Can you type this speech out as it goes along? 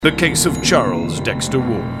The case of Charles Dexter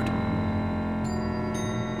Ward.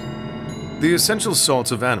 The essential salts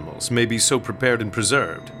of animals may be so prepared and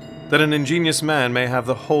preserved that an ingenious man may have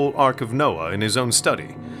the whole Ark of Noah in his own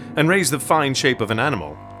study and raise the fine shape of an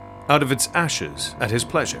animal out of its ashes at his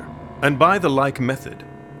pleasure. And by the like method,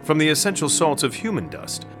 from the essential salts of human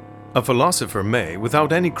dust, a philosopher may,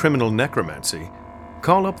 without any criminal necromancy,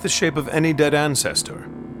 call up the shape of any dead ancestor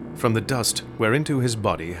from the dust whereinto his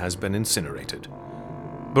body has been incinerated.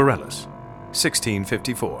 Borellus,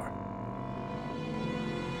 1654.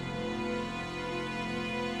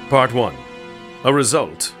 Part 1. A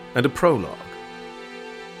result and a prologue.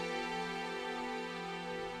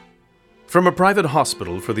 From a private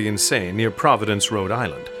hospital for the insane near Providence, Rhode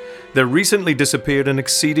Island, there recently disappeared an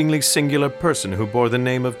exceedingly singular person who bore the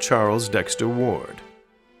name of Charles Dexter Ward.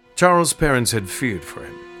 Charles' parents had feared for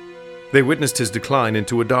him. They witnessed his decline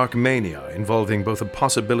into a dark mania involving both a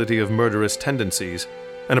possibility of murderous tendencies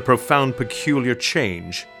and a profound peculiar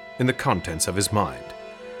change in the contents of his mind.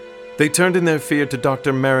 They turned in their fear to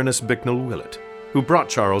Dr. Marinus Bicknell Willett, who brought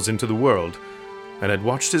Charles into the world and had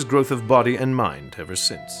watched his growth of body and mind ever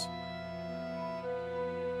since.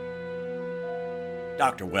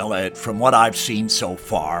 Dr. Willett, from what I've seen so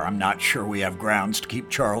far, I'm not sure we have grounds to keep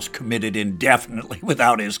Charles committed indefinitely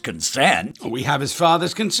without his consent. We have his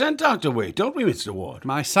father's consent, Dr. Wade, don't we, Mr. Ward?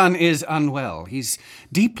 My son is unwell. He's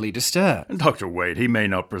deeply disturbed. Dr. Wade, he may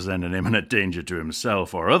not present an imminent danger to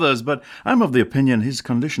himself or others, but I'm of the opinion his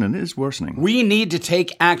condition is worsening. We need to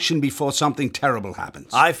take action before something terrible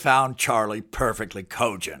happens. I found Charlie perfectly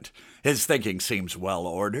cogent. His thinking seems well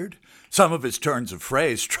ordered. Some of his turns of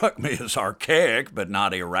phrase struck me as archaic, but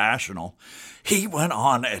not irrational. He went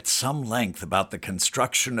on at some length about the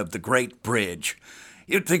construction of the Great Bridge.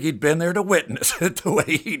 You'd think he'd been there to witness it the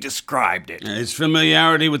way he described it. His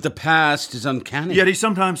familiarity with the past is uncanny. Yet he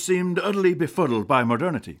sometimes seemed utterly befuddled by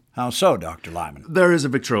modernity. How so, Dr. Lyman? There is a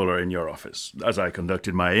Victrola in your office. As I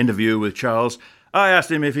conducted my interview with Charles, I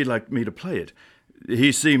asked him if he'd like me to play it.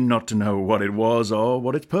 He seemed not to know what it was or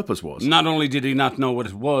what its purpose was. Not only did he not know what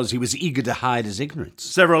it was, he was eager to hide his ignorance.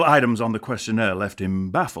 Several items on the questionnaire left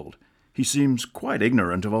him baffled. He seems quite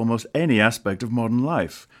ignorant of almost any aspect of modern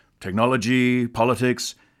life. Technology,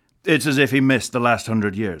 politics. It's as if he missed the last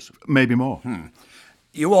 100 years, maybe more.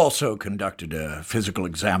 You also conducted a physical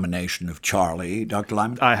examination of Charlie, Dr.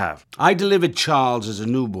 Lyman? I have. I delivered Charles as a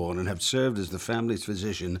newborn and have served as the family's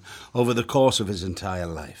physician over the course of his entire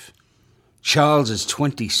life. Charles is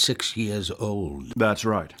 26 years old. That's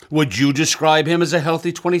right. Would you describe him as a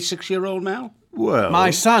healthy 26-year-old male? Well... My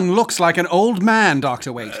son looks like an old man,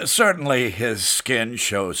 Dr. Wade. Certainly his skin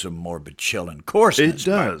shows a morbid chill and coarseness. It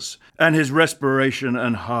does. And his respiration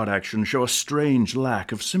and heart action show a strange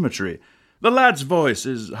lack of symmetry. The lad's voice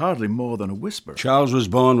is hardly more than a whisper. Charles was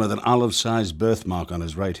born with an olive-sized birthmark on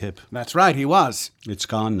his right hip. That's right, he was. It's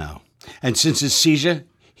gone now. And since his seizure,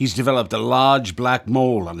 he's developed a large black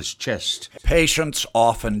mole on his chest. Patients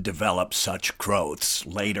often develop such growths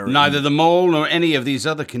later. Neither the mole nor any of these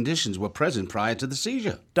other conditions were present prior to the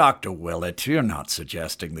seizure. Dr. Willett, you're not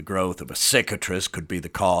suggesting the growth of a cicatrice could be the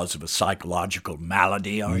cause of a psychological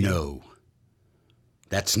malady, are you? No.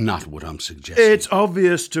 That's not what I'm suggesting. It's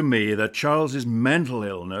obvious to me that Charles's mental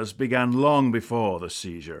illness began long before the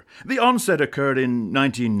seizure. The onset occurred in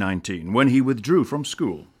 1919, when he withdrew from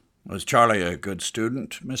school. Was Charlie a good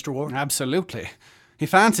student, Mr. Ward? Absolutely. He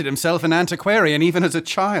fancied himself an antiquarian even as a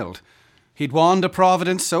child. He'd wander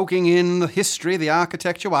Providence, soaking in the history, the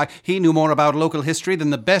architecture. Why, he knew more about local history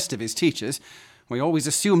than the best of his teachers. We always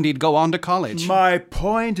assumed he'd go on to college. My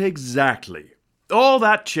point exactly. All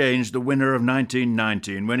that changed the winter of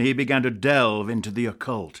 1919 when he began to delve into the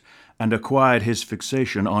occult and acquired his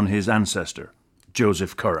fixation on his ancestor,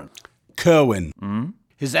 Joseph Curran. Kerwin.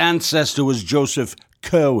 His ancestor was Joseph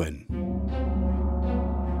Kerwin.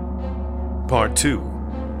 Part 2.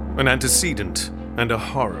 An antecedent and a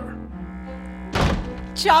horror.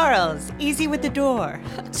 Charles, easy with the door.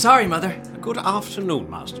 Sorry, Mother. Good afternoon,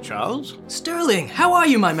 Master Charles. Sterling, how are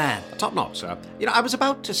you, my man? Top knot, sir. I was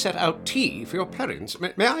about to set out tea for your parents.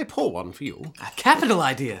 May I pour one for you? A capital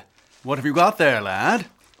idea. What have you got there, lad?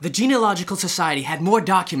 The Genealogical Society had more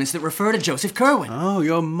documents that refer to Joseph Kerwin. Oh,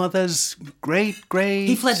 your mother's great...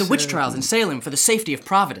 He fled the witch trials in Salem for the safety of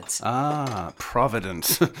Providence. Ah,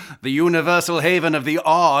 Providence. The universal haven of the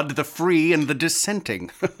odd, the free, and the dissenting.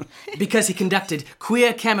 Because he conducted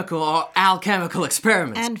queer chemical or alchemical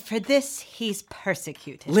experiments. And for this, he's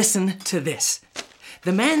persecuted. Listen to this.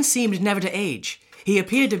 The man seemed never to age. He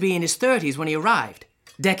appeared to be in his 30s when he arrived.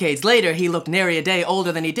 Decades later, he looked nary a day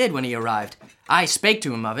older than he did when he arrived. I spake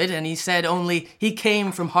to him of it, and he said only he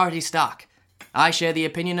came from hearty stock. I share the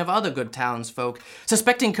opinion of other good townsfolk,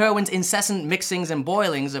 suspecting Kerwin's incessant mixings and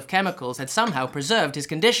boilings of chemicals had somehow preserved his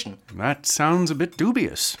condition. That sounds a bit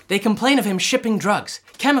dubious. They complain of him shipping drugs,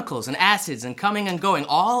 chemicals and acids and coming and going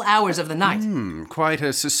all hours of the night. Quite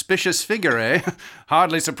a suspicious figure, eh?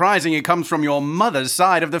 Hardly surprising he comes from your mother's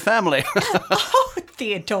side of the family. Oh,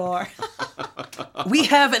 Theodore. We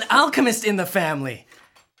have an alchemist in the family.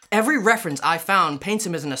 Every reference I found paints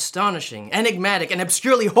him as an astonishing, enigmatic, and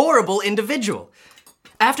obscurely horrible individual.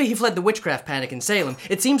 After he fled the witchcraft panic in Salem,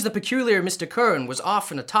 it seems the peculiar Mr. Curran was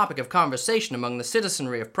often a topic of conversation among the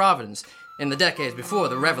citizenry of Providence in the decades before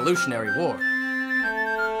the Revolutionary War.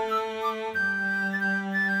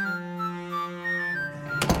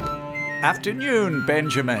 Afternoon,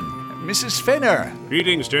 Benjamin. Mrs. Finner.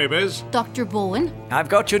 Greetings, Jabez. Dr. Bowen? I've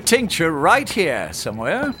got your tincture right here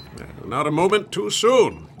somewhere. Not a moment too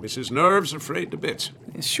soon. Mrs. Nerve's afraid to bits.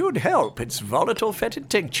 It should help. It's volatile fetid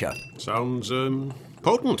tincture. Sounds,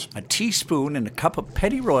 potent. A teaspoon in a cup of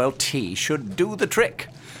pennyroyal tea should do the trick.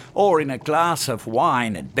 Or in a glass of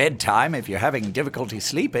wine at bedtime if you're having difficulty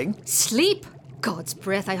sleeping. Sleep? God's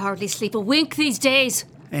breath, I hardly sleep a wink these days.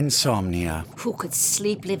 Insomnia. Who could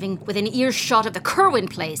sleep living within earshot of the Kerwin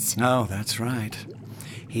place? Oh, that's right.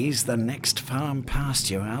 He's the next farm past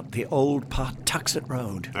you out the old Pawtuxet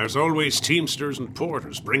Road. There's always teamsters and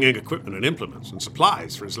porters bringing equipment and implements and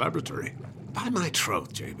supplies for his laboratory. By my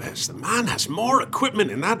troth, Jabez, the man has more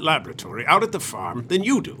equipment in that laboratory out at the farm than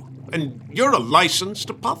you do. And you're a licensed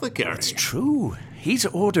apothecary. It's true. He's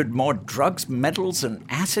ordered more drugs, metals, and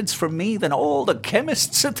acids from me than all the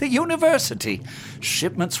chemists at the university.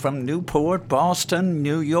 Shipments from Newport, Boston,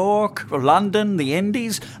 New York, London, the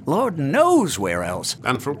Indies, Lord knows where else.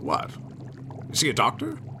 And for what? Is he a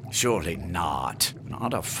doctor? Surely not.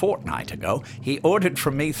 Not a fortnight ago, he ordered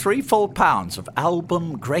from me 3 full pounds of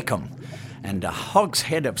album Gracum and a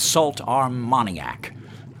hogshead of salt armoniac.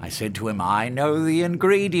 I said to him, I know the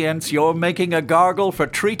ingredients. You're making a gargle for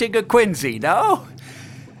treating a quinsy, no?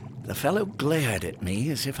 The fellow glared at me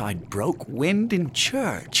as if I'd broke wind in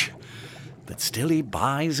church. But still he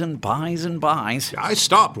buys and buys and buys. I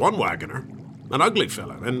stopped one wagoner, an ugly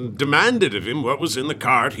fellow, and demanded of him what was in the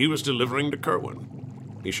cart he was delivering to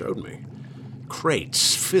Kerwin. He showed me.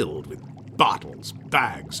 Crates filled with bottles,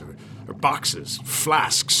 bags, or boxes,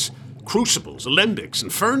 flasks, crucibles, alembics,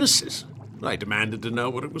 and furnaces. I demanded to know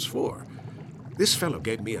what it was for. This fellow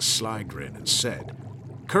gave me a sly grin and said,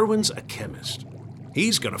 Kerwin's a chemist.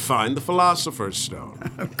 He's going to find the Philosopher's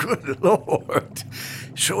Stone. Good Lord.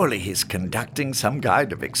 Surely he's conducting some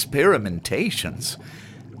kind of experimentations.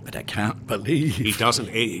 But I can't believe... He doesn't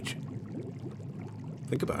age.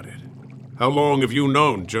 Think about it. How long have you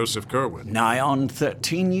known Joseph Kerwin? Nigh on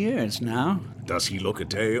 13 years now. Does he look a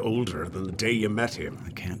day older than the day you met him? I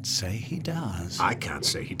can't say he does. I can't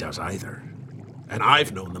say he does either. And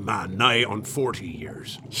I've known the man nigh on 40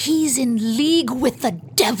 years. He's in league with the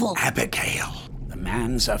devil. Abigail. The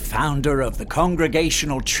man's a founder of the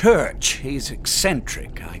Congregational Church. He's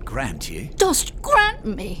eccentric, I grant ye. Dost grant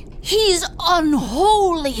me? He's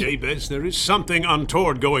unholy. Jabez, there is something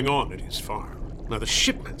untoward going on at his farm. Now, the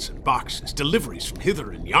shipments and boxes, deliveries from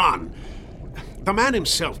hither and yon. The man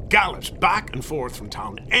himself gallops back and forth from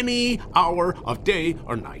town any hour of day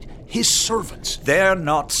or night. His servants... They're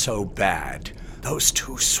not so bad. Those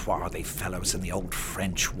 2 swarthy fellows and the old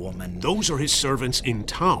French woman. Those are his servants in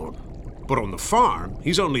town. But on the farm,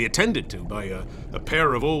 he's only attended to by a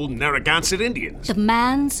pair of old Narragansett Indians. The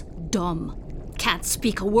man's dumb. Can't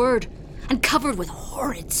speak a word. And covered with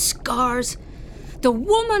horrid scars. The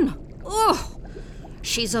woman... Oh,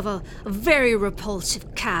 she's of a very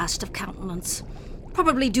repulsive cast of countenance.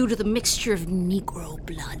 Probably due to the mixture of Negro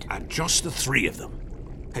blood. And just the 3 of them.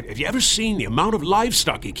 Have you ever seen the amount of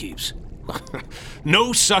livestock he keeps?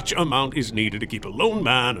 No such amount is needed to keep a lone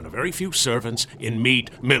man and a very few servants in meat,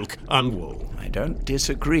 milk, and wool. I don't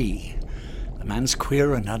disagree. The man's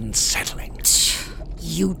queer and unsettling.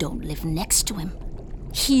 You don't live next to him.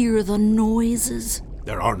 Hear the noises.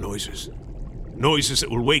 There are noises. Noises that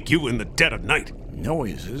will wake you in the dead of night.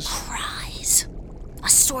 Noises? Cries. A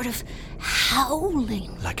sort of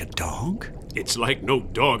howling. Like a dog? It's like no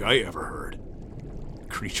dog I ever heard. A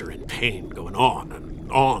creature in pain going on and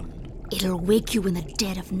on. It'll wake you in the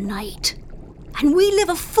dead of night. And we live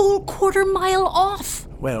a full quarter mile off.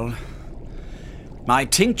 Well, my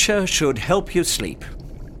tincture should help you sleep.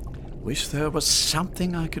 Wish there was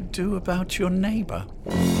something I could do about your neighbor.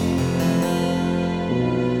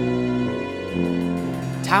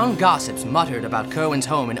 Town gossips muttered about Kerwin's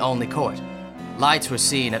home in Olney Court. Lights were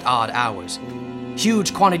seen at odd hours.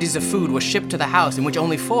 Huge quantities of food were shipped to the house in which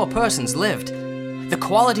only 4 persons lived. The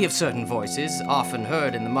quality of certain voices, often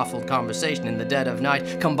heard in the muffled conversation in the dead of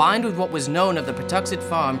night, combined with what was known of the Patuxent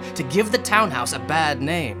farm to give the townhouse a bad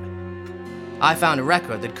name. I found a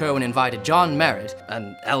record that Curwen invited John Merritt,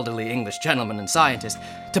 an elderly English gentleman and scientist,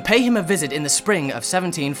 to pay him a visit in the spring of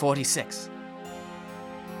 1746.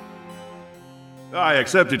 I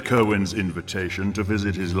accepted Curwen's invitation to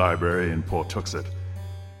visit his library in Pawtuxet.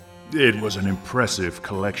 It was an impressive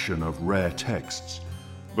collection of rare texts,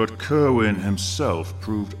 but Curwen himself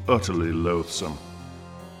proved utterly loathsome.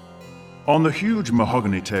 On the huge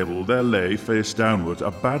mahogany table there lay, face downwards,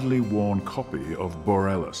 a badly worn copy of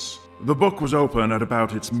Borellus. The book was open at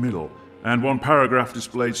about its middle, and one paragraph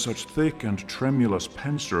displayed such thick and tremulous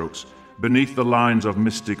pen strokes beneath the lines of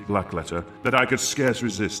mystic blackletter that I could scarce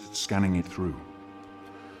resist scanning it through.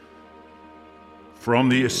 From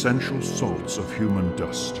the essential salts of human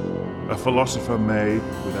dust, a philosopher may,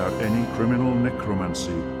 without any criminal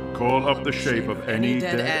necromancy, call up the shape of any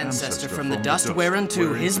dead ancestor from the dust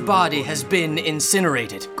whereunto his body has been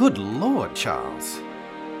incinerated. Good Lord, Charles.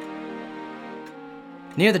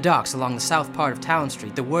 Near the docks along the south part of Town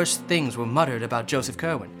Street, the worst things were muttered about Joseph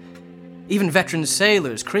Curwen. Even veteran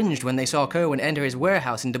sailors cringed when they saw Curwen enter his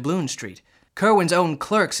warehouse in Doubloon Street. Curwen's own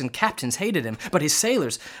clerks and captains hated him, but his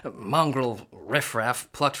sailors, mongrel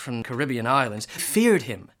riffraff plucked from Caribbean islands, feared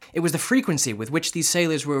him. It was the frequency with which these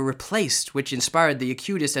sailors were replaced which inspired the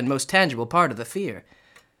acutest and most tangible part of the fear.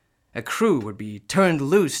 A crew would be turned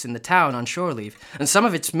loose in the town on shore leave, and some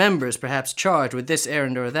of its members perhaps charged with this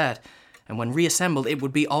errand or that, and when reassembled it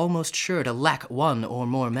would be almost sure to lack one or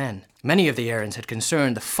more men. Many of the errands had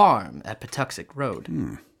concerned the farm at Patuxent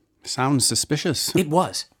Road. Sounds suspicious. It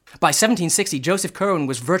was. By 1760, Joseph Curwen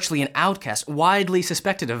was virtually an outcast, widely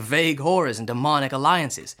suspected of vague horrors and demonic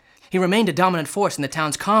alliances. He remained a dominant force in the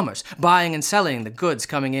town's commerce, buying and selling the goods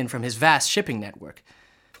coming in from his vast shipping network.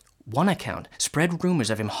 One account spread rumors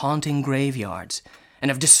of him haunting graveyards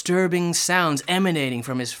and of disturbing sounds emanating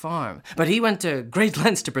from his farm, but he went to great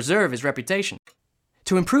lengths to preserve his reputation.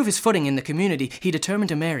 To improve his footing in the community, he determined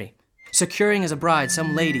to marry, securing as a bride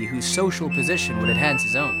some lady whose social position would enhance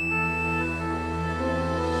his own.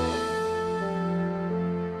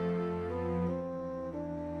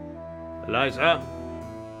 Eliza,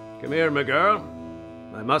 come here, my girl.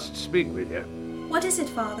 I must speak with you. What is it,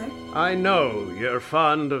 Father? I know you're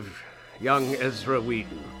fond of young Ezra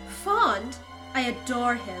Whedon. Fond? I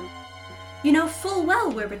adore him. You know full well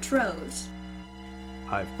we're betrothed.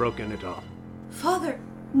 I've broken it off. Father,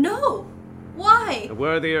 no! Why? A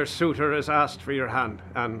worthier suitor has asked for your hand,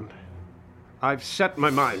 and I've set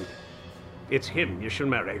my mind. It's him you shall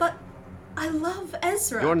marry. But I love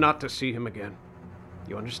Ezra. You're not to see him again.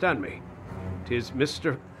 You understand me? 'Tis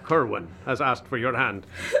Mr. Curwen has asked for your hand.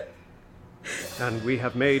 And we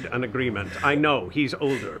have made an agreement. I know he's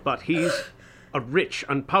older, but he's a rich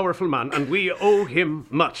and powerful man, and we owe him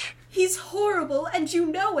much. He's horrible, and you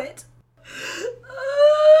know it.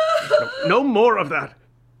 No more of that.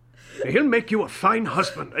 He'll make you a fine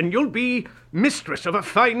husband, and you'll be mistress of a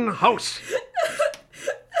fine house.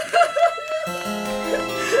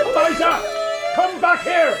 Eliza, come back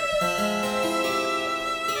here!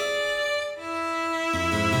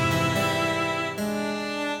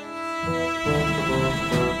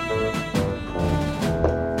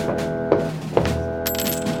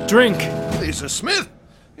 Drink. Lisa Smith,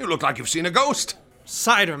 you look like you've seen a ghost.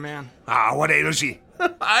 Cider, man. Ah, what ails ye?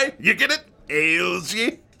 Aye, you get it? Ails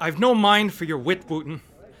ye? I've no mind for your wit, Wooten.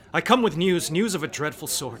 I come with news of a dreadful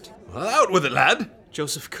sort. Well, out with it, lad.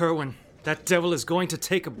 Joseph Curwen, that devil is going to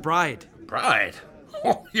take a bride. Bride?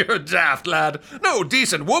 Oh, you're daft, lad. No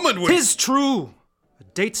decent woman would... 'Tis true. A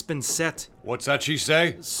date's been set. What's that she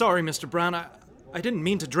say? Sorry, Mr. Brown, I didn't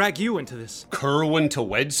mean to drag you into this. Curwen to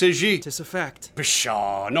wed, says ye? 'Tis a fact.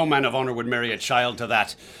 Pshaw, no man of honor would marry a child to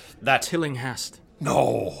that... Tillinghast.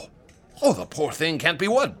 No. Oh, the poor thing can't be,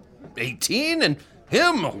 what, 18? And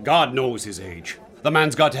him? God knows his age. The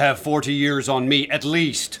man's got to have 40 years on me, at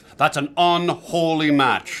least. That's an unholy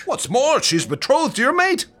match. What's more, she's betrothed to your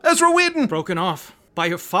mate, Ezra Whedon. Broken off by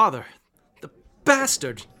your father. The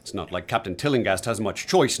bastard. It's not like Captain Tillinghast has much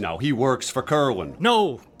choice now. He works for Curwen.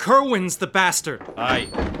 No, Curwen's the bastard. Aye.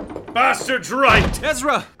 Bastard's right!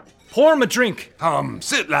 Ezra, pour him a drink.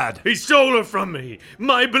 Sit, lad. He stole her from me,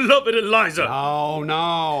 my beloved Eliza. Oh,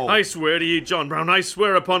 no. I swear to ye, John Brown, I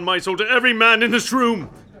swear upon my soul to every man in this room,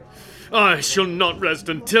 I shall not rest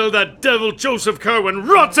until that devil Joseph Curwen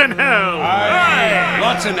rots in hell! Aye.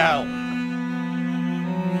 Rots in hell.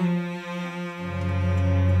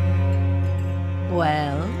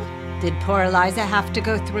 Well, did poor Eliza have to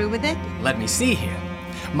go through with it? Let me see here.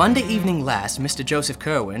 Monday evening last, Mr. Joseph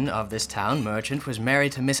Kerwin of this town, merchant, was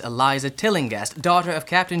married to Miss Eliza Tillinghast, daughter of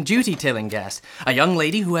Captain Duty Tillinghast, a young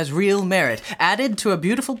lady who has real merit, added to a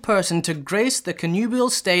beautiful person to grace the connubial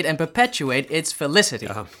state and perpetuate its felicity.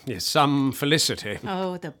 Yes, some felicity.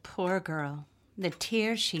 Oh, the poor girl. The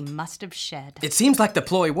tears she must have shed. It seems like the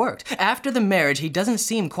ploy worked. After the marriage, he doesn't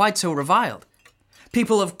seem quite so reviled.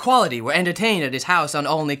 People of quality were entertained at his house on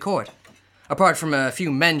Olney Court. Apart from a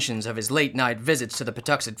few mentions of his late-night visits to the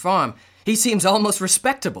Patuxent farm, he seems almost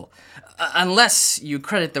respectable. Unless you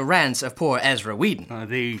credit the rants of poor Ezra Whedon.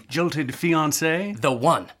 The jilted fiancé? The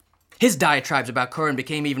one. His diatribes about Kerwin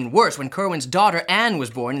became even worse when Kerwin's daughter Anne was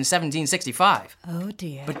born in 1765. Oh,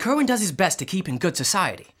 dear. But Kerwin does his best to keep in good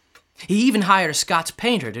society. He even hired a Scots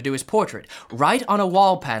painter to do his portrait, right on a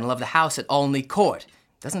wall panel of the house at Olney Court.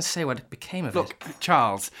 Doesn't say what became of it. Look,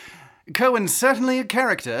 Charles, Kerwin's certainly a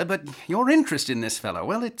character, but your interest in this fellow,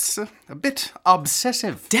 well, it's a bit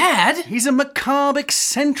obsessive. Dad? He's a macabre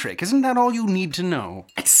eccentric. Isn't that all you need to know?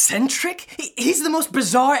 Eccentric? He's the most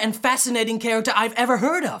bizarre and fascinating character I've ever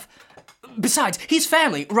heard of. Besides, he's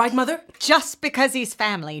family, right, Mother? Just because he's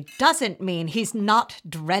family doesn't mean he's not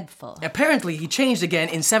dreadful. Apparently, he changed again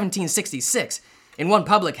in 1766. In one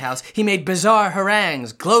public house, he made bizarre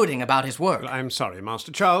harangues, gloating about his work. I'm sorry,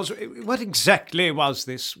 Master Charles. What exactly was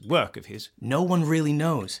this work of his? No one really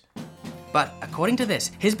knows. But according to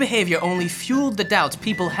this, his behavior only fueled the doubts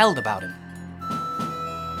people held about him.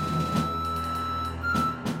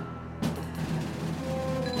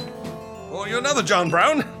 Oh, you're another John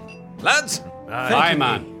Brown. Lads? Aye,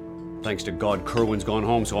 man. Thanks to God, Kerwin's gone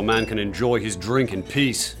home so a man can enjoy his drink in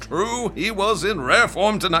peace. True, he was in rare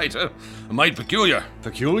form tonight. A mite peculiar.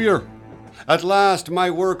 Peculiar? At last, my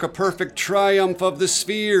work a perfect triumph of the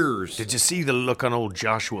spheres. Did you see the look on old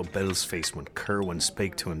Joshua Bell's face when Kerwin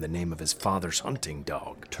spake to him the name of his father's hunting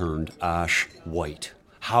dog? Turned ash white.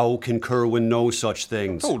 How can Kerwin know such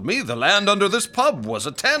things? Told me the land under this pub was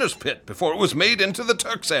a tanner's pit before it was made into the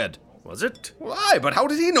Turk's Head. Was it? Well, aye, but how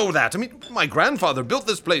did he know that? I mean, my grandfather built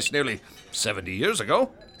this place nearly 70 years ago.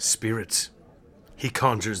 Spirits. He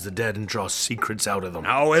conjures the dead and draws secrets out of them.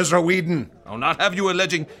 Now, Ezra Whedon, I'll not have you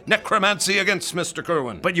alleging necromancy against Mr.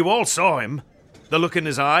 Kerwin. But you all saw him. The look in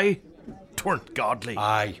his eye. 'Tweren't godly.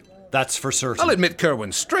 Aye, that's for certain. I'll admit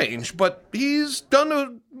Kerwin's strange, but he's done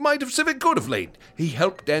a mite of civic good of late. He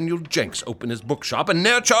helped Daniel Jenks open his bookshop and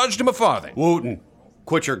ne'er charged him a farthing. Wooten,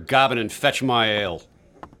 quit your gabbing and fetch my ale.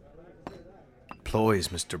 Ploys,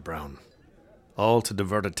 Mr. Brown. All to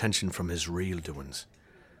divert attention from his real doings.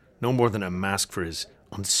 No more than a mask for his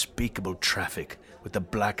unspeakable traffic with the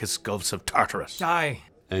blackest gulfs of Tartarus. Aye.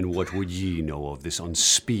 And what would ye know of this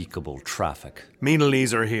unspeakable traffic? Me and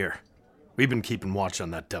Elise are here. We've been keeping watch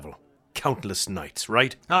on that devil. Countless nights,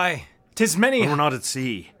 right? Aye. 'Tis many... When we're not at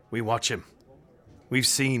sea, we watch him. We've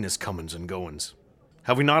seen his comings and goings.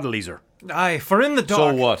 Have we not, Eliezer? Aye, for in the dark...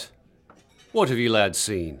 So what? What have ye lads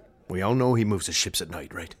seen? We all know he moves his ships at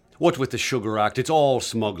night, right? What with the Sugar Act, it's all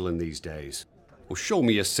smuggling these days. Well, show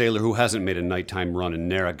me a sailor who hasn't made a nighttime run in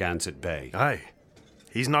Narragansett Bay. Aye.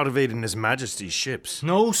 He's not evading His Majesty's ships.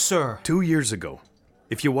 No, sir. 2 years ago,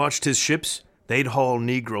 if you watched his ships, they'd haul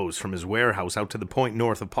Negroes from his warehouse out to the point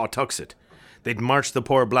north of Pawtuxet. They'd march the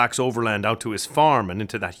poor blacks overland out to his farm and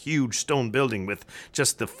into that huge stone building with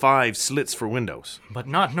just the 5 slits for windows. But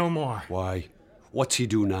not no more. Why? What's he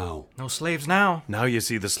do now? No slaves now. Now you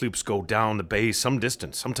see the sloops go down the bay some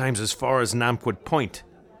distance, sometimes as far as Namquid Point.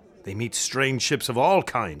 They meet strange ships of all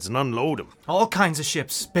kinds and unload them. All kinds of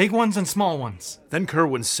ships, big ones and small ones. Then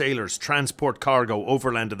Kerwin's sailors transport cargo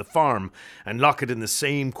overland to the farm and lock it in the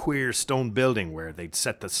same queer stone building where they'd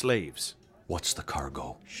set the slaves. What's the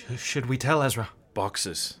cargo? Should we tell Ezra?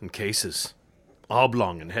 Boxes and cases.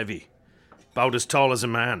 Oblong and heavy. About as tall as a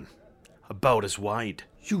man. About as wide.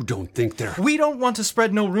 You don't think they're... We don't want to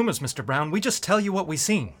spread no rumors, Mr. Brown. We just tell you what we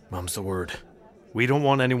seen. Mom's the word. We don't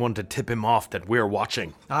want anyone to tip him off that we're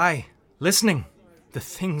watching. Aye, listening. The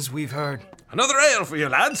things we've heard. Another ale for you,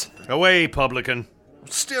 lads. Away, publican.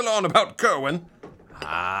 Still on about Kerwin.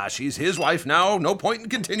 Ah, she's his wife now. No point in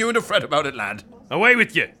continuing to fret about it, lad. Away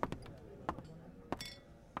with you.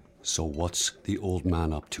 So what's the old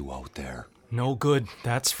man up to out there? No good,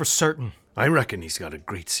 that's for certain. I reckon he's got a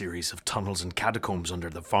great series of tunnels and catacombs under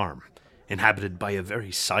the farm, inhabited by a very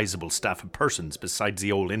sizable staff of persons besides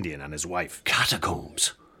the old Indian and his wife.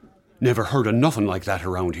 Catacombs? Never heard of nothing like that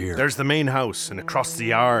around here. There's the main house, and across the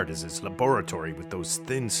yard is his laboratory with those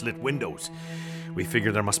thin slit windows. We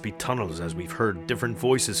figure there must be tunnels, as we've heard different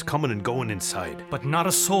voices coming and going inside. But not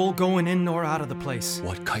a soul going in nor out of the place.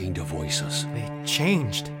 What kind of voices? They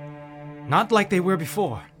changed. Not like they were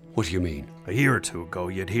before. What do you mean? A year or two ago,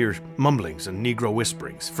 you'd hear mumblings and Negro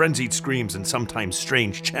whisperings, frenzied screams, and sometimes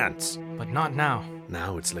strange chants. But not now.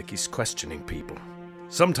 Now it's like he's questioning people.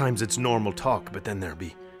 Sometimes it's normal talk, but then there'll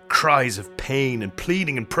be cries of pain and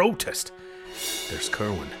pleading and protest. There's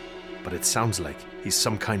Kerwin, but it sounds like he's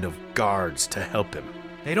some kind of guards to help him.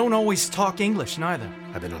 They don't always talk English, neither.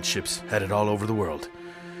 I've been on ships headed all over the world,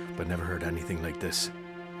 but never heard anything like this.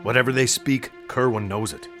 Whatever they speak, Kerwin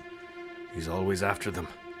knows it. He's always after them,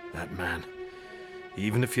 that man.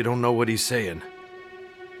 Even if you don't know what he's saying,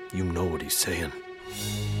 you know what he's saying.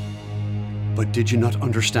 But did you not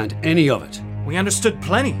understand any of it? We understood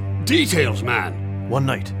plenty. Details, man! One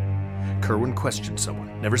night, Kerwin questioned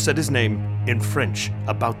someone, never said his name, in French,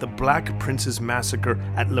 about the Black Prince's massacre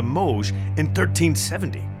at Limoges in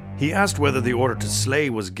 1370. He asked whether the order to slay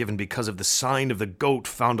was given because of the sign of the goat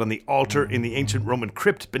found on the altar in the ancient Roman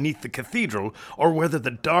crypt beneath the cathedral, or whether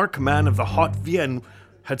the dark man of the Haute Vienne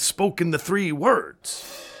had spoken the 3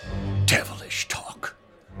 words. Devilish talk.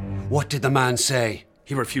 What did the man say?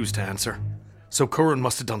 He refused to answer. So Kerwin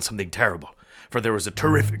must have done something terrible, for there was a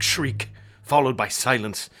terrific shriek, followed by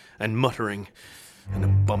silence and muttering and a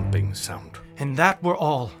bumping sound. And that were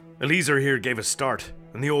all. Eliezer here gave a start,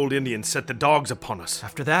 and the old Indian set the dogs upon us.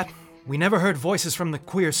 After that, we never heard voices from the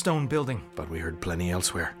queer stone building. But we heard plenty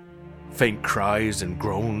elsewhere. Faint cries and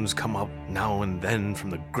groans come up now and then from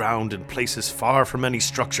the ground in places far from any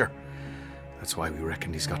structure. That's why we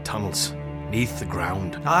reckon he's got tunnels, neath the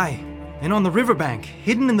ground. Aye, and on the riverbank,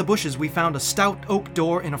 hidden in the bushes, we found a stout oak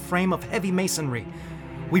door in a frame of heavy masonry.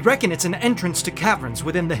 We reckon it's an entrance to caverns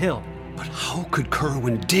within the hill. But how could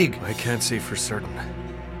Kerwin dig? I can't say for certain,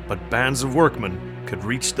 but bands of workmen could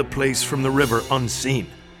reach the place from the river unseen.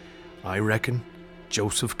 I reckon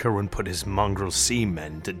Joseph Kerwin put his mongrel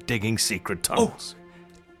seamen to digging secret tunnels.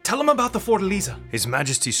 Tell him about the Fortaleza. His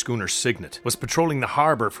Majesty's schooner Signet was patrolling the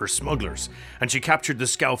harbour for smugglers, and she captured the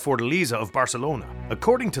scow Fortaleza of Barcelona.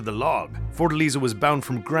 According to the log, Fortaleza was bound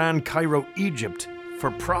from Grand Cairo, Egypt,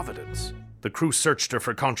 for Providence. The crew searched her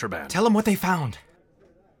for contraband. Tell him what they found.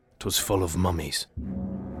 'Twas full of mummies.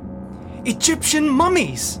 Egyptian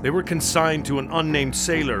mummies! They were consigned to an unnamed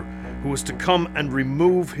sailor who was to come and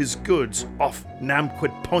remove his goods off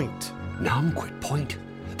Namquit Point. Namquit Point?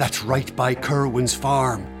 That's right by Kerwin's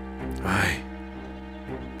farm. Aye.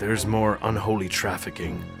 There's more unholy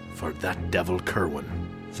trafficking for that devil Kerwin.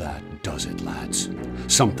 That does it, lads.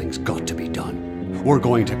 Something's got to be done. We're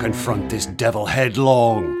going to confront this devil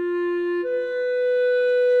headlong.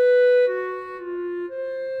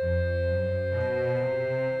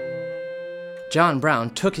 John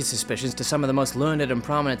Brown took his suspicions to some of the most learned and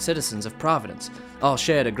prominent citizens of Providence. All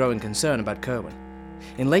shared a growing concern about Kerwin.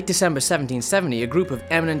 In late December 1770, a group of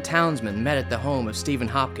eminent townsmen met at the home of Stephen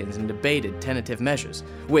Hopkins and debated tentative measures,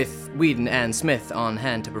 with Whedon and Smith on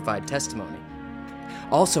hand to provide testimony.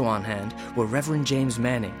 Also on hand were Reverend James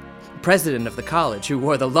Manning, president of the college who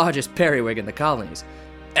wore the largest periwig in the colonies,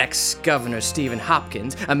 ex-Governor Stephen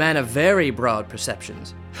Hopkins, a man of very broad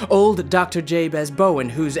perceptions, old Dr. Jabez Bowen,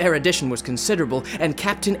 whose erudition was considerable, and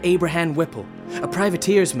Captain Abraham Whipple, a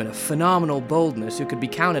privateersman of phenomenal boldness who could be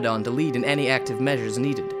counted on to lead in any active measures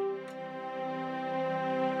needed.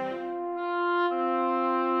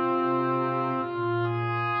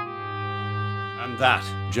 And that,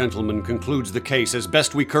 gentlemen, concludes the case as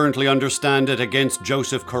best we currently understand it against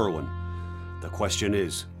Joseph Kerwin. The question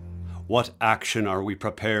is, what action are we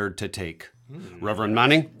prepared to take? Reverend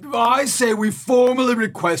Manning? I say we formally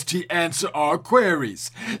request he answer our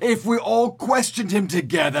queries. If we all questioned him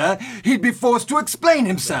together, he'd be forced to explain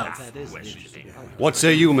himself. What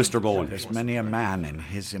say you, Mr. Bowen? There's many a man in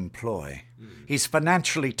his employ. He's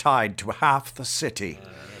financially tied to half the city.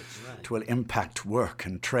 'Twill impact work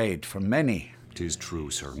and trade for many. 'Tis true,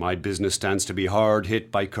 sir. My business stands to be hard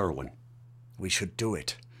hit by Kerwin. We should do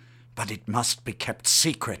it. But it must be kept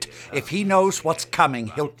secret. If he knows what's coming,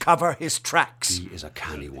 he'll cover his tracks. He is a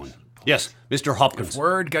canny one. Yes, Mr. Hopkins. If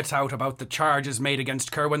word gets out about the charges made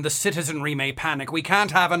against Kerwin, the citizenry may panic. We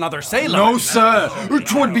can't have another sailor. No, sir.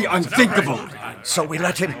 'Twould be unthinkable. So we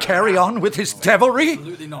let him carry on with his devilry?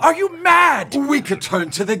 Are you mad? We could turn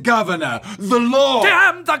to the governor, the law.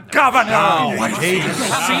 Damn the governor! It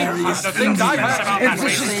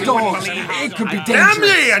vicious dogs. It could be Damn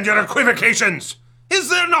dangerous. ye and your equivocations! Is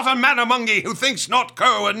there not a man among ye who thinks not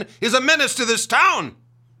Kerwin is a menace to this town?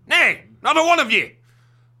 Nay, not a one of ye.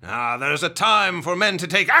 Ah, there is a time for men to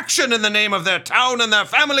take action in the name of their town and their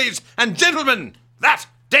families, and gentlemen, that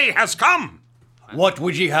day has come. What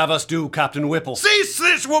would ye have us do, Captain Whipple? Cease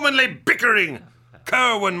this womanly bickering.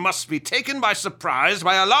 Kerwin must be taken by surprise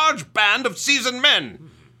by a large band of seasoned men.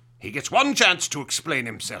 He gets one chance to explain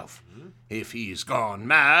himself. If he's gone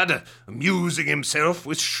mad, amusing himself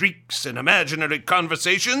with shrieks and imaginary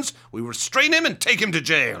conversations, we restrain him and take him to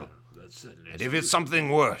jail. And if it's something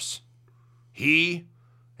worse, he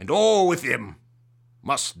and all with him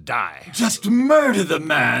must die. Just murder the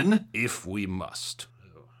man? If we must.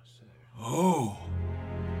 Oh.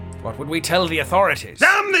 What would we tell the authorities?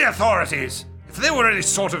 Damn the authorities! If they were any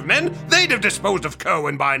sort of men, they'd have disposed of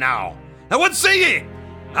Kerwin by now. Now what say ye?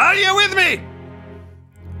 Are you with me?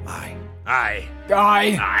 Aye. Aye.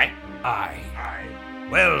 Aye. Aye. Aye.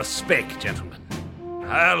 Well spake, gentlemen.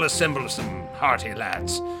 I'll assemble some hearty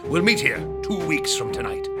lads. We'll meet here 2 weeks from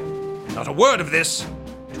tonight. Not a word of this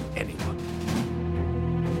to anyone.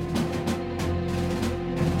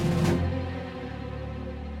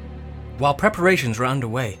 While preparations were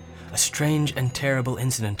underway, a strange and terrible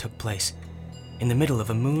incident took place. In the middle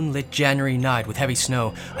of a moonlit January night with heavy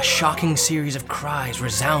snow, a shocking series of cries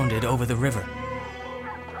resounded over the river.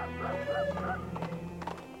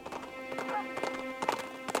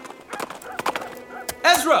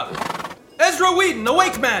 Ezra! Ezra Whedon,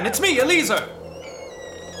 awake man! It's me, Eliezer!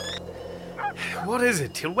 What is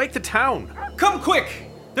it? He'll wake the town. Come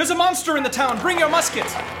quick! There's a monster in the town! Bring your musket!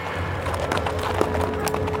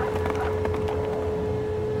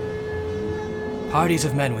 Parties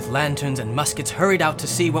of men with lanterns and muskets hurried out to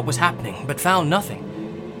see what was happening, but found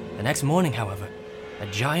nothing. The next morning, however, a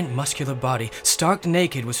giant muscular body, stark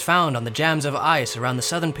naked, was found on the jams of ice around the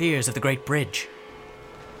southern piers of the Great Bridge.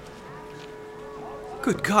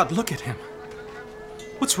 Good God, look at him.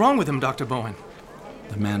 What's wrong with him, Dr. Bowen?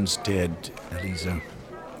 The man's dead, Eliezer.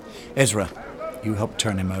 Ezra, you help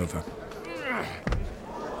turn him over.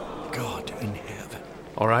 God in heaven.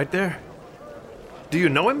 All right there? Do you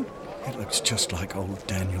know him? It looks just like old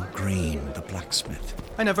Daniel Green, the blacksmith.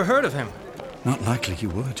 I never heard of him. Not likely you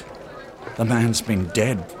would. The man's been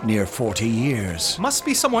dead near 40 years. Must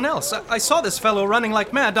be someone else. I saw this fellow running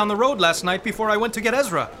like mad down the road last night before I went to get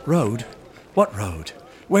Ezra. Road? What road?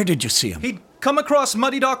 Where did you see him? He'd come across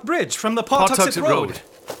Muddy Dock Bridge from the Pawtuxet Road.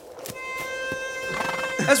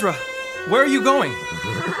 Ezra, where are you going?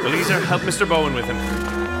 Eliezer, help Mr. Bowen with him.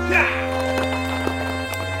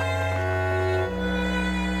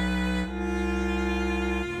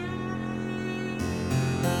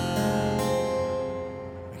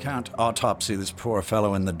 We can't autopsy this poor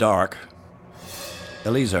fellow in the dark.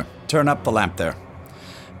 Eliezer, turn up the lamp there.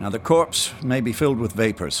 Now, the corpse may be filled with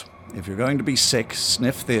vapors. If you're going to be sick,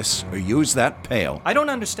 sniff this or use that pail. I don't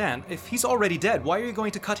understand. If he's already dead, why are you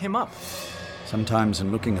going to cut him up? Sometimes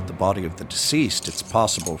in looking at the body of the deceased, it's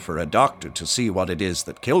possible for a doctor to see what it is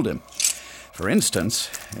that killed him. For instance,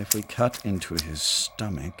 if we cut into his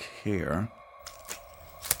stomach here,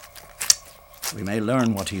 we may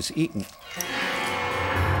learn what he's eaten.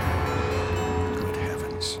 Good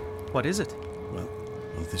heavens. What is it? Well,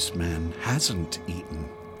 this man hasn't eaten.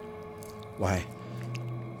 Why,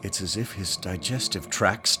 it's as if his digestive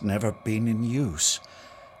tract's never been in use.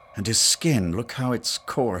 And his skin, look how it's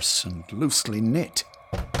coarse and loosely knit.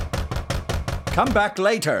 Come back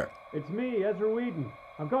later. It's me, Ezra Whedon.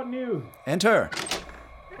 I've got news. Enter.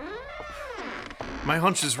 My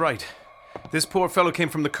hunch is right. This poor fellow came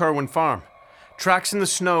from the Kerwin farm. Tracks in the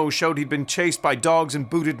snow showed he'd been chased by dogs and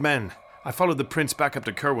booted men. I followed the prints back up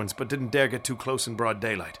to Kerwin's, but didn't dare get too close in broad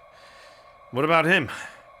daylight. What about him?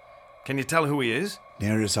 Can you tell who he is?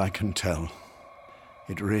 Near as I can tell,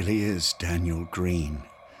 it really is Daniel Green.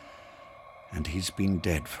 And he's been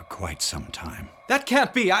dead for quite some time. That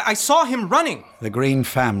can't be. I saw him running. The Green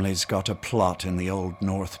family's got a plot in the Old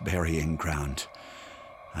North burying ground.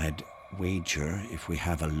 I'd wager if we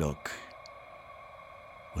have a look,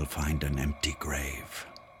 we'll find an empty grave.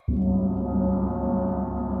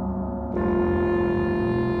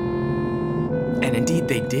 And indeed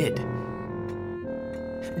they did.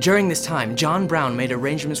 During this time, John Brown made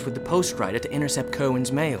arrangements with the postwriter to intercept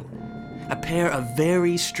Kerwin's mail. A pair of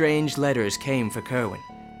very strange letters came for Kerwin.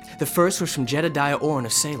 The first was from Jedediah Orrin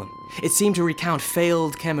of Salem. It seemed to recount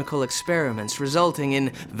failed chemical experiments resulting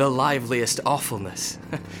in the liveliest awfulness.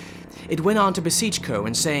 It went on to beseech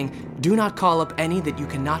Kerwin, saying, "Do not call up any that you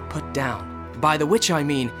cannot put down, by the which I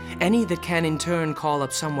mean any that can in turn call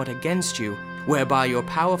up somewhat against you, whereby your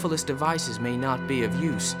powerfulest devices may not be of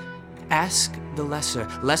use. Ask the lesser,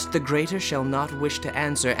 lest the greater shall not wish to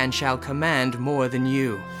answer and shall command more than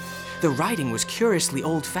you." The writing was curiously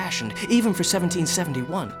old-fashioned, even for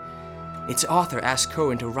 1771. Its author asked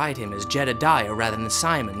Kerwin to write him as Jedediah rather than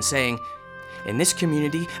Simon, saying, "In this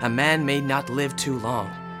community a man may not live too long.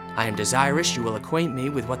 I am desirous you will acquaint me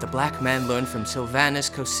with what the black man learned from Sylvanus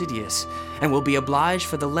Cocidius, and will be obliged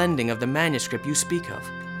for the lending of the manuscript you speak of.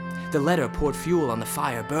 The letter poured fuel on the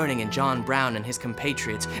fire burning in John Brown and his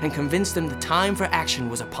compatriots and convinced them the time for action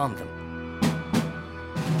was upon them.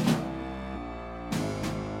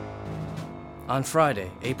 On Friday,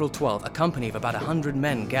 April 12th, a company of about 100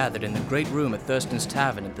 men gathered in the great room at Thurston's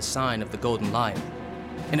Tavern at the sign of the Golden Lion.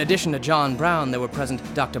 In addition to John Brown, there were present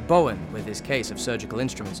Dr. Bowen with his case of surgical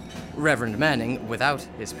instruments, Reverend Manning without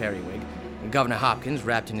his periwig, Governor Hopkins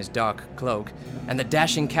wrapped in his dark cloak, and the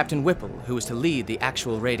dashing Captain Whipple, who was to lead the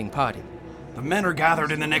actual raiding party. The men are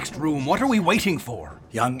gathered in the next room. What are we waiting for?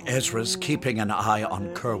 Young Ezra's keeping an eye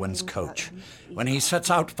on Kerwin's coach. When he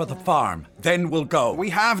sets out for the farm, then we'll go. We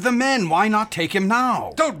have the men. Why not take him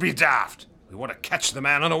now? Don't be daft. We want to catch the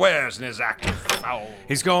man unawares in his act of foul.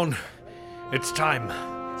 He's gone. It's time.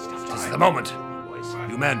 This is the moment.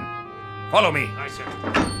 You men, follow me.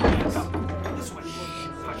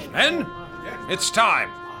 Men, it's time.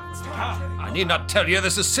 I need not tell you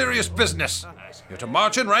this is serious business. You're to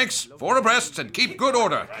march in ranks, 4 abreast, and keep good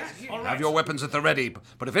order. Have your weapons at the ready,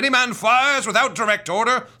 but if any man fires without direct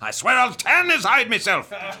order, I swear I'll tan his hide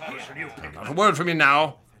myself. Not a word from you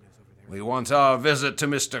now. We want our visit to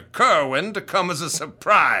Mr. Kerwin to come as a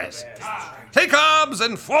surprise. Take arms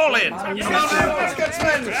and fall in. Here,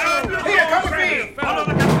 come with me.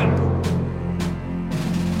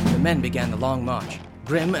 The men began the long march,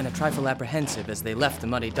 grim and a trifle apprehensive as they left the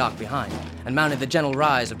muddy dock behind and mounted the gentle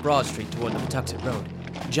rise of Broad Street toward the Patuxent Road.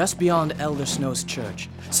 Just beyond Elder Snow's church,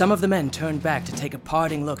 some of the men turned back to take a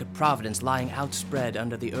parting look at Providence lying outspread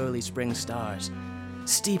under the early spring stars.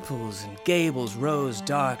 Steeples and gables rose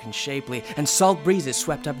dark and shapely, and salt breezes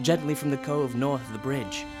swept up gently from the cove north of the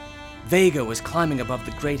bridge. Vega was climbing above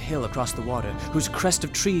the great hill across the water, whose crest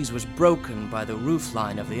of trees was broken by the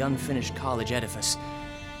roofline of the unfinished college edifice.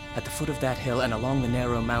 At the foot of that hill and along the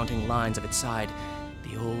narrow mounting lines of its side,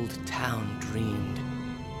 the old town dreamed.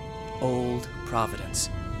 Old Providence,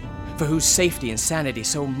 for whose safety and sanity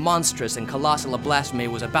so monstrous and colossal a blasphemy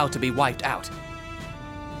was about to be wiped out.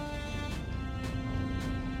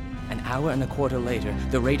 An hour and a quarter later,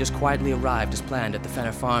 the raiders quietly arrived as planned at the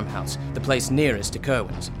Fenner farmhouse, the place nearest to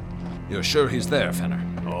Kerwin's. You're sure he's there, Fenner?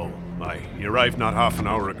 Oh, he arrived not half an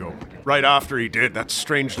hour ago. Right after he did, that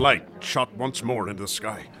strange light shot once more into the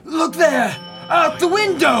sky. Look there! Out the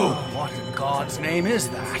window! What in God's name is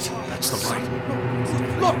that? That's the light.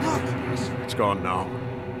 Look! It's gone now.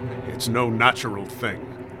 It's no natural thing.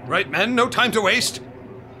 Right, men, no time to waste.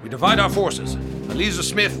 We divide our forces. Eliza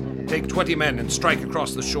Smith, take 20 men and strike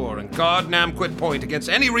across the shore and guard Namquit Point against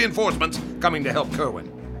any reinforcements coming to help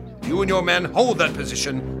Kerwin. You and your men hold that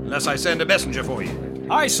position unless I send a messenger for you.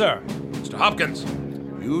 Aye, sir. Mr. Hopkins,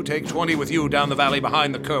 you take 20 with you down the valley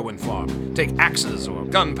behind the Kerwin farm. Take axes or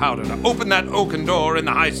gunpowder to open that oaken door in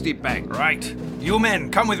the high steep bank. Right. You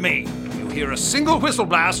men, come with me. You hear a single whistle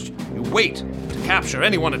blast, you wait to capture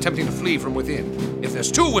anyone attempting to flee from within. If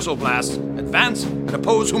there's 2 whistle blasts, advance and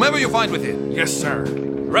oppose whomever you find within. Yes, sir.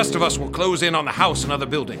 The rest of us will close in on the house and other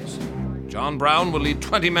buildings. John Brown will lead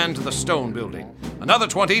 20 men to the stone building. Another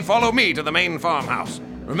 20 follow me to the main farmhouse.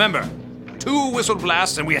 Remember, 2 whistle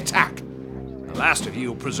blasts and we attack. The last of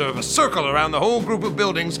you preserve a circle around the whole group of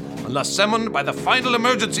buildings unless summoned by the final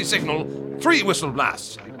emergency signal, 3 whistle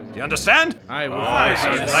blasts. Do you understand? I will. Aye,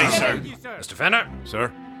 sir. Mr. Fenner?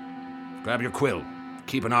 Sir? Grab your quill.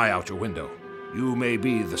 Keep an eye out your window. You may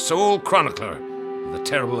be the sole chronicler of the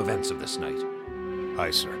terrible events of this night.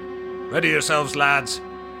 Aye, sir. Ready yourselves, lads.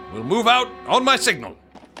 We'll move out on my signal.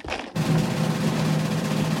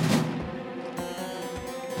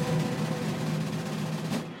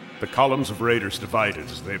 The columns of raiders divided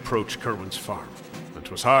as they approached Kerwin's farm, and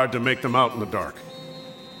 'twas hard to make them out in the dark.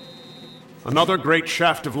 Another great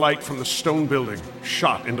shaft of light from the stone building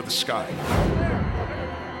shot into the sky.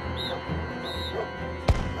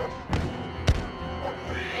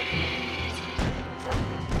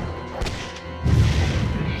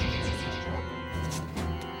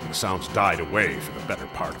 The sounds died away for the better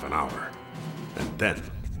part of an hour, and then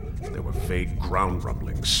there were vague ground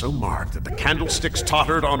rumblings so marked that the candlesticks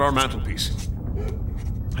tottered on our mantelpiece.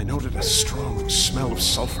 I noted a strong smell of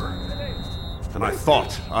sulfur, and I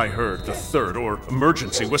thought I heard the 3rd or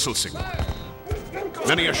emergency whistle signal.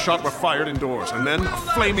 Many a shot were fired indoors, and then a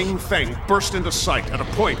flaming thing burst into sight at a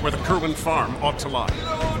point where the Kerwin farm ought to lie.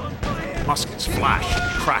 Muskets flashed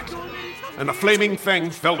and cracked, and the flaming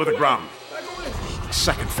thing fell to the ground. A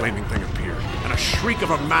second flaming thing appeared, and a shriek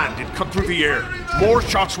of a man did cut through the air. More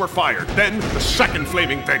shots were fired. Then the second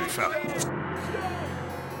flaming thing fell. It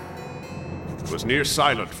was near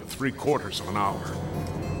silent for 3/4 of an hour,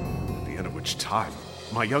 at the end of which time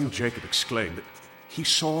my young Jacob exclaimed that he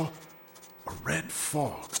saw a red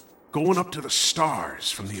fog going up to the stars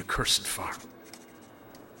from the accursed farm.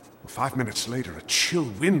 5 minutes later, a chill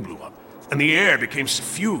wind blew up, and the air became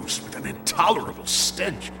suffused with an intolerable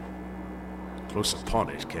stench. Close upon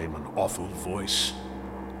it came an awful voice,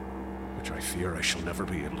 which I fear I shall never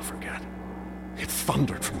be able to forget. It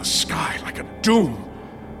thundered from the sky like a doom,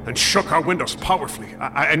 and shook our windows powerfully.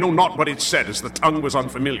 I know not what it said, as the tongue was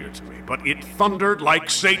unfamiliar to me, but it thundered like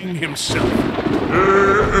Satan himself.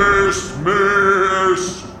 Es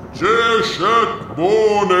mes jeshet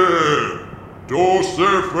bone,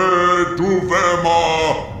 dosefe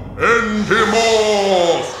duvema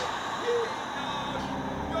entimos.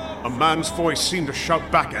 A man's voice seemed to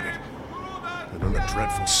shout back at it, and then the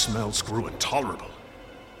dreadful smells grew intolerable.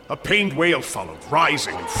 A pained wail followed,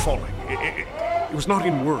 rising and falling. It was not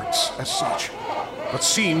in words as such, but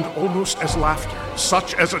seemed almost as laughter,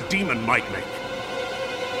 such as a demon might make.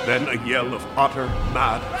 Then a yell of utter,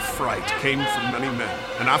 mad fright came from many men,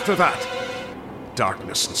 and after that,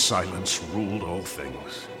 darkness and silence ruled all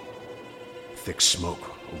things. Thick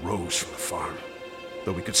smoke arose from the farm,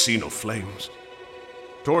 though we could see no flames.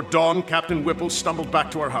 Toward dawn, Captain Whipple stumbled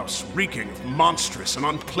back to our house, reeking of monstrous and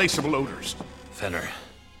unplaceable odors. Fenner,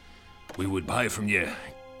 we would buy from you a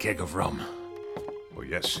keg of rum. Oh,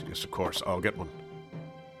 yes, of course. I'll get one.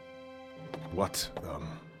 What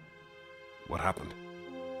happened?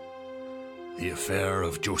 The affair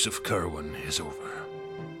of Joseph Kerwin is over.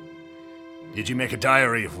 Did you make a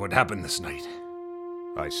diary of what happened this night?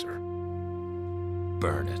 Aye, sir.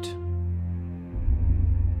 Burn it.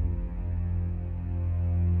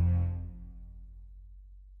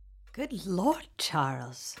 Good Lord,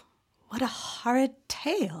 Charles. What a horrid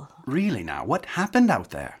tale. Really now, what happened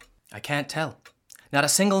out there? I can't tell. Not a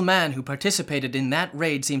single man who participated in that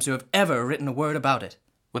raid seems to have ever written a word about it.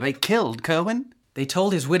 Were they killed, Kerwin? They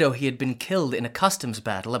told his widow he had been killed in a customs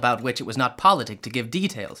battle about which it was not politic to give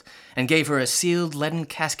details, and gave her a sealed leaden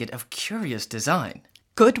casket of curious design.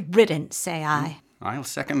 Good riddance, say I. I'll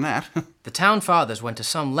second that. The town fathers went to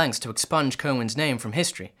some lengths to expunge Kerwin's name from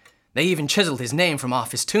history. They even chiseled his name from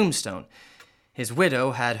off his tombstone. His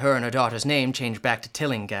widow had her and her daughter's name changed back to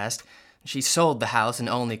Tillinghast. She sold the house in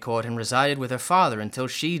Olney Court and resided with her father until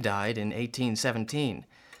she died in 1817.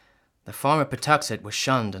 The farm at Patuxet was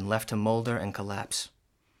shunned and left to molder and collapse,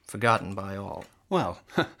 forgotten by all. Well,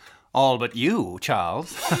 all but you,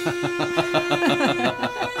 Charles.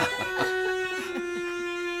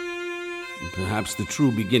 Perhaps the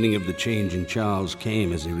true beginning of the change in Charles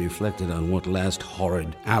came as he reflected on what last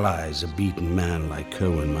horrid allies a beaten man like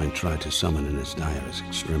Kerwin might try to summon in his direst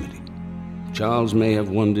extremity. Charles may have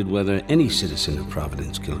wondered whether any citizen of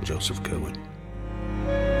Providence killed Joseph Kerwin.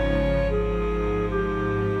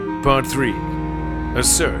 Part 3. A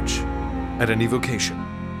search at an evocation.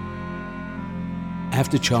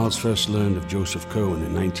 After Charles first learned of Joseph Kerwin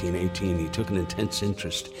in 1918, he took an intense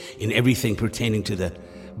interest in everything pertaining to the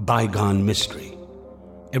bygone mystery.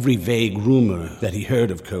 Every vague rumor that he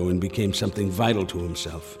heard of Kerwin became something vital to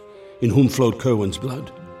himself, in whom flowed Kerwin's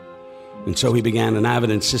blood. And so he began an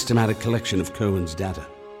avid and systematic collection of Kerwin's data.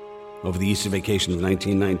 Over the Easter vacation of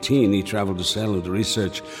 1919, he traveled to Salem to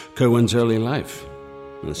research Kerwin's early life.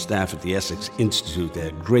 And the staff at the Essex Institute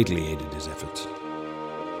there greatly aided his efforts.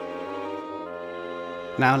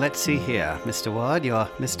 Now, let's see here, Mr. Ward. Your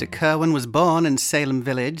Mr. Kerwin was born in Salem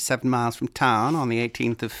Village, 7 miles from town, on the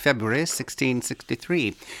 18th of February, 1663.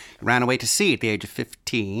 He ran away to sea at the age of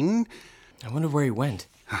 15. I wonder where he went.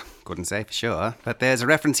 Couldn't say for sure, but there's a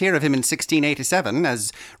reference here of him in 1687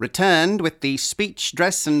 as returned with the speech,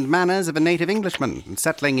 dress, and manners of a native Englishman,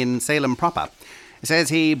 settling in Salem proper. It says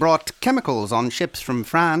he brought chemicals on ships from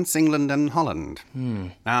France, England, and Holland.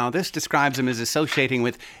 Now, this describes him as associating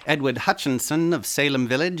with Edward Hutchinson of Salem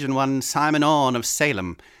Village and one Simon Orne of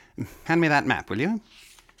Salem. Hand me that map, will you?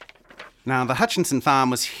 Now, the Hutchinson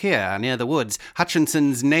farm was here, near the woods.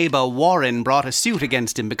 Hutchinson's neighbour Warren brought a suit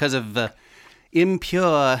against him because of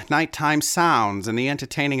impure nighttime sounds and the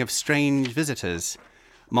entertaining of strange visitors.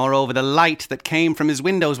 Moreover, the light that came from his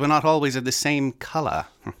windows were not always of the same colour.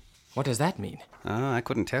 What does that mean? Oh, I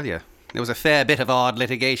couldn't tell you. There was a fair bit of odd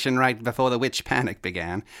litigation right before the witch panic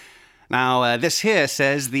began. Now, this here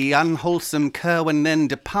says the unwholesome Kerwin then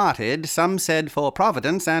departed, some said for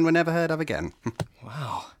Providence, and were never heard of again.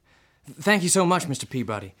 Wow. Thank you so much, Mr.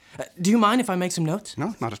 Peabody. Do you mind if I make some notes?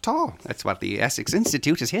 No, not at all. That's what the Essex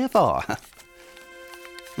Institute is here for.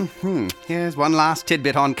 Here's one last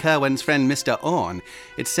tidbit on Kerwin's friend, Mr. Orne.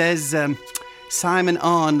 It says, Simon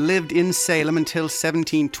Orne lived in Salem until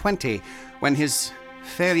 1720, when his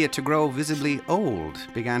failure to grow visibly old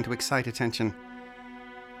began to excite attention.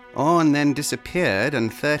 Orne then disappeared,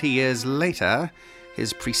 and 30 years later,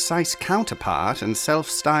 his precise counterpart and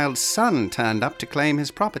self-styled son turned up to claim his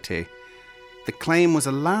property. The claim was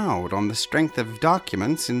allowed on the strength of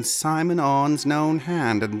documents in Simon Awn's known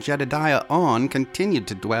hand, and Jedediah Awn continued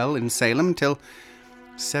to dwell in Salem until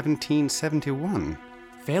 1771.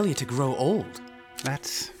 Failure to grow old.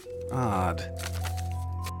 That's odd.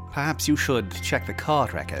 Perhaps you should check the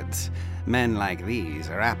court records. Men like these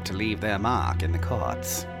are apt to leave their mark in the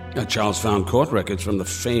courts. Charles found court records from the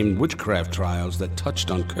famed witchcraft trials that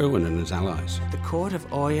touched on Curwen and his allies. The court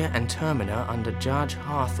of Oyer and Termina under Judge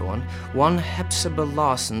Hawthorne, one Hepzibah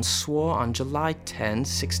Lawson swore on July 10,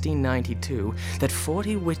 1692, that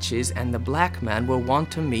 40 witches and the black man were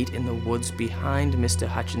wont to meet in the woods behind Mr.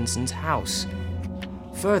 Hutchinson's house.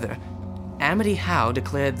 Further, Amity Howe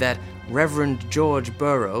declared that Reverend George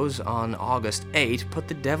Burroughs on August 8 put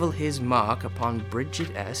the devil his mark upon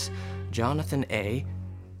Bridget S., Jonathan A.,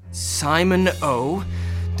 Simon O.,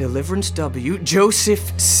 Deliverance W.,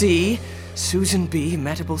 Joseph C., Susan B.,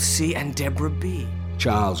 Metable C., and Deborah B.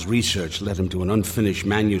 Charles' research led him to an unfinished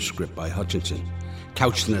manuscript by Hutchinson,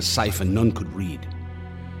 couched in a cipher none could read.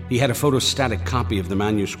 He had a photostatic copy of the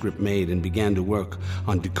manuscript made and began to work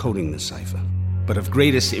on decoding the cipher. But of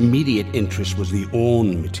greatest immediate interest was the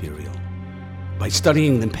Awn material. By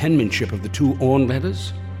studying the penmanship of the two Awn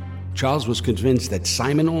letters, Charles was convinced that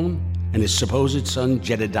Simon Awn and his supposed son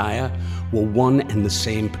Jedediah were one and the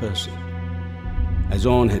same person. As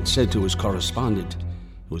Awn had said to his correspondent,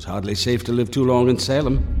 it was hardly safe to live too long in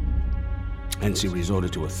Salem. Hence he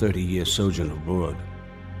resorted to a 30-year sojourn abroad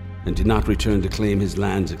and did not return to claim his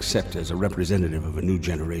lands except as a representative of a new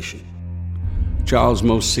generation. Charles'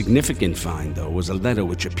 most significant find, though, was a letter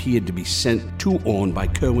which appeared to be sent to Awn by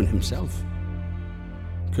Curwen himself.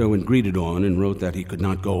 Curwen greeted Awn and wrote that he could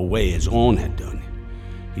not go away as Awn had done.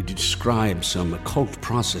 He described some occult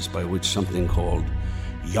process by which something called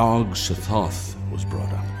Yog Sothoth was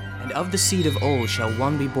brought up. And of the seed of old shall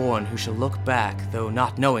one be born who shall look back, though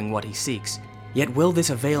not knowing what he seeks. Yet will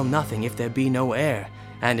this avail nothing if there be no heir,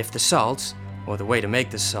 and if the salts, or the way to make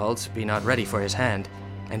the salts, be not ready for his hand.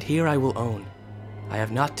 And here I will own, I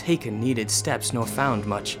have not taken needed steps nor found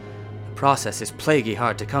much. The process is plaguey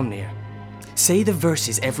hard to come near. Say the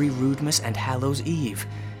verses every Roodmas and Hallows Eve,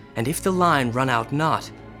 and if the line run out not,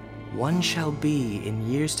 one shall be in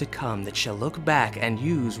years to come that shall look back and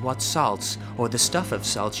use what salts, or the stuff of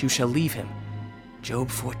salts, you shall leave him. Job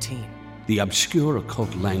 14. The obscure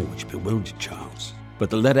occult language bewildered Charles, but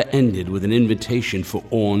the letter ended with an invitation for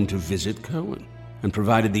Awn to visit Curwen, and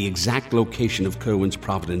provided the exact location of Curwen's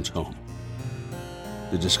Providence home.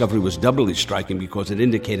 The discovery was doubly striking because it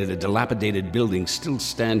indicated a dilapidated building still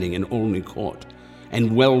standing in Olney Court,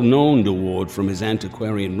 and well known to Ward from his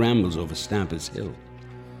antiquarian rambles over Stamper's Hill.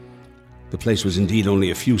 The place was indeed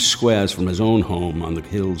only a few squares from his own home on the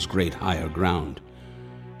hill's great higher ground.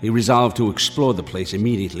 He resolved to explore the place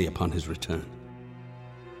immediately upon his return.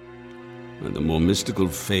 And the more mystical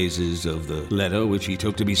phases of the letter, which he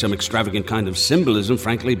took to be some extravagant kind of symbolism,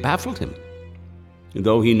 frankly baffled him. And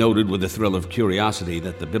though he noted with a thrill of curiosity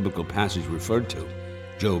that the biblical passage referred to,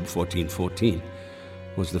 Job 14:14,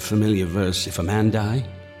 was the familiar verse, "If a man die,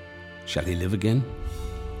 shall he live again?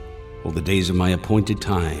 All the days of my appointed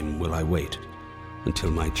time will I wait until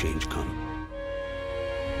my change come."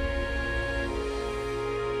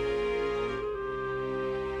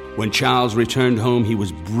 When Charles returned home, he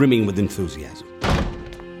was brimming with enthusiasm.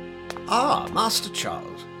 Ah, Master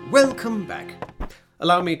Charles, welcome back.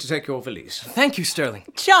 Allow me to take your valise. Thank you, Sterling.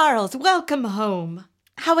 Charles, welcome home.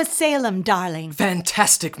 How is Salem, darling?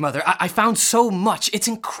 Fantastic, Mother. I found so much. It's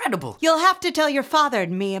incredible. You'll have to tell your father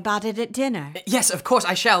and me about it at dinner. Yes, of course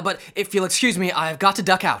I shall, but if you'll excuse me, I've got to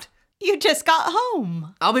duck out. You just got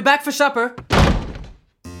home. I'll be back for supper.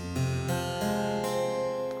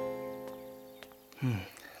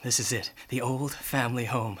 This is it. The old family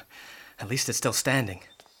home. At least it's still standing.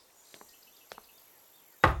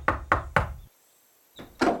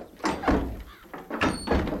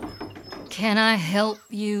 Can I help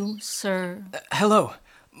you, sir? Hello.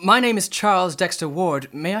 My name is Charles Dexter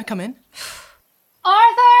Ward. May I come in?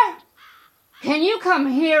 Arthur! Can you come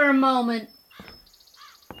here a moment?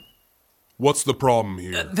 What's the problem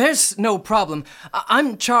here? There's no problem.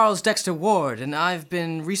 I'm Charles Dexter Ward, and I've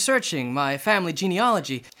been researching my family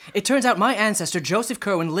genealogy. It turns out my ancestor, Joseph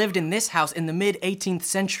Curwen, lived in this house in the mid-18th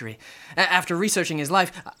century. After researching his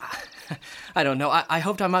life, I don't know, I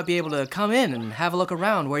hoped I might be able to come in and have a look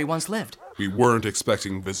around where he once lived. We weren't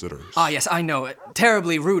expecting visitors. Ah, yes, I know.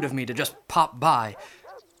 Terribly rude of me to just pop by.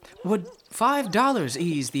 Would $5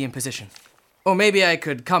 ease the imposition? Or maybe I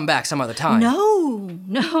could come back some other time.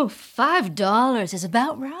 No, $5 is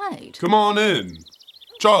about right. Come on in.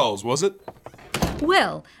 Charles, was it?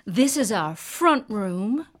 Well, this is our front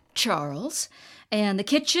room, Charles, And the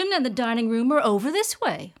kitchen and the dining room are over this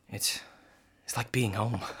way. It's like being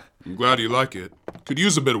home. I'm glad you like it. Could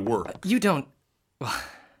use a bit of work. You don't... Well,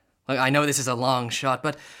 look, I know this is a long shot,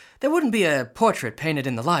 but there wouldn't be a portrait painted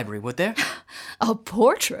in the library, would there? A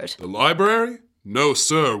portrait? The library? No,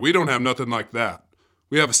 sir. We don't have nothing like that.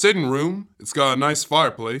 We have a sitting room. It's got a nice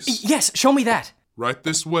fireplace. Yes, show me that. Right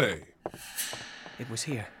this way. It was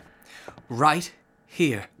here. Right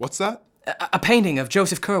here. What's that? A painting of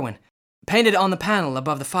Joseph Curwen. Painted on the panel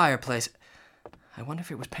above the fireplace. I wonder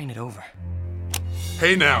if it was painted over.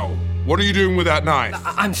 Hey now, what are you doing with that knife?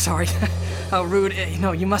 I'm sorry. How rude.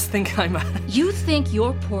 You must think I'm a... You think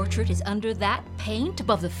your portrait is under that paint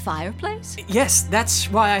above the fireplace? Yes, that's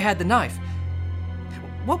why I had the knife.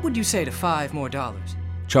 What would you say to $5 more?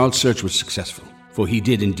 Charles' search was successful, for he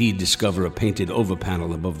did indeed discover a painted over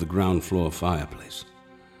panel above the ground floor fireplace.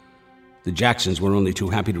 The Jacksons were only too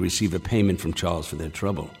happy to receive a payment from Charles for their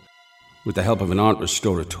trouble. With the help of an art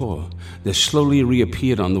restorateur, there slowly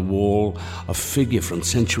reappeared on the wall a figure from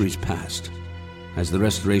centuries past. As the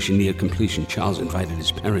restoration neared completion, Charles invited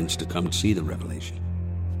his parents to come see the revelation.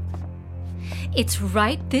 It's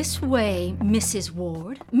right this way, Mrs.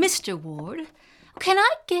 Ward. Mr. Ward, can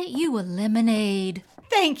I get you a lemonade?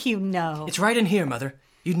 Thank you, no. It's right in here, Mother.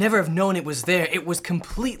 You'd never have known it was there. It was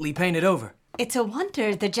completely painted over. It's a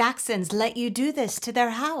wonder the Jacksons let you do this to their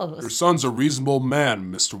house. Your son's a reasonable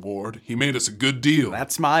man, Mr. Ward. He made us a good deal.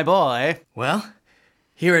 That's my boy. Well,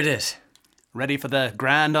 here it is. Ready for the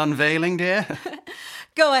grand unveiling, dear?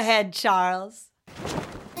 Go ahead, Charles.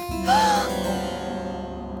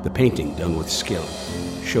 The painting, done with skill,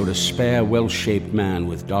 showed a spare, well-shaped man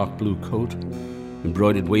with dark blue coat,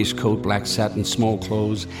 embroidered waistcoat, black satin small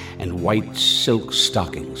clothes, and white silk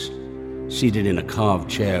stockings, seated in a carved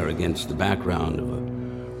chair against the background of a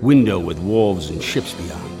window with wharves and ships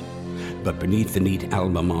beyond. But beneath the neat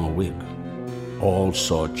albemarle wig, all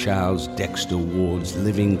saw Charles Dexter Ward's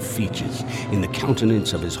living features in the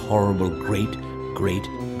countenance of his horrible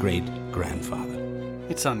great-great-great-grandfather.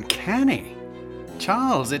 It's uncanny.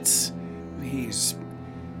 Charles, he's...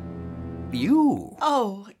 you.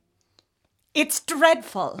 Oh, it's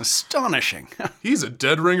dreadful. Astonishing. He's a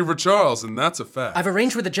dead ringer for Charles, and that's a fact. I've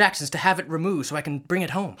arranged with the Jacksons to have it removed so I can bring it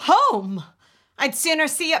home. Home? I'd sooner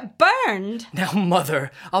see it burned. Now, Mother,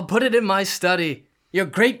 I'll put it in my study. Your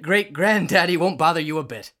great-great-granddaddy won't bother you a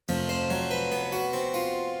bit.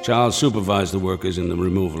 Charles supervised the workers in the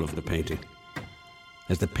removal of the painting.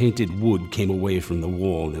 As the painted wood came away from the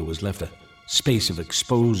wall, there was left a space of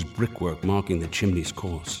exposed brickwork marking the chimney's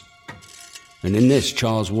course. And in this,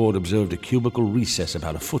 Charles Ward observed a cubical recess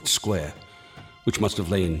about a foot square, which must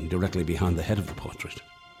have lain directly behind the head of the portrait.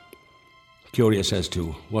 Curious as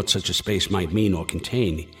to what such a space might mean or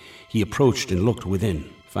contain, he approached and looked within,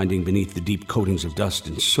 finding beneath the deep coatings of dust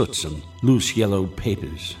and soot some loose yellowed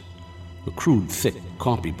papers, a crude, thick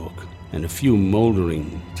copybook, and a few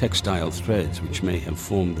moldering textile threads which may have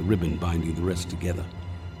formed the ribbon binding the rest together.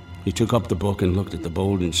 He took up the book and looked at the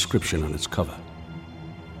bold inscription on its cover.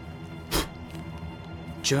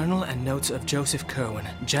 Journal and Notes of Joseph Curwen,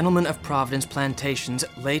 Gentleman of Providence Plantations,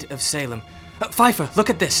 late of Salem. Pfeiffer,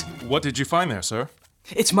 look at this. What did you find there, sir?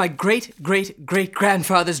 It's my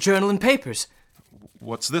great-great-great-grandfather's journal and papers.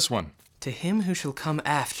 What's this one? To him who shall come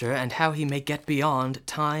after, and how he may get beyond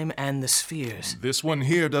time and the spheres. This one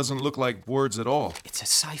here doesn't look like words at all. It's a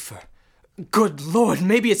cipher. Good Lord,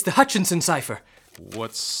 maybe it's the Hutchinson cipher.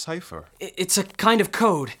 What's cipher? It's a kind of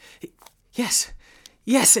code. Yes,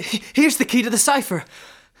 here's the key to the cipher.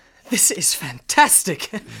 This is fantastic.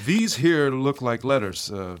 These here look like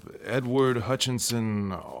letters. Edward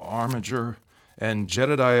Hutchinson Armiger and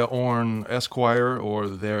Jedediah Orne Esquire, or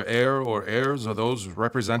their heir or heirs, are those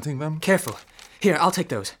representing them? Careful. Here, I'll take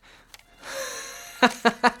those.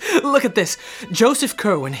 Look at this. Joseph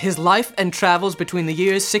Curwen, his life and travels between the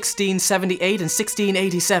years 1678 and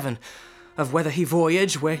 1687. Of whether he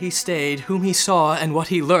voyaged, where he stayed, whom he saw, and what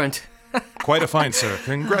he learnt. Quite a find, sir.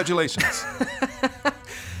 Congratulations.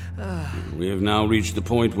 We have now reached the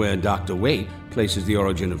point where Dr. Waite places the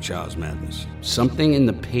origin of Charles' madness. Something in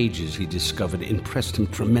the pages he discovered impressed him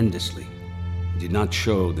tremendously. He did not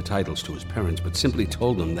show the titles to his parents, but simply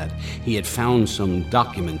told them that he had found some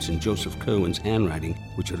documents in Joseph Curwen's handwriting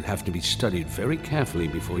which would have to be studied very carefully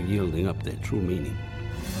before yielding up their true meaning.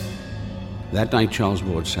 That night, Charles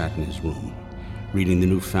Ward sat in his room, reading the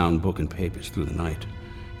newfound book and papers through the night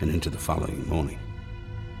and into the following morning.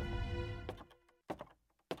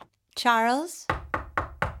 Charles?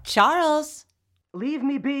 Charles? Leave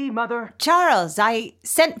me be, Mother. Charles, I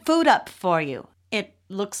sent food up for you. It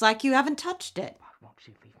looks like you haven't touched it. Won't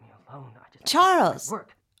she leave me alone? Charles,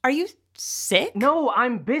 are you sick? No,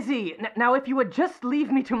 I'm busy. Now, if you would just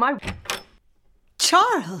leave me to my...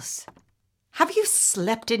 Charles, have you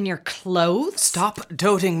slept in your clothes? Stop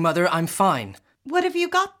doting, Mother. I'm fine. What have you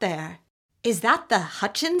got there? Is that the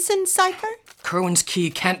Hutchinson cipher? Kerwin's key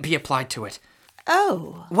can't be applied to it.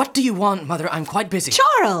 Oh. What do you want, Mother? I'm quite busy.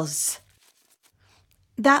 Charles!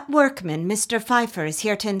 That workman, Mr. Pfeiffer, is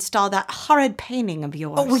here to install that horrid painting of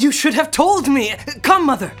yours. Oh, well, you should have told me. Come,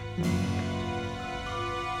 Mother.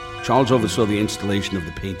 Charles oversaw the installation of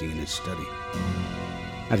the painting in his study.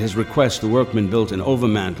 At his request, the workman built an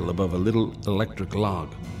overmantel above a little electric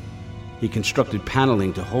log. He constructed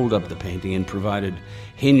paneling to hold up the painting and provided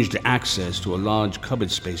hinged access to a large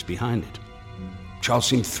cupboard space behind it. Charles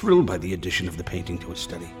seemed thrilled by the addition of the painting to his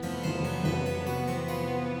study.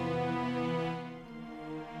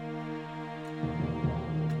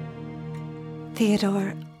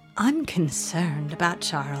 Theodore, I'm concerned about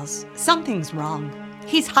Charles. Something's wrong.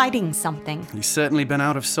 He's hiding something. He's certainly been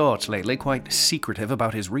out of sorts lately, quite secretive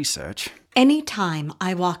about his research. Any time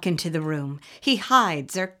I walk into the room, he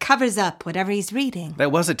hides or covers up whatever he's reading. There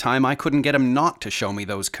was a time I couldn't get him not to show me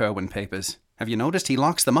those Kerwin papers. Have you noticed he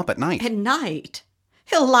locks them up at night? At night?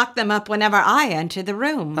 He'll lock them up whenever I enter the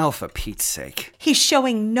room. Oh, for Pete's sake. He's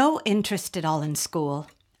showing no interest at all in school.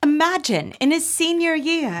 Imagine, in his senior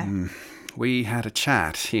year. We had a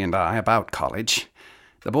chat, he and I, about college.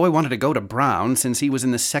 The boy wanted to go to Brown since he was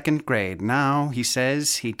in the 2nd grade. Now, he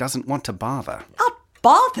says, he doesn't want to bother. Not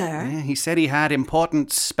bother? Yeah, he said he had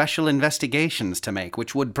important special investigations to make,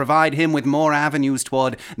 which would provide him with more avenues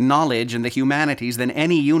toward knowledge and the humanities than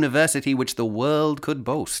any university which the world could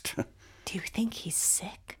boast. Do you think he's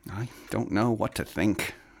sick? I don't know what to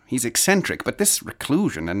think. He's eccentric, but this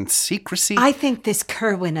reclusion and secrecy... I think this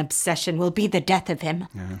Kerwin obsession will be the death of him.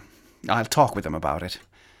 Yeah. I'll talk with him about it.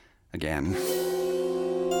 Again.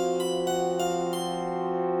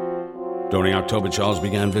 During October, Charles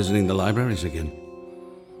began visiting the libraries again.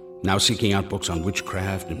 Now seeking out books on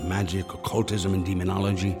witchcraft and magic, occultism and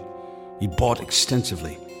demonology. He bought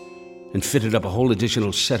extensively and fitted up a whole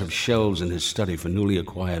additional set of shelves in his study for newly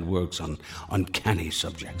acquired works on uncanny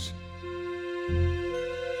subjects.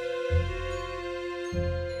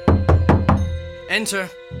 Enter.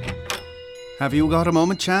 Have you got a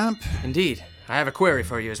moment, champ? Indeed. I have a query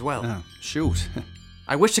for you as well. Oh, shoot.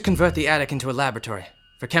 I wish to convert the attic into a laboratory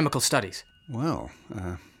for chemical studies. Well,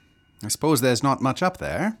 I suppose there's not much up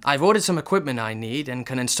there. I've ordered some equipment I need and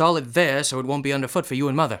can install it there so it won't be underfoot for you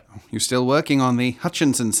and Mother. You still working on the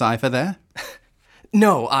Hutchinson cipher there?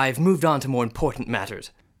 No, I've moved on to more important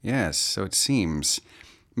matters. Yes, so it seems.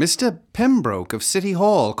 Mr. Pembroke of City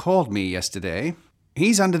Hall called me yesterday.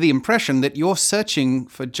 He's under the impression that you're searching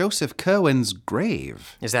for Joseph Kerwin's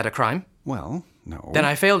grave. Is that a crime? Well, no. Then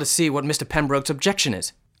I fail to see what Mr. Pembroke's objection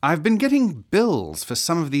is. I've been getting bills for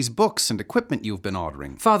some of these books and equipment you've been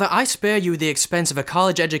ordering. Father, I spare you the expense of a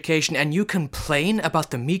college education and you complain about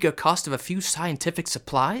the meager cost of a few scientific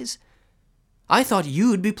supplies? I thought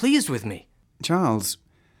you'd be pleased with me. Charles,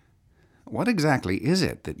 what exactly is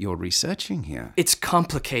it that you're researching here? It's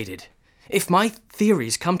complicated. If my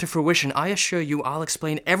theories come to fruition, I assure you I'll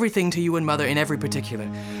explain everything to you and Mother in every particular.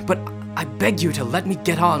 But I beg you to let me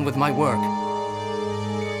get on with my work.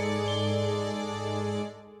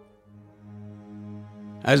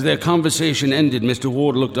 As their conversation ended, Mr.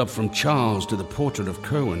 Ward looked up from Charles to the portrait of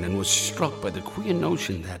Kerwin and was struck by the queer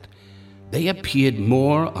notion that they appeared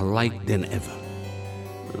more alike than ever.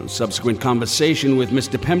 A subsequent conversation with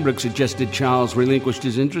Mr. Pembroke suggested Charles relinquished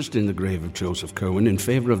his interest in the grave of Joseph Kerwin in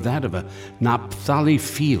favor of that of a Naphtali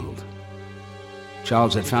field.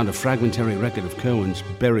 Charles had found a fragmentary record of Kerwin's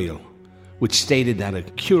burial, which stated that a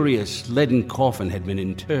curious leaden coffin had been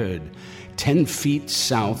interred 10 feet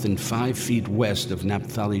south and 5 feet west of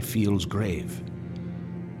Naphtali Field's grave.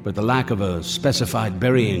 But the lack of a specified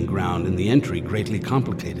burying ground in the entry greatly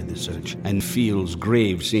complicated the search, and Field's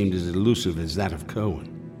grave seemed as elusive as that of Kerwin.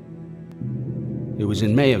 It was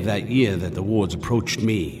in May of that year that the Wards approached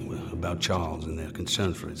me about Charles and their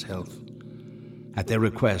concern for his health. At their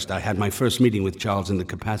request, I had my first meeting with Charles in the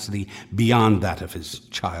capacity beyond that of his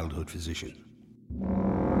childhood physician.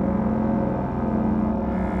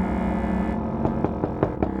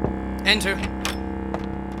 Enter.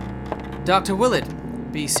 Dr.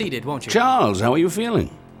 Willett, be seated, won't you? Charles, how are you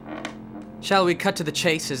feeling? Shall we cut to the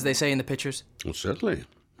chase, as they say in the pictures? Well, certainly.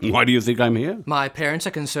 Why do you think I'm here? My parents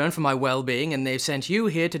are concerned for my well-being, and they've sent you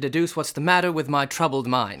here to deduce what's the matter with my troubled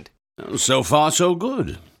mind. So far, so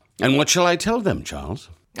good. And what shall I tell them, Charles?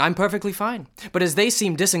 I'm perfectly fine. But as they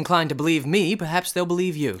seem disinclined to believe me, perhaps they'll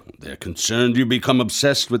believe you. They're concerned you become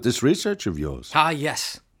obsessed with this research of yours. Ah,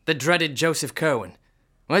 yes. The dreaded Joseph Kerwin.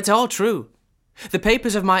 Well, it's all true. The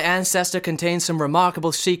papers of my ancestor contain some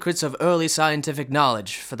remarkable secrets of early scientific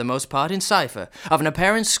knowledge, for the most part in cipher, of an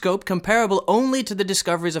apparent scope comparable only to the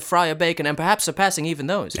discoveries of Friar Bacon and perhaps surpassing even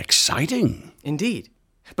those. Exciting. Indeed.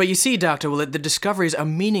 But you see, Dr. Willett, the discoveries are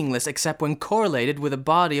meaningless except when correlated with a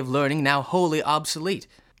body of learning now wholly obsolete,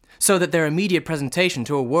 so that their immediate presentation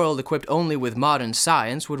to a world equipped only with modern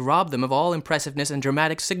science would rob them of all impressiveness and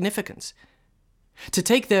dramatic significance. To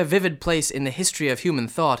take their vivid place in the history of human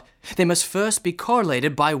thought, they must first be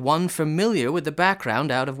correlated by one familiar with the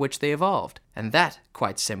background out of which they evolved. And that,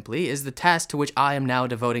 quite simply, is the task to which I am now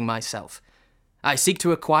devoting myself. I seek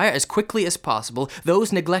to acquire as quickly as possible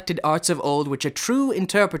those neglected arts of old which a true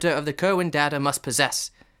interpreter of the Curwen data must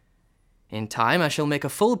possess. In time, I shall make a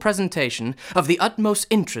full presentation of the utmost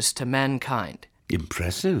interest to mankind.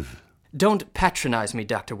 Impressive. Don't patronize me,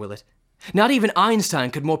 Dr. Willett. Not even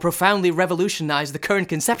Einstein could more profoundly revolutionize the current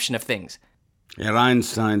conception of things. Herr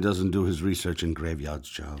Einstein doesn't do his research in graveyards,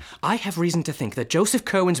 Charles. I have reason to think that Joseph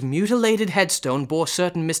Curwen's mutilated headstone bore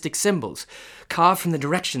certain mystic symbols, carved from the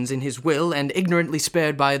directions in his will and ignorantly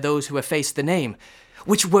spared by those who effaced the name,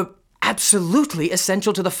 which were absolutely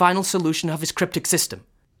essential to the final solution of his cryptic system.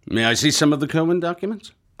 May I see some of the Curwen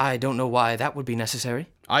documents? I don't know why that would be necessary.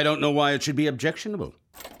 I don't know why it should be objectionable.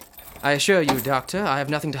 I assure you, Doctor, I have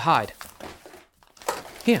nothing to hide.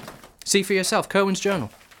 Here, see for yourself, Curwen's journal.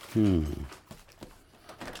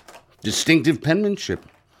 Distinctive penmanship.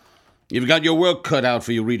 You've got your work cut out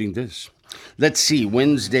for you reading this. Let's see,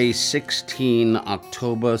 Wednesday, 16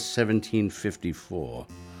 October, 1754.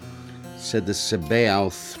 Said the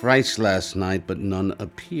Sabaoth thrice last night, but none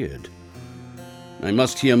appeared. I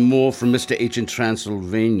must hear more from Mr. H. in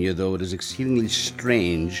Transylvania, though it is exceedingly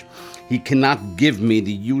strange. He cannot give me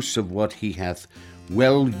the use of what he hath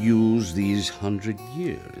well used these 100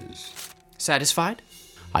 years. Satisfied?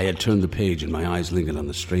 I had turned the page and my eyes lingered on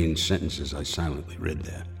the strange sentences I silently read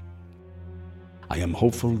there. I am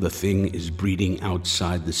hopeful the thing is breeding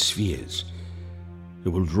outside the spheres. It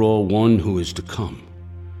will draw one who is to come.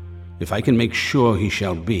 If I can make sure he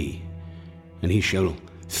shall be, and he shall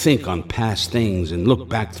think on past things and look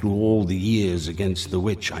back through all the years against the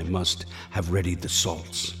which I must have readied the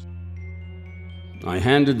salts. I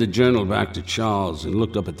handed the journal back to Charles and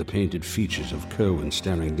looked up at the painted features of Curwen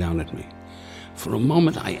staring down at me. For a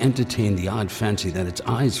moment, I entertained the odd fancy that its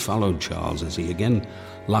eyes followed Charles as he again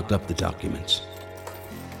locked up the documents.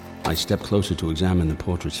 I stepped closer to examine the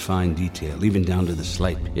portrait's fine detail, even down to the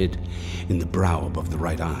slight pit in the brow above the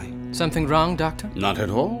right eye. Something wrong, Doctor? Not at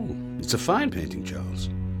all. It's a fine painting, Charles.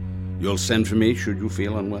 You'll send for me should you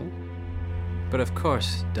feel unwell? But of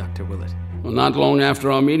course, Dr. Willett. Well, not long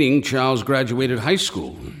after our meeting, Charles graduated high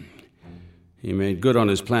school. He made good on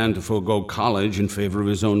his plan to forego college in favor of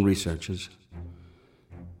his own researches.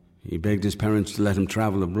 He begged his parents to let him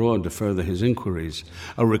travel abroad to further his inquiries,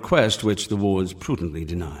 a request which the wards prudently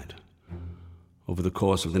denied. Over the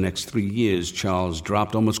course of the next 3 years, Charles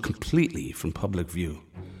dropped almost completely from public view,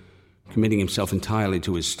 committing himself entirely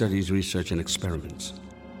to his studies, research, and experiments.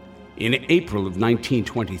 In April of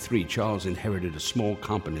 1923, Charles inherited a small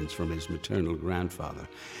competence from his maternal grandfather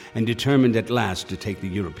and determined at last to take the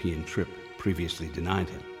European trip previously denied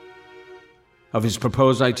him. Of his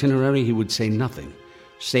proposed itinerary, he would say nothing,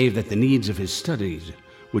 save that the needs of his studies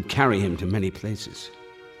would carry him to many places.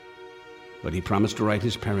 But he promised to write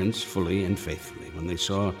his parents fully and faithfully. When they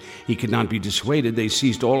saw he could not be dissuaded, they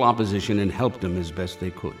ceased all opposition and helped him as best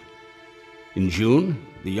they could. In June,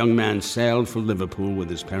 the young man sailed for Liverpool with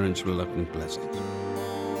his parents' reluctant blessings.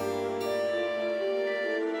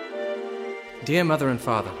 Dear Mother and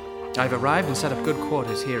Father, I've arrived and set up good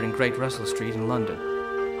quarters here in Great Russell Street in London.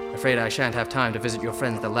 Afraid I shan't have time to visit your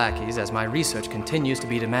friends the lackeys, as my research continues to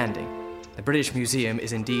be demanding. The British Museum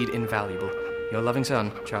is indeed invaluable. Your loving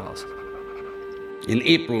son, Charles. In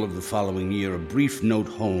April of the following year, a brief note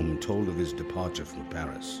home told of his departure from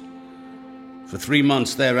Paris. For 3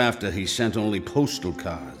 months thereafter, he sent only postal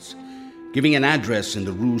cards, giving an address in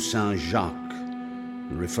the Rue Saint-Jacques,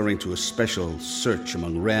 and referring to a special search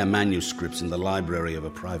among rare manuscripts in the library of a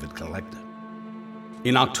private collector.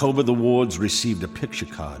 In October, the wards received a picture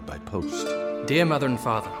card by post. Dear Mother and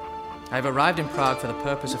Father, I have arrived in Prague for the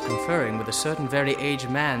purpose of conferring with a certain very aged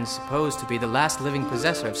man supposed to be the last living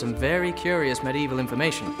possessor of some very curious medieval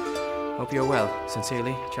information. Hope you're well.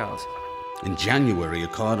 Sincerely, Charles. In January, a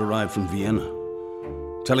card arrived from Vienna,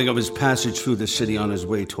 telling of his passage through the city on his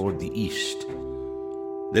way toward the east.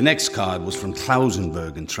 The next card was from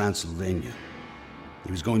Klausenberg in Transylvania.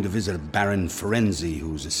 He was going to visit a Baron Ferenzi,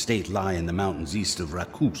 whose estate lay in the mountains east of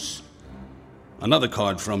Rakus. Another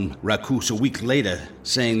card from Rakus a week later,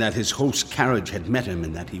 saying that his host's carriage had met him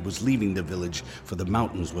and that he was leaving the village for the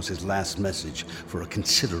mountains was his last message for a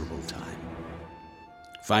considerable time.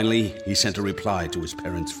 Finally, he sent a reply to his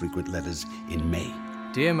parents' frequent letters in May.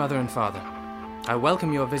 Dear Mother and Father, I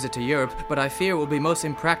welcome your visit to Europe, but I fear it will be most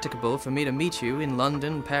impracticable for me to meet you in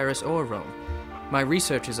London, Paris, or Rome. My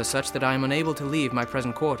researches are such that I am unable to leave my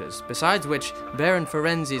present quarters, besides which Baron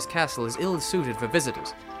Ferenzi's castle is ill-suited for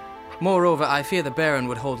visitors. Moreover, I fear the Baron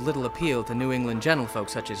would hold little appeal to New England gentlefolk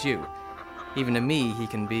such as you. Even to me, he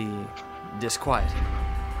can be disquieting.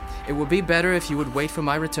 It would be better if you would wait for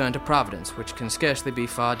my return to Providence, which can scarcely be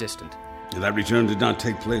far distant. That return did not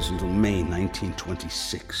take place until May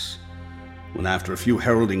 1926, when after a few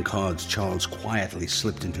heralding cards, Charles quietly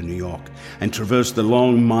slipped into New York and traversed the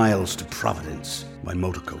long miles to Providence by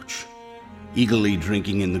motorcoach, eagerly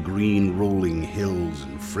drinking in the green rolling hills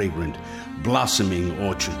and fragrant, blossoming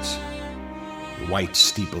orchards, the white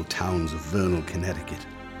steepled towns of Vernal, Connecticut.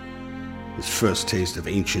 His first taste of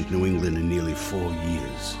ancient New England in nearly 4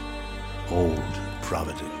 years. Old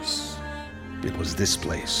Providence. It was this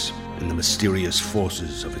place, and the mysterious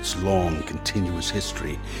forces of its long, continuous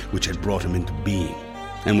history, which had brought him into being,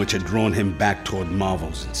 and which had drawn him back toward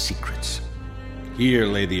marvels and secrets. Here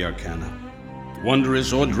lay the arcana,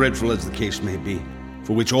 wondrous or dreadful as the case may be,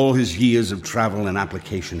 for which all his years of travel and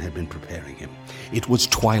application had been preparing him. It was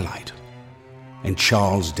twilight, and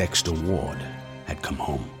Charles Dexter Ward had come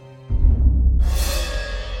home.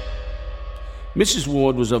 Mrs.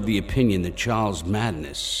 Ward was of the opinion that Charles'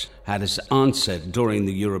 madness had its onset during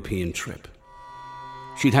the European trip.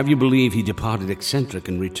 She'd have you believe he departed eccentric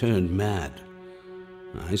and returned mad.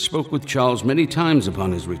 I spoke with Charles many times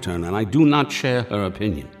upon his return, and I do not share her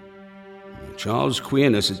opinion. Charles'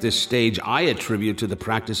 queerness at this stage I attribute to the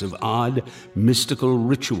practice of odd, mystical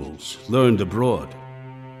rituals learned abroad.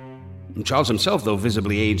 Charles himself, though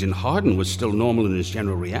visibly aged and hardened, was still normal in his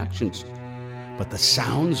general reactions. But the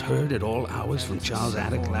sounds heard at all hours from Charles'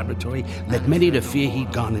 attic laboratory led many to fear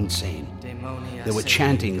he'd gone insane. There were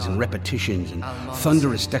chantings and repetitions and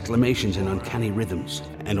thunderous declamations and uncanny rhythms.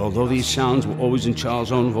 And although these sounds were always in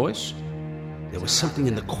Charles' own voice, there was something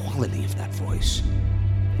in the quality of that voice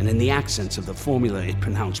and in the accents of the formula it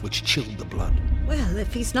pronounced which chilled the blood. Well,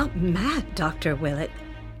 if he's not mad, Dr. Willett,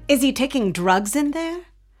 is he taking drugs in there?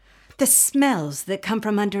 The smells that come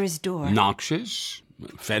from under his door. Noxious?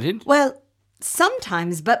 Fetid? Well,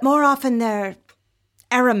 sometimes, but more often they're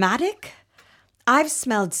aromatic. I've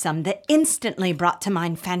smelled some that instantly brought to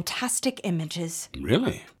mind fantastic images.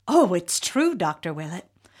 Really? Oh, it's true, Dr. Willett.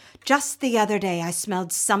 Just the other day I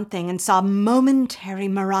smelled something and saw momentary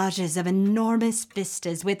mirages of enormous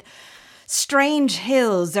vistas with strange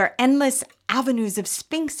hills or endless avenues of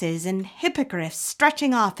sphinxes and hippogriffs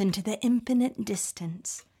stretching off into the infinite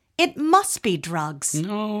distance. It must be drugs.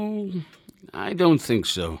 No, I don't think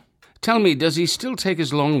so. Tell me, does he still take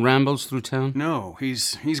his long rambles through town? No,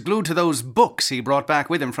 he's glued to those books he brought back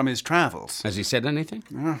with him from his travels. Has he said anything?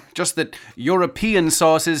 Just that European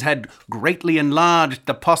sources had greatly enlarged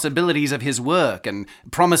the possibilities of his work and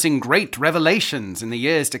promising great revelations in the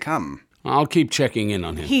years to come. I'll keep checking in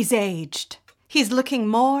on him. He's aged. He's looking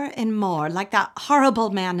more and more like that horrible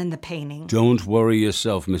man in the painting. Don't worry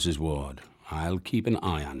yourself, Mrs. Ward. I'll keep an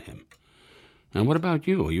eye on him. And what about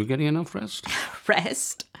you? Are you getting enough rest?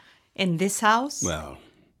 Rest? In this house? Well,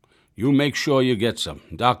 you make sure you get some.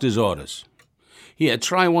 Doctor's orders. Here,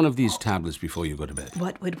 try one of these tablets before you go to bed.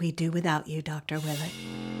 What would we do without you, Dr. Willett?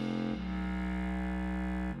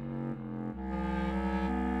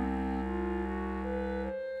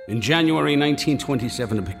 In January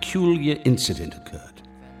 1927, a peculiar incident occurred.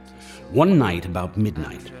 One night about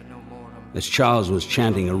midnight, as Charles was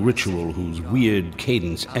chanting a ritual whose weird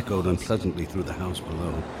cadence echoed unpleasantly through the house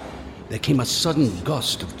below, there came a sudden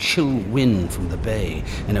gust of chill wind from the bay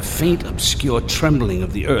and a faint, obscure trembling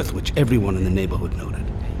of the earth which everyone in the neighborhood noted.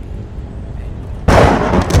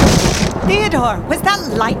 Theodore, was that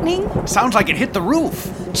lightning? Sounds like it hit the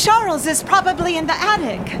roof. Charles is probably in the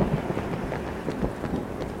attic.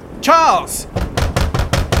 Charles!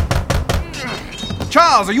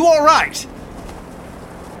 Charles, are you all right?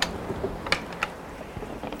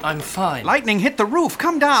 I'm fine. Lightning hit the roof.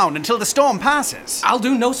 Come down until the storm passes. I'll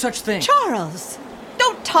do no such thing. Charles,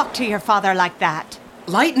 don't talk to your father like that.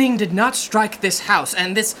 Lightning did not strike this house,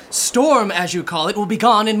 and this storm, as you call it, will be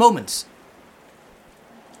gone in moments.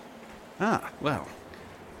 Well,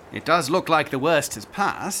 it does look like the worst has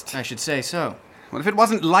passed. I should say so. Well, if it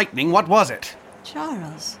wasn't lightning, what was it?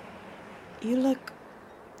 Charles, you look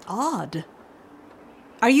odd.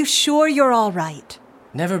 Are you sure you're all right?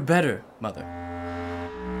 Never better, Mother.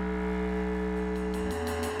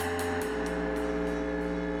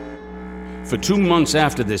 For 2 months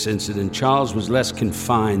after this incident, Charles was less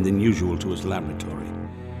confined than usual to his laboratory.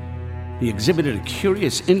 He exhibited a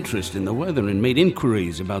curious interest in the weather and made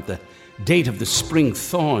inquiries about the date of the spring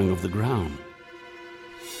thawing of the ground.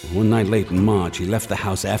 One night late in March, he left the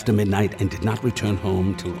house after midnight and did not return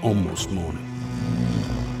home till almost morning.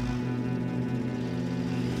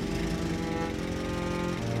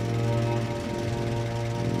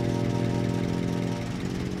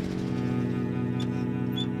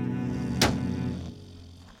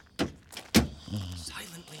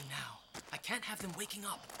 Silently now. I can't have them waking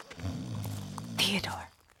up. Theodore!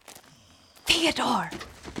 Theodore!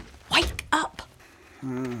 Wake up!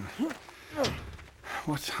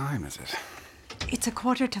 What time is it? It's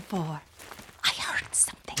 4:15. I heard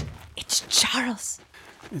something. It's Charles.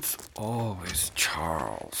 It's always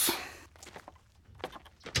Charles.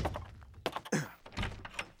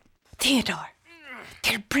 Theodore,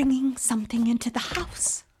 they're bringing something into the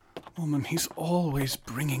house. Woman, he's always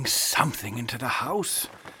bringing something into the house.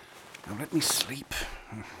 Now let me sleep.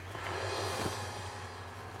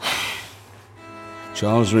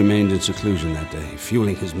 Charles remained in seclusion that day,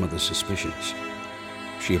 fueling his mother's suspicions.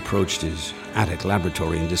 She approached his attic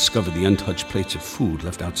laboratory and discovered the untouched plates of food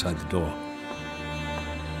left outside the door.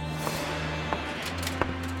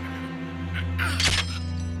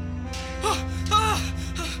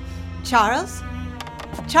 Charles?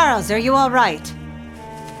 Charles, are you all right?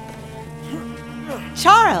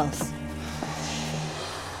 Charles!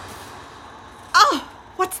 Oh,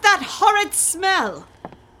 what's that horrid smell?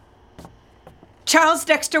 Charles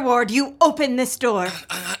Dexter Ward, you open this door.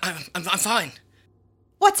 I'm fine.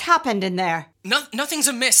 What's happened in there? Nothing's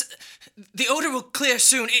amiss. The odor will clear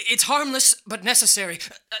soon. It's harmless, but necessary.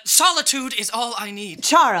 Solitude is all I need.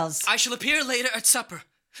 Charles! I shall appear later at supper.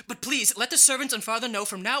 But please, let the servants and father know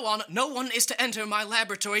from now on, no one is to enter my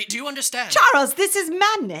laboratory. Do you understand? Charles, this is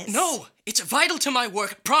madness. No, it's vital to my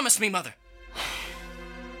work. Promise me, Mother.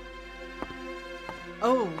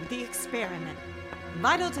 Oh, the experiment.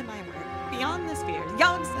 Vital to my work. Beyond the spheres.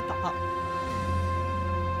 Yogs at the hall.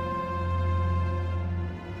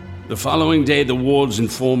 The following day, the wards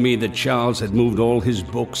informed me that Charles had moved all his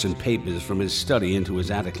books and papers from his study into his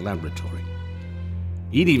attic laboratory.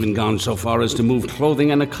 He'd even gone so far as to move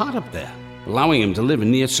clothing and a cot up there, allowing him to live in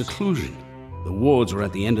near seclusion. The wards were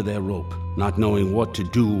at the end of their rope, not knowing what to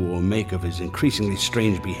do or make of his increasingly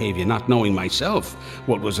strange behavior. Not knowing myself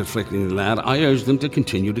what was afflicting the lad, I urged them to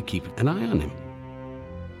continue to keep an eye on him.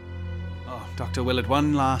 Oh, Dr. Willett,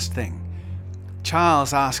 one last thing.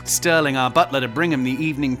 Charles asked Sterling, our butler, to bring him the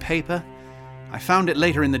evening paper. I found it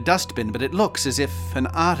later in the dustbin, but it looks as if an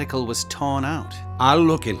article was torn out. I'll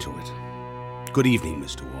look into it. Good evening,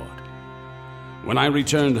 Mr. Ward. When I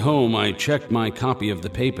returned home, I checked my copy of the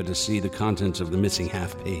paper to see the contents of the missing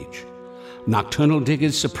half-page. Nocturnal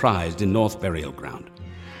diggers surprised in North Burial Ground.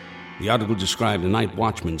 The article described a night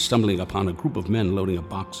watchman stumbling upon a group of men loading a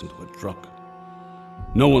box into a truck.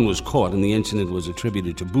 No one was caught, and the incident was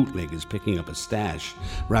attributed to bootleggers picking up a stash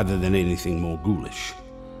rather than anything more ghoulish.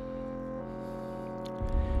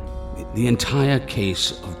 The entire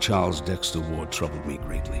case of Charles Dexter Ward troubled me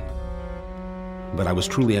greatly. But I was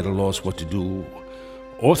truly at a loss what to do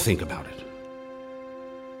or think about it.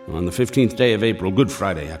 On the 15th day of April, Good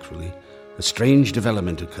Friday actually, a strange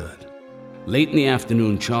development occurred. Late in the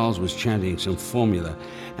afternoon, Charles was chanting some formula,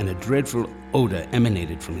 and a dreadful odor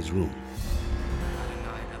emanated from his room.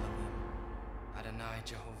 Adonai Elohim, Adonai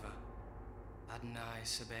Jehovah, Adonai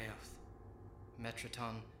Sabaoth,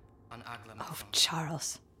 Metraton an Aglam. Oh,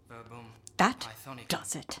 Charles. Verbum That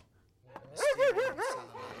does it.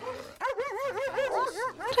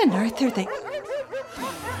 What on earth are they?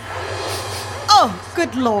 Oh,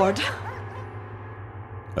 good Lord!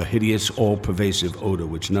 A hideous, all-pervasive odor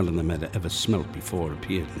which none of them had ever smelt before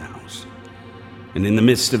appeared in the house. And in the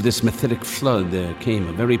midst of this mephitic flood, there came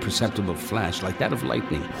a very perceptible flash like that of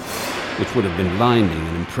lightning, which would have been blinding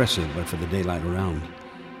and impressive but for the daylight around.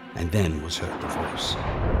 And then was heard the voice.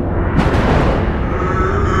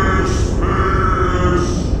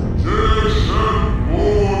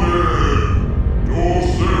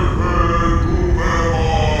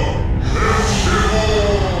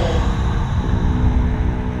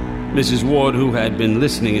 Mrs. Ward, who had been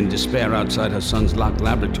listening in despair outside her son's locked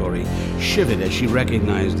laboratory, shivered as she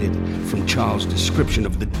recognized it from Charles' description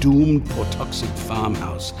of the doomed Portuxet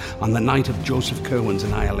farmhouse on the night of Joseph Kerwin's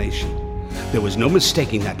annihilation. There was no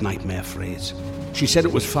mistaking that nightmare phrase. She said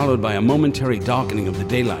it was followed by a momentary darkening of the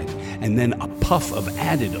daylight, and then a puff of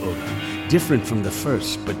added odor, different from the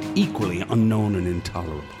first, but equally unknown and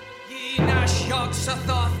intolerable.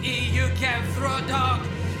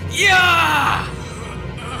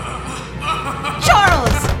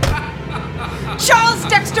 Charles! Charles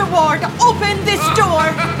Dexter Ward, open this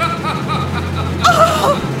door!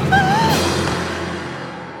 Oh!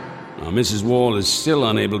 Now, Mrs. Wall is still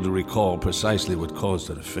unable to recall precisely what caused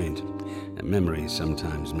her to faint, and memory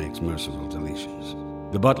sometimes makes merciful deletions.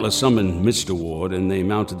 The butler summoned Mr. Ward, and they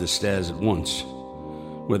mounted the stairs at once,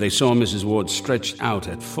 where they saw Mrs. Ward stretched out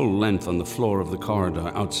at full length on the floor of the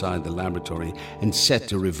corridor outside the laboratory and set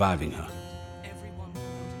to reviving her.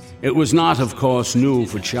 It was not, of course, new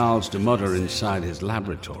for Charles to mutter inside his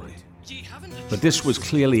laboratory, but this was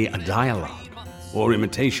clearly a dialogue, or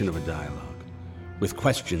imitation of a dialogue, with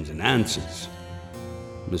questions and answers.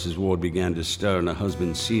 Mrs. Ward began to stir, and her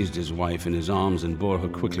husband seized his wife in his arms and bore her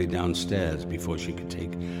quickly downstairs before she could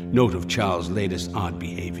take note of Charles' latest odd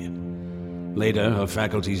behavior. Later, her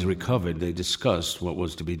faculties recovered. They discussed what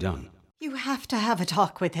was to be done. You have to have a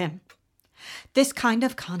talk with him. This kind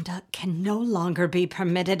of conduct can no longer be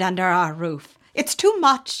permitted under our roof. It's too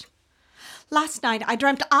much. Last night I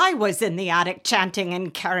dreamt I was in the attic chanting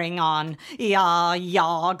and carrying on. Ya,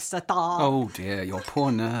 yog, satha. Oh dear, your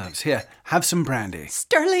poor nerves. Here, have some brandy.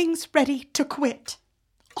 Sterling's ready to quit.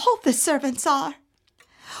 All the servants are.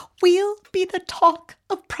 We'll be the talk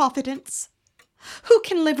of Providence. Who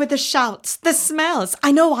can live with the shouts, the smells?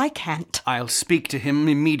 I know I can't. I'll speak to him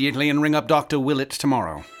immediately and ring up Dr. Willett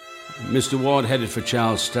tomorrow. Mr. Ward headed for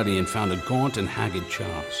Charles' study and found a gaunt and haggard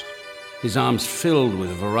Charles, his arms filled with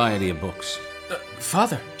a variety of books.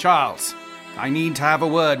 Father. Charles, I need to have a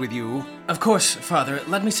word with you. Of course, Father.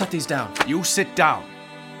 Let me set these down. You sit down.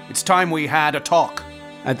 It's time we had a talk.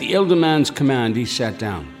 At the elder man's command, he sat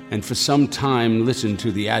down, and for some time listened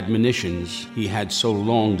to the admonitions he had so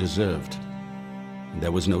long deserved.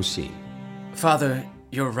 There was no scene. Father,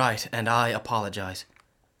 you're right, and I apologize.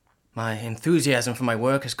 My enthusiasm for my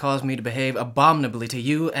work has caused me to behave abominably to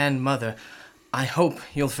you and Mother. I hope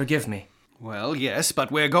you'll forgive me. Well, yes, but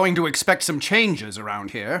we're going to expect some changes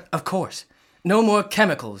around here. Of course. No more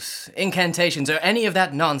chemicals, incantations, or any of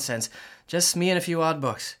that nonsense. Just me and a few odd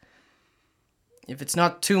books. If it's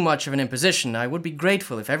not too much of an imposition, I would be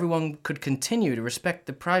grateful if everyone could continue to respect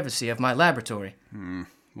the privacy of my laboratory.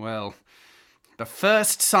 Well, the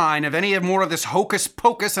first sign of any more of this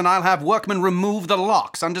hocus-pocus and I'll have workmen remove the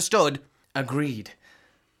locks, understood? Agreed.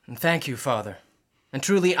 And thank you, Father. And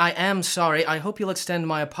truly, I am sorry. I hope you'll extend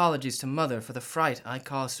my apologies to Mother for the fright I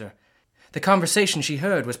caused her. The conversation she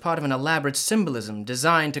heard was part of an elaborate symbolism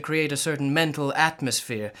designed to create a certain mental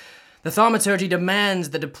atmosphere. The thaumaturgy demands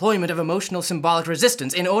the deployment of emotional symbolic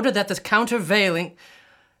resistance in order that the countervailing...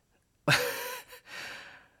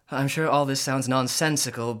 I'm sure all this sounds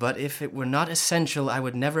nonsensical, but if it were not essential, I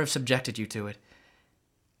would never have subjected you to it.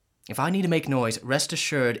 If I need to make noise, rest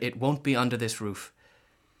assured it won't be under this roof.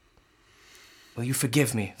 Will you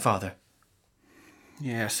forgive me, Father?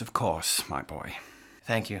 Yes, of course, my boy.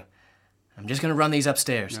 Thank you. I'm just going to run these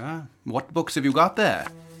upstairs. What books have you got there?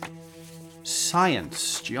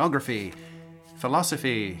 Science, geography,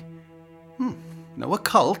 philosophy. No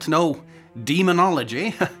occult, no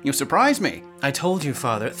demonology. You surprise me. I told you,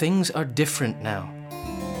 Father, things are different now.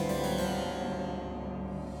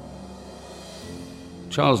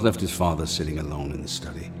 Charles left his father sitting alone in the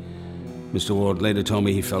study. Mr. Ward later told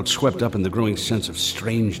me he felt swept up in the growing sense of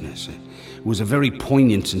strangeness. It was a very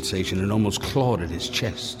poignant sensation and almost clawed at his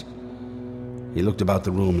chest. He looked about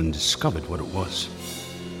the room and discovered what it was.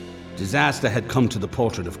 Disaster had come to the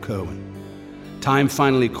portrait of Cohen. Time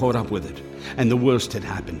finally caught up with it, and the worst had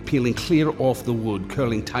happened, peeling clear off the wood,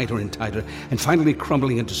 curling tighter and tighter, and finally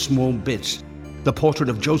crumbling into small bits. The portrait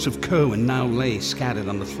of Joseph Cohen now lay scattered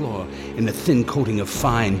on the floor in a thin coating of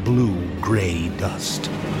fine blue-gray dust.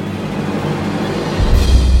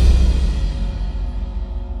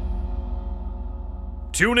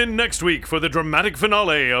 Tune in next week for the dramatic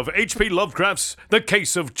finale of H.P. Lovecraft's The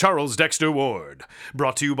Case of Charles Dexter Ward.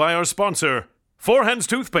 Brought to you by our sponsor, Four Hands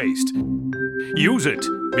Toothpaste. Use it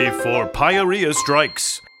before pyorrhea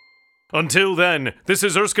strikes. Until then, this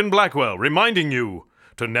is Erskine Blackwell reminding you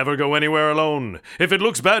to never go anywhere alone. If it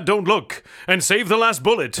looks bad, don't look. And save the last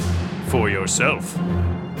bullet for yourself.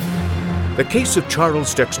 The Case of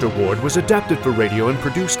Charles Dexter Ward was adapted for radio and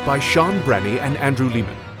produced by Sean Branney and Andrew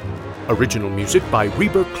Lehman. Original music by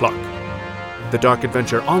Reber Clark. The Dark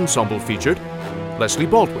Adventure Ensemble featured Leslie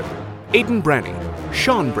Baldwin, Aidan Branney,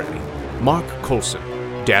 Sean Branney, Mark Colson,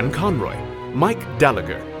 Dan Conroy, Mike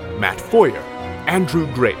Gallagher, Matt Foyer,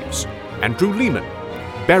 Andrew Graves, Andrew Lehman,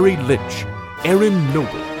 Barry Lynch, Aaron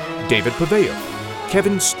Noble, David Paveo,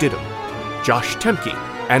 Kevin Stidham, Josh Temke,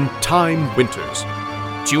 and Time Winters.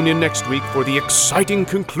 Tune in next week for the exciting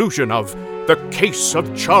conclusion of The Case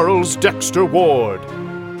of Charles Dexter Ward.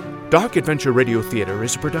 Dark Adventure Radio Theater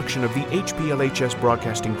is a production of the HPLHS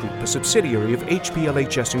Broadcasting Group, a subsidiary of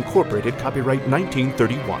HPLHS Incorporated, copyright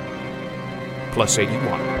 1931. Plus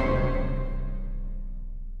 81.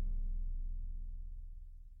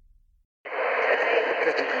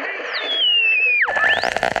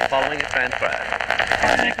 Following a transfer.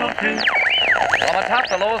 From atop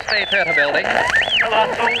the Lower State Theater building.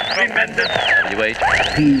 Colossal, tremendous. WH.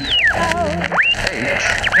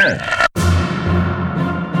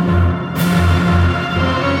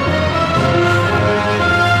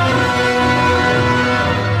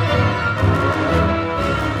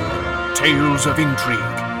 Tales of intrigue,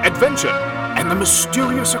 adventure, and the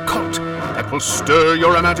mysterious occult that will stir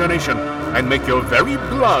your imagination and make your very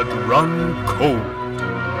blood run cold.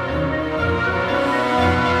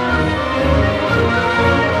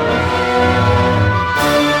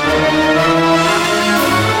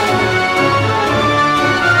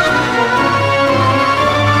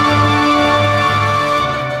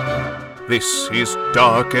 This is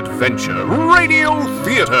Dark Adventure Radio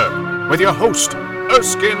Theater with your host,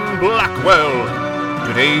 Erskine Blackwell.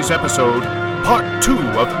 Today's episode, Part 2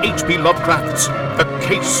 of H.P. Lovecraft's The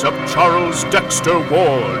Case of Charles Dexter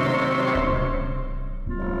Ward.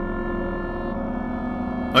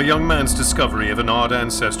 A young man's discovery of an odd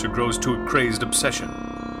ancestor grows to a crazed obsession.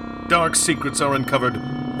 Dark secrets are uncovered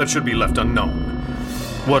that should be left unknown.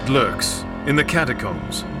 What lurks in the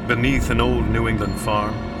catacombs beneath an old New England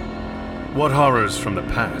farm? What horrors from the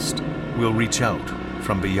past will reach out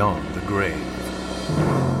from beyond the grave?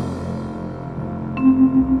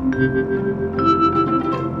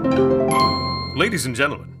 Ladies and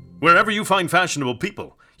gentlemen, wherever you find fashionable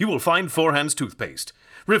people, you will find Four Hands toothpaste.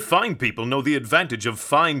 Refined people know the advantage of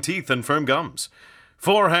fine teeth and firm gums.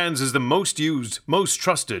 Four Hands is the most used, most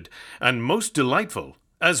trusted, and most delightful,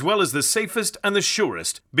 as well as the safest and the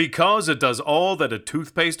surest, because it does all that a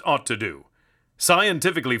toothpaste ought to do.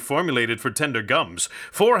 Scientifically formulated for tender gums,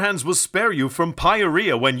 Four Hands will spare you from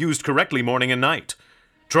pyorrhea when used correctly morning and night.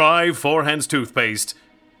 Try Four Hands toothpaste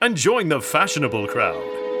and join the fashionable crowd.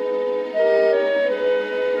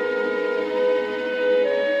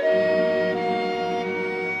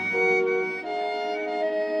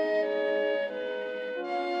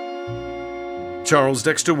 Charles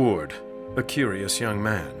Dexter Ward, a curious young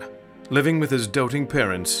man, living with his doting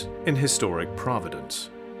parents in historic Providence.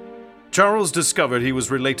 Charles discovered he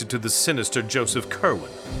was related to the sinister Joseph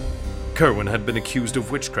Curwen. Curwen had been accused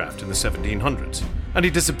of witchcraft in the 1700s, and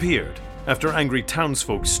he disappeared after angry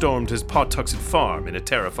townsfolk stormed his Pawtuxet farm in a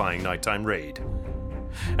terrifying nighttime raid.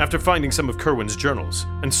 After finding some of Curwen's journals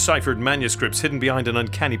and ciphered manuscripts hidden behind an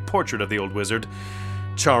uncanny portrait of the old wizard,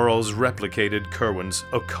 Charles replicated Curwen's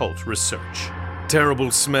occult research.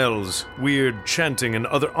 Terrible smells, weird chanting, and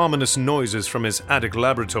other ominous noises from his attic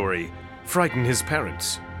laboratory frightened his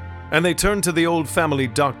parents, and they turned to the old family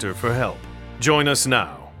doctor for help. Join us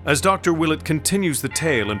now as Dr. Willett continues the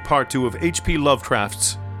tale in Part 2 of H.P.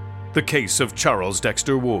 Lovecraft's The Case of Charles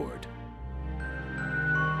Dexter Ward.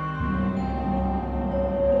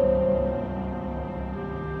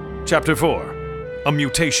 Chapter 4, A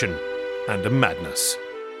Mutation and a Madness.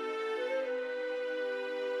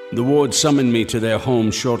 The Wards summoned me to their home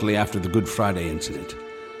shortly after the Good Friday incident.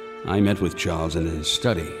 I met with Charles in his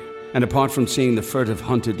study, and apart from seeing the furtive,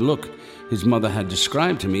 hunted look his mother had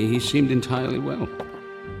described to me, he seemed entirely well.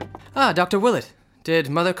 Ah, Dr. Willett. Did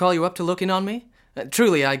Mother call you up to look in on me?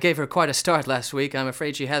 Truly, I gave her quite a start last week. I'm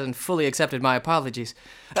afraid she hasn't fully accepted my apologies.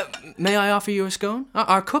 May I offer you a scone?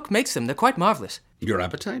 Our cook makes them. They're quite marvelous. Your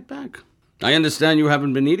appetite back? I understand you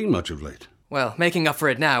haven't been eating much of late. Well, making up for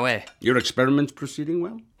it now, eh? Your experiments proceeding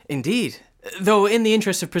well? Indeed. Though in the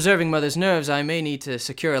interest of preserving Mother's nerves, I may need to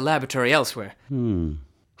secure a laboratory elsewhere.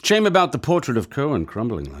 Shame about the portrait of Curwen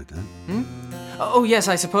crumbling like that. Oh, yes,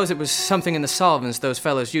 I suppose it was something in the solvents those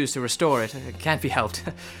fellows used to restore it. It can't be helped.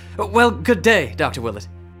 Well, good day, Dr. Willett.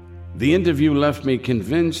 The interview left me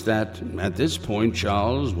convinced that, at this point,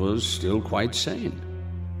 Charles was still quite sane.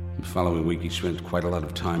 The following week, he spent quite a lot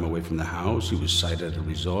of time away from the house. He was sighted at a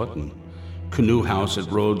resort and canoe house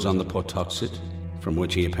at Rhodes on the Pawtuxet, from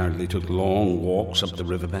which he apparently took long walks up the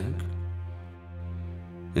riverbank.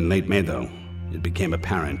 In late May, though, it became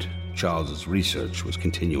apparent Charles's research was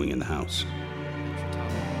continuing in the house.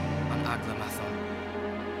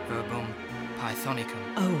 Verbum pythonicum.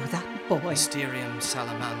 Oh, that boy. Mysterium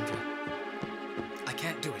salamandra. I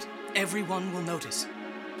can't do it. Everyone will notice.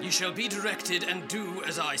 Ye shall be directed and do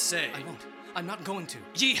as I say. I won't. I'm not going to.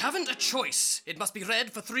 Ye haven't a choice. It must be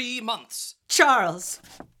read for 3 months. Charles!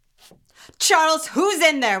 Charles, who's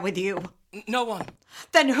in there with you? No one.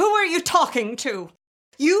 Then who are you talking to?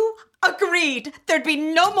 You agreed there'd be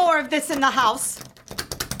no more of this in the house.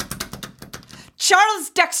 Charles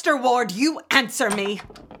Dexter Ward, you answer me.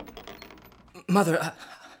 Mother,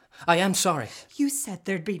 I am sorry. You said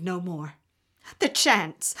there'd be no more. The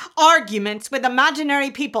chance. Arguments with imaginary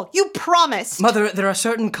people. You promised. Mother, there are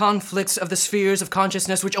certain conflicts of the spheres of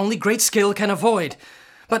consciousness which only great skill can avoid.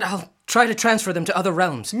 But I'll try to transfer them to other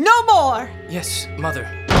realms. No more! Yes, Mother.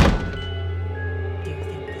 Do you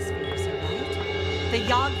think the spheres are right? The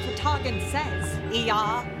Yog Fatagan says,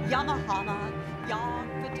 Iya, Yamahama, Yog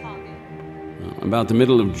Fatagan. About the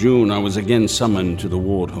middle of June, I was again summoned to the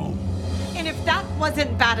ward home. And if that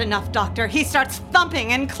wasn't bad enough, Doctor, he starts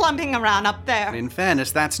thumping and clumping around up there. In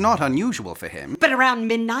fairness, that's not unusual for him. But around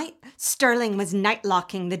midnight, Sterling was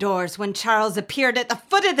night-locking the doors when Charles appeared at the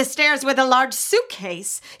foot of the stairs with a large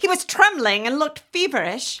suitcase. He was trembling and looked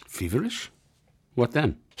feverish. Feverish? What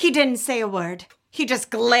then? He didn't say a word. He just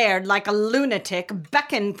glared like a lunatic,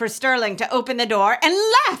 beckoned for Sterling to open the door, and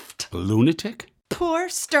left. A lunatic? Poor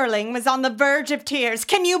Sterling was on the verge of tears.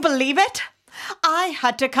 Can you believe it? I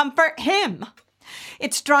had to comfort him.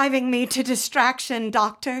 It's driving me to distraction,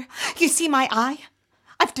 Doctor. You see my eye?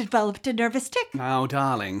 I've developed a nervous tic. Now,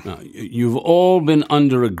 darling. You've all been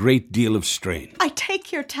under a great deal of strain. I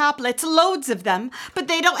take your tablets, loads of them, but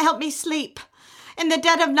they don't help me sleep. In the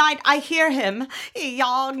dead of night, I hear him.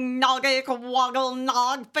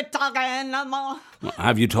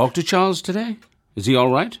 Have you talked to Charles today? Is he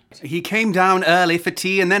all right? He came down early for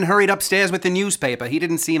tea and then hurried upstairs with the newspaper. He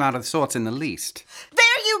didn't seem out of sorts in the least.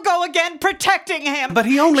 There you go again, protecting him. But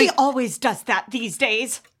he always does that these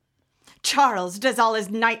days. Charles does all his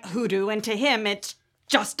night hoodoo, and to him it's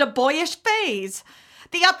just a boyish phase.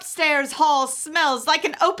 The upstairs hall smells like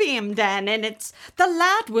an opium den, and it's the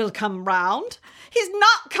lad will come round. He's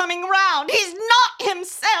not coming round. He's not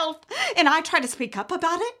himself. And I try to speak up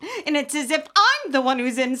about it, and it's as if I'm the one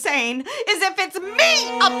who's insane, as if it's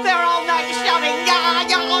me up there all night shouting, ya, ya,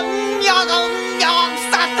 ya,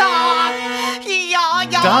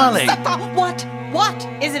 ya, Darling. Satan. What?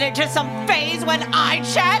 Isn't it just some phase when I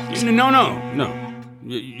chant? No.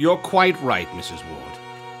 You're quite right, Mrs. Ward.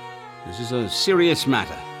 This is a serious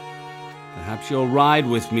matter. Perhaps you'll ride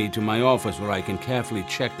with me to my office where I can carefully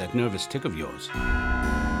check that nervous tic of yours.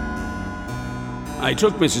 I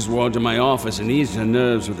took Mrs. Ward to my office and eased her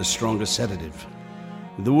nerves with a stronger sedative.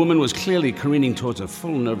 The woman was clearly careening towards a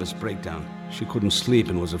full nervous breakdown. She couldn't sleep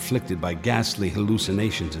and was afflicted by ghastly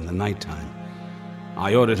hallucinations in the nighttime.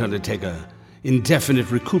 I ordered her to take an indefinite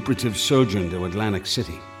recuperative sojourn to Atlantic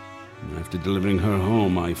City. After delivering her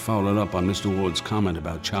home, I followed up on Mr. Ward's comment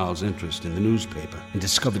about Charles' interest in the newspaper and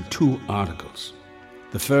discovered 2 articles.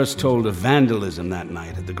 The first told of vandalism that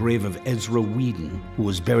night at the grave of Ezra Whedon, who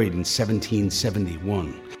was buried in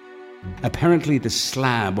 1771. Apparently, the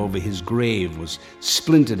slab over his grave was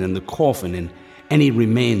splintered in the coffin and any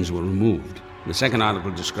remains were removed. The second article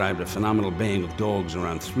described a phenomenal baying of dogs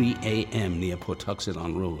around 3 a.m. near Pawtuxet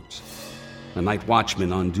on Roads. A night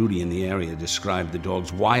watchman on duty in the area described the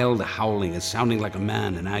dog's wild howling as sounding like a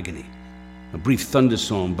man in agony. A brief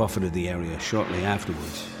thunderstorm buffeted the area shortly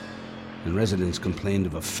afterwards, and residents complained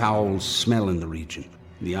of a foul smell in the region.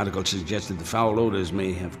 The article suggested the foul odors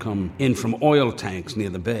may have come in from oil tanks near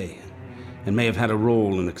the bay, and may have had a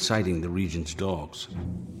role in exciting the region's dogs.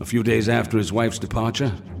 A few days after his wife's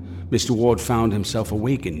departure, Mr. Ward found himself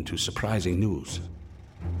awakened to surprising news.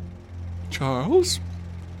 Charles?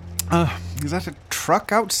 Is that a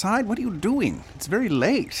truck outside? What are you doing? It's very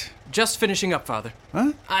late. Just finishing up, Father.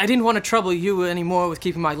 Huh? I didn't want to trouble you anymore with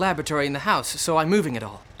keeping my laboratory in the house, so I'm moving it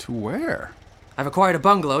all. To where? I've acquired a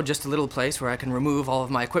bungalow, just a little place where I can remove all of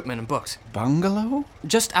my equipment and books. Bungalow?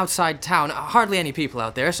 Just outside town. Hardly any people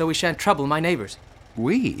out there, so we shan't trouble my neighbors.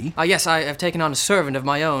 We? Yes, I have taken on a servant of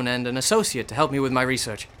my own and an associate to help me with my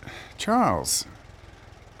research. Charles,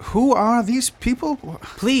 who are these people?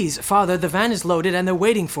 Please, Father, the van is loaded and they're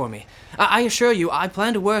waiting for me. I assure you, I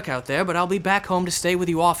plan to work out there, but I'll be back home to stay with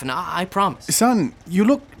you often. I promise. Son, you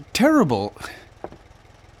look terrible.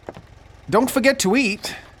 Don't forget to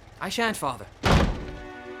eat. I shan't, Father.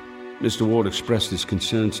 Mr. Ward expressed his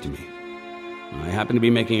concerns to me. I happened to be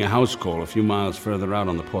making a house call a few miles further out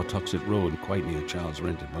on the Pawtuxet Road, quite near Charles'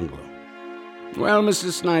 rented bungalow. Well, Mr.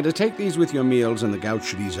 Snyder, take these with your meals and the gout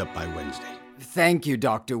should ease up by Wednesday. Thank you,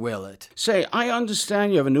 Dr. Willett. Say, I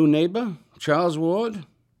understand you have a new neighbor, Charles Ward.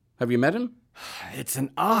 Have you met him? It's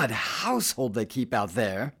an odd household they keep out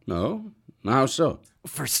there. No? How so?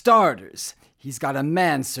 For starters, he's got a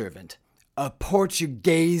manservant. A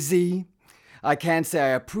Portuguese. I can't say I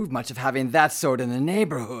approve much of having that sort in the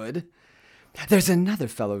neighborhood. There's another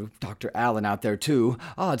fellow, Dr. Allen, out there too.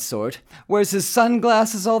 Odd sort. Wears his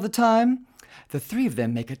sunglasses all the time. The 3 of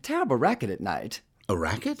them make a terrible racket at night. A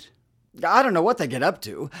racket? I don't know what they get up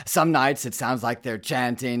to. Some nights it sounds like they're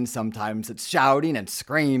chanting, sometimes it's shouting and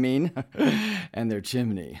screaming. And their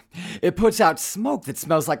chimney. It puts out smoke that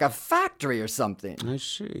smells like a factory or something. I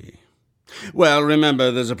see. Well,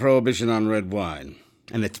 remember, there's a prohibition on red wine,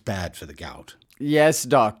 and it's bad for the gout. Yes,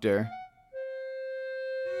 Doctor.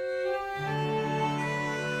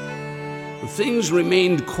 Things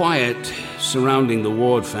remained quiet surrounding the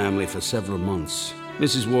Ward family for several months.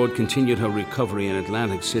 Mrs. Ward continued her recovery in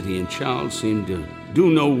Atlantic City, and Charles seemed to do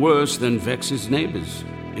no worse than vex his neighbors.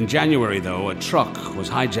 In January, though, a truck was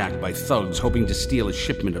hijacked by thugs hoping to steal a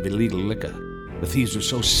shipment of illegal liquor. The thieves were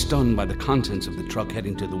so stunned by the contents of the truck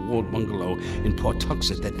heading to the Ward bungalow in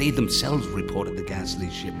Pawtuxet that they themselves reported the gas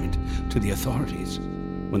lease shipment to the authorities.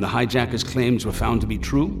 When the hijackers' claims were found to be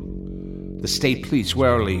true, the state police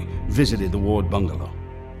warily visited the Ward bungalow.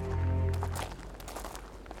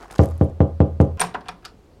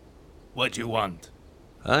 What do you want?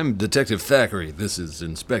 I'm Detective Thackeray. This is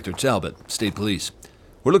Inspector Talbot, State Police.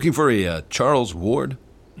 We're looking for a Charles Ward.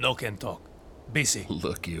 No can talk. Busy.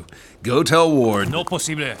 Look you. Go tell Ward. No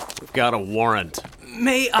possible. We've got a warrant.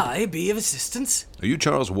 May I be of assistance? Are you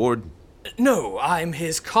Charles Ward? No, I'm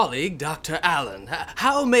his colleague, Dr. Allen.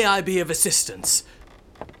 How may I be of assistance?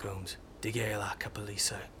 Gomes, digere la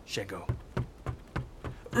capelisa, chego.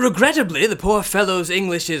 Regrettably, the poor fellow's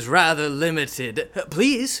English is rather limited.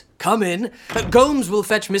 Please, come in. Gomes will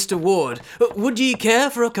fetch Mr. Ward. Would ye care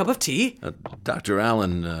for a cup of tea? Dr.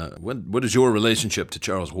 Allen, what is your relationship to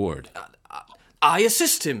Charles Ward? I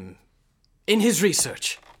assist him in his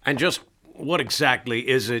research. And just what exactly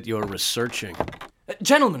is it you're researching?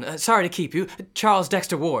 Gentlemen, sorry to keep you. Charles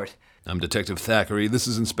Dexter Ward. I'm Detective Thackeray. This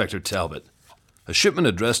is Inspector Talbot. A shipment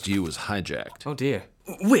addressed to you was hijacked. Oh, dear.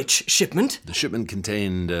 Which shipment? The shipment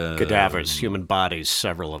contained... cadavers, human bodies,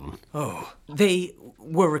 several of them. Oh, they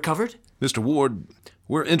were recovered? Mr. Ward,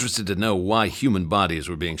 we're interested to know why human bodies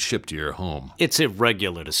were being shipped to your home. It's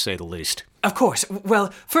irregular, to say the least. Of course.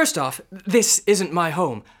 Well, first off, this isn't my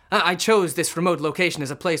home. I chose this remote location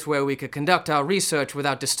as a place where we could conduct our research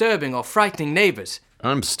without disturbing or frightening neighbors.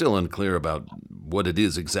 I'm still unclear about what it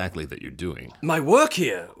is exactly that you're doing. My work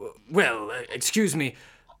here? Well, excuse me.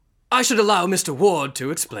 I should allow Mr. Ward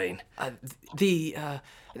to explain. The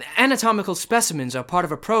anatomical specimens are part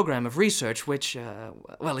of a program of research which,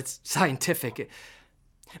 well, it's scientific.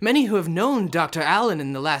 Many who have known Dr. Allen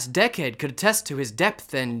in the last decade could attest to his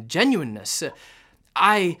depth and genuineness.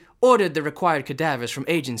 I ordered the required cadavers from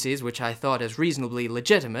agencies which I thought as reasonably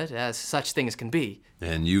legitimate as such things can be.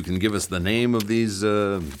 And you can give us the name of these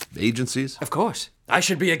agencies? Of course. I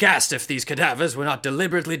should be aghast if these cadavers were not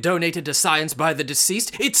deliberately donated to science by the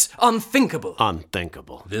deceased. It's unthinkable.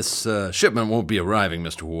 Unthinkable. This shipment won't be arriving,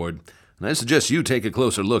 Mr. Ward. And I suggest you take a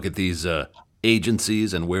closer look at these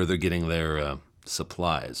agencies and where they're getting their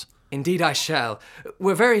supplies. Indeed I shall.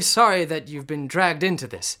 We're very sorry that you've been dragged into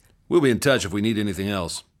this. We'll be in touch if we need anything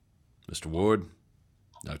else. Mr. Ward,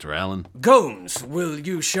 Dr. Allen. Gomes, will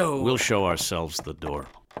you show... We'll show ourselves the door.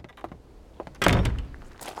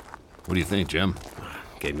 What do you think, Jim?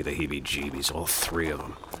 Gave me the heebie-jeebies, all three of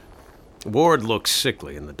them. Ward looks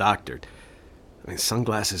sickly, and the doctor... I mean,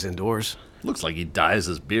 sunglasses indoors. Looks like he dyes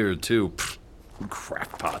his beard, too. Pfft,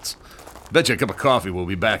 crackpots. Bet you a cup of coffee we'll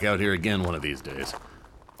be back out here again one of these days.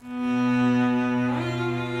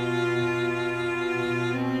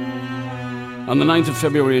 On the 9th of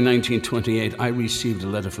February 1928, I received a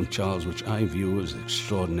letter from Charles which I view as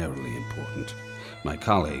extraordinarily important. My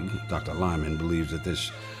colleague, Dr. Lyman, believes that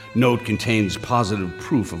this note contains positive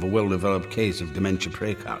proof of a well-developed case of dementia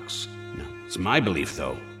praecox. Now, it's my belief,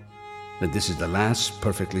 though, that this is the last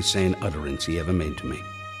perfectly sane utterance he ever made to me.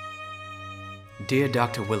 Dear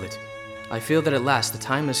Dr. Willett, I feel that at last the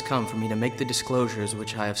time has come for me to make the disclosures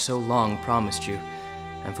which I have so long promised you,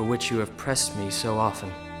 and for which you have pressed me so often.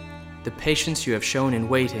 The patience you have shown in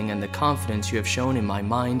waiting and the confidence you have shown in my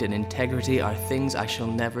mind and integrity are things I shall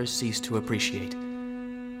never cease to appreciate.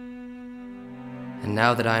 And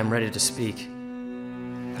now that I am ready to speak,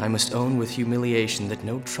 I must own with humiliation that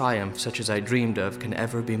no triumph such as I dreamed of can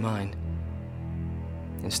ever be mine.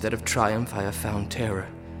 Instead of triumph, I have found terror.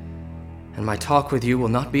 And my talk with you will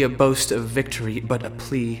not be a boast of victory, but a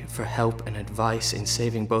plea for help and advice in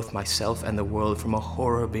saving both myself and the world from a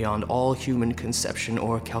horror beyond all human conception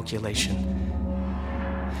or calculation.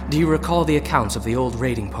 Do you recall the accounts of the old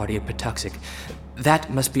raiding party at Pawtuxet? That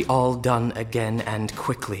must be all done again and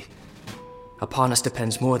quickly. Upon us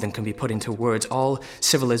depends more than can be put into words. All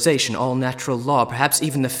civilization, all natural law, perhaps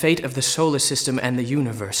even the fate of the solar system and the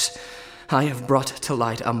universe. I have brought to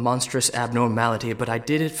light a monstrous abnormality, but I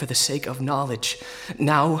did it for the sake of knowledge.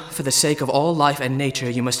 Now, for the sake of all life and nature,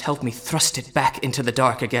 you must help me thrust it back into the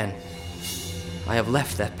dark again. I have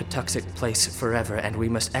left that Patuxent place forever, and we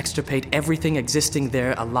must extirpate everything existing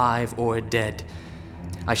there, alive or dead.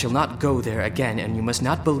 I shall not go there again, and you must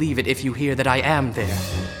not believe it if you hear that I am there.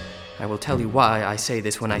 I will tell you why I say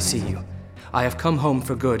this when I see you. I have come home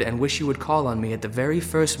for good, and wish you would call on me at the very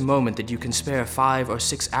first moment that you can spare 5 or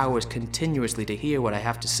 6 hours continuously to hear what I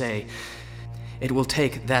have to say. It will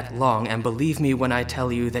take that long, and believe me when I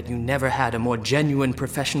tell you that you never had a more genuine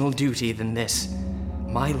professional duty than this.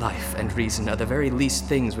 My life and reason are the very least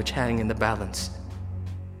things which hang in the balance.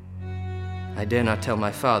 I dare not tell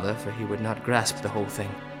my father, for he would not grasp the whole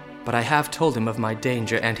thing. But I have told him of my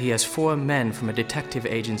danger, and he has 4 men from a detective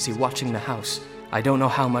agency watching the house. I don't know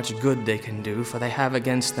how much good they can do, for they have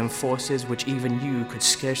against them forces which even you could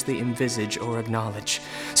scarcely envisage or acknowledge.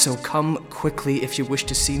 So come quickly if you wish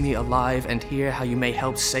to see me alive and hear how you may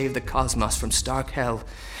help save the cosmos from stark hell.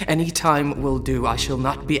 Any time will do. I shall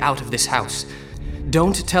not be out of this house.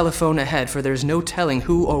 Don't telephone ahead, for there is no telling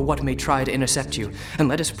who or what may try to intercept you. And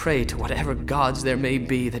let us pray to whatever gods there may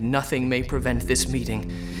be that nothing may prevent this meeting.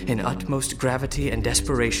 In utmost gravity and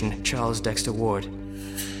desperation, Charles Dexter Ward.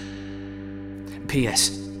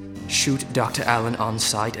 P.S. Shoot Dr. Allen on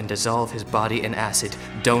sight and dissolve his body in acid.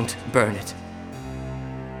 Don't burn it.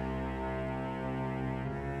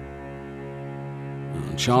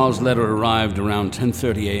 Charles' letter arrived around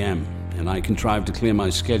 10:30 a.m., and I contrived to clear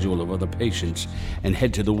my schedule of other patients and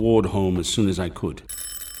head to the ward home as soon as I could.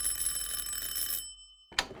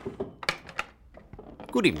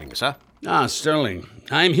 Good evening, sir. Ah, Sterling.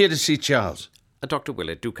 I'm here to see Charles. Dr.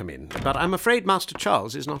 Willett, do come in. But I'm afraid Master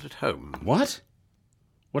Charles is not at home. What?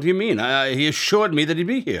 What do you mean? He assured me that he'd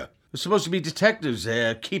be here. There's supposed to be detectives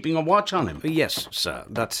there keeping a watch on him. Yes, sir,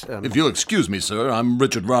 but... If you'll excuse me, sir, I'm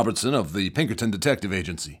Richard Robertson of the Pinkerton Detective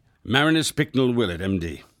Agency. Marinus Bicknell Willett,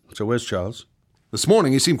 M.D. So where's Charles? This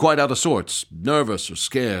morning he seemed quite out of sorts, nervous or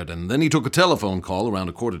scared, and then he took a telephone call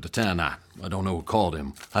around 10:45. I don't know who called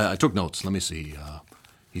him. I took notes. Let me see.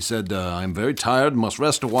 He said, I'm very tired, must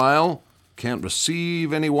rest a while, can't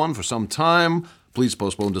receive anyone for some time. Please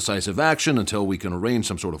postpone decisive action until we can arrange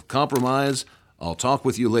some sort of compromise. I'll talk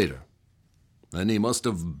with you later. Then he must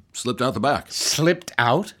have slipped out the back. Slipped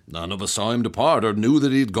out? None of us saw him depart or knew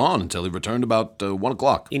that he'd gone until he returned about 1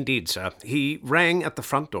 o'clock. Indeed, sir. He rang at the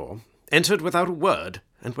front door, entered without a word,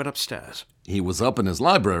 and went upstairs. He was up in his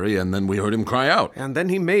library, and then we heard him cry out. And then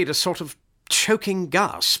he made a sort of choking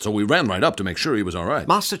gasp. So we ran right up to make sure he was all right.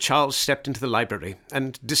 Master Charles stepped into the library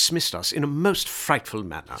and dismissed us in a most frightful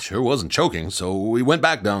manner. Sure wasn't choking, so we went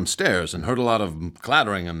back downstairs and heard a lot of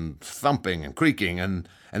clattering and thumping and creaking, and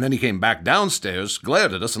then he came back downstairs,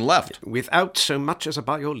 glared at us, and left. Without so much as a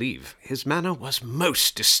by your leave. His manner was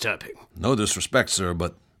most disturbing. No disrespect, sir,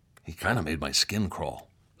 but he kind of made my skin crawl.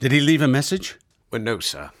 Did he leave a message? Well, no,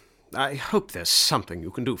 sir. I hope there's something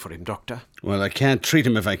you can do for him, Doctor. Well, I can't treat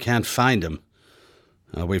him if I can't find him.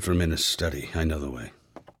 I'll wait for him in his study. I know the way.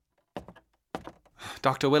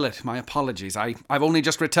 Dr. Willett, my apologies. I've only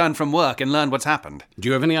just returned from work and learned what's happened. Do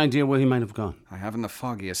you have any idea where he might have gone? I haven't the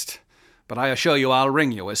foggiest. But I assure you I'll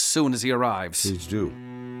ring you as soon as he arrives. Please do.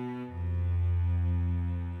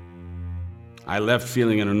 I left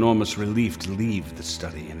feeling an enormous relief to leave the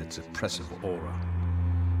study and its oppressive aura.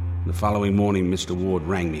 The following morning, Mr. Ward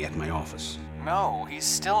rang me at my office. No, he's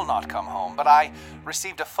still not come home, but I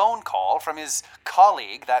received a phone call from his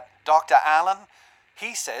colleague, that Dr. Allen.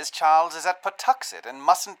 He says Charles is at Patuxent and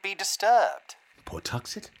mustn't be disturbed.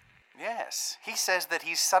 Patuxent? Yes, he says that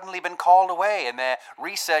he's suddenly been called away and their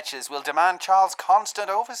researchers will demand Charles' constant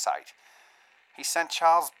oversight. He sent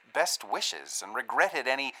Charles best wishes and regretted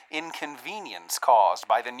any inconvenience caused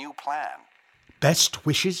by the new plan. Best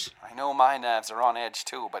wishes? I know my nerves are on edge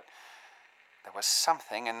too, but there was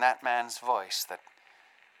something in that man's voice that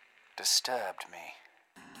disturbed me.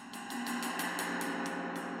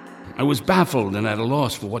 I was baffled and at a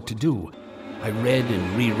loss for what to do. I read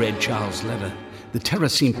and reread Charles' letter. The terror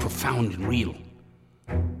seemed profound and real.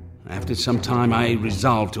 After some time, I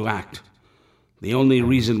resolved to act. The only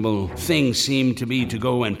reasonable thing seemed to be to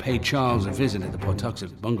go and pay Charles a visit at the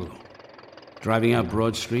Patuxent bungalow. Driving out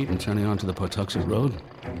Broad Street and turning onto the Patuxent Road,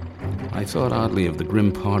 I thought oddly of the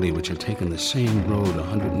grim party which had taken the same road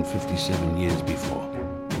 157 years before.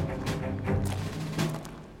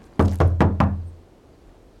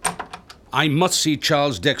 I must see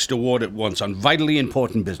Charles Dexter Ward at once on vitally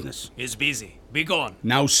important business. He's busy. Be gone.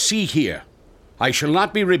 Now see here. I shall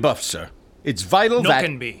not be rebuffed, sir. It's vital that... No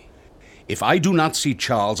can be. If I do not see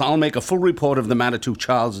Charles, I'll make a full report of the matter to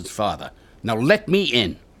Charles's father. Now let me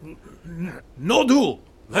in. No do.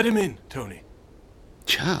 Let him in, Tony.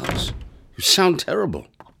 Charles, you sound terrible.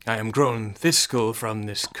 I am grown visco from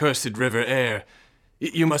this cursed river air.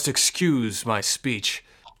 You must excuse my speech.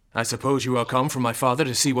 I suppose you are come from my father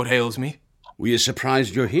to see what ails me? We are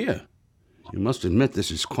surprised you're here. You must admit this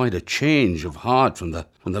is quite a change of heart from the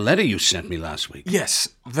letter you sent me last week. Yes,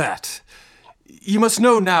 that. You must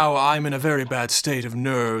know now I'm in a very bad state of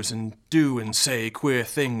nerves and do and say queer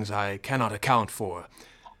things I cannot account for.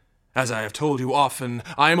 As I have told you often,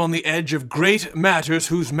 I am on the edge of great matters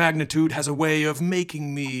whose magnitude has a way of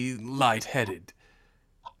making me light-headed.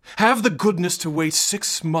 Have the goodness to wait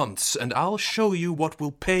 6 months, and I'll show you what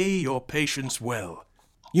will pay your patience well.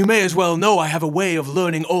 You may as well know I have a way of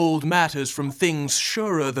learning old matters from things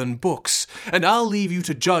surer than books, and I'll leave you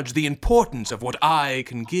to judge the importance of what I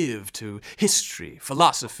can give to history,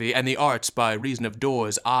 philosophy, and the arts by reason of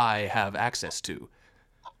doors I have access to.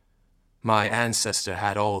 My ancestor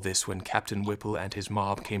had all this when Captain Whipple and his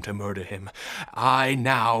mob came to murder him. I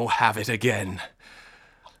now have it again.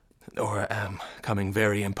 Or am coming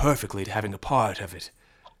very imperfectly to having a part of it.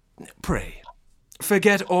 Pray,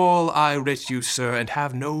 forget all I writ you, sir, and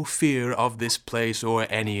have no fear of this place or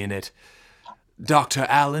any in it. Dr.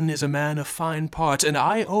 Allen is a man of fine parts, and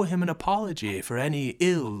I owe him an apology for any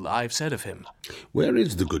ill I've said of him. Where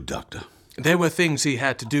is the good doctor? There were things he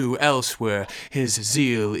had to do elsewhere. His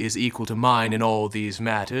zeal is equal to mine in all these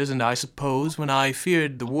matters, and I suppose when I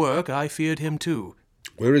feared the work, I feared him too.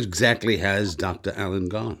 Where exactly has Dr. Allen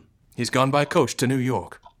gone? He's gone by coach to New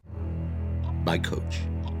York. By coach?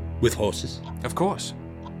 With horses? Of course.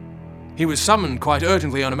 He was summoned quite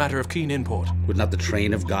urgently on a matter of keen import. Would not the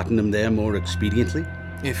train have gotten him there more expediently?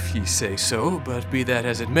 If ye say so, but be that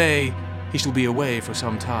as it may, he shall be away for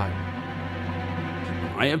some time.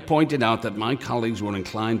 I have pointed out that my colleagues were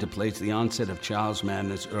inclined to place the onset of Charles'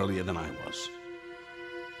 madness earlier than I was.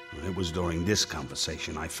 It was during this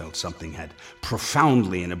conversation I felt something had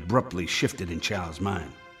profoundly and abruptly shifted in Charles'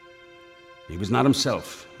 mind. He was not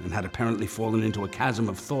himself, and had apparently fallen into a chasm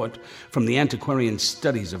of thought from the antiquarian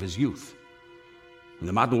studies of his youth. And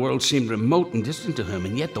the modern world seemed remote and distant to him,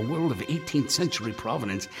 and yet the world of 18th century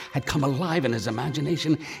Providence had come alive in his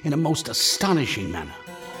imagination in a most astonishing manner.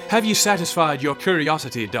 Have you satisfied your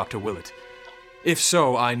curiosity, Dr. Willett? If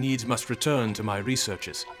so, I needs must return to my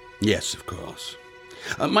researches. Yes, of course.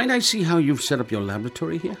 Might I see how you've set up your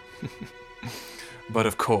laboratory here? But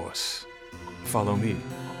of course. Follow me.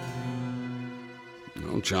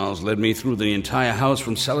 Well, Charles led me through the entire house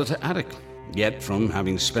from cellar to attic. Yet, from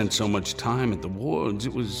having spent so much time at the wards,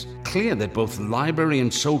 it was clear that both library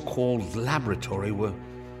and so-called laboratory were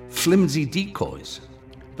flimsy decoys.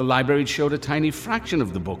 The library showed a tiny fraction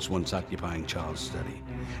of the books once occupying Charles' study,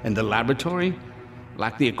 and the laboratory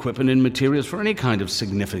lacked the equipment and materials for any kind of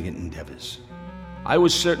significant endeavors. I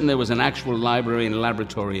was certain there was an actual library and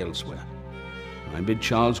laboratory elsewhere. I bid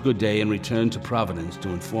Charles good day and returned to Providence to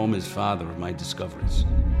inform his father of my discoveries.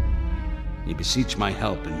 He beseeched my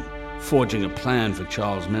help in forging a plan for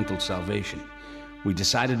Charles' mental salvation. We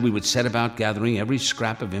decided we would set about gathering every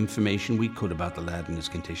scrap of information we could about the lad and his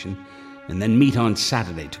condition, and then meet on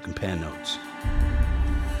Saturday to compare notes.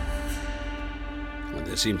 Well,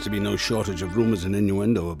 there seems to be no shortage of rumors and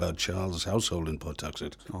innuendo about Charles' household in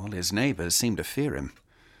Pawtuxet. All his neighbors seemed to fear him.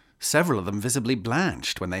 Several of them visibly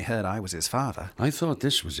blanched when they heard I was his father. I thought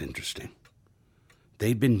this was interesting.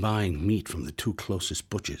 They'd been buying meat from the 2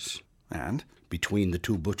 closest butchers. And? Between the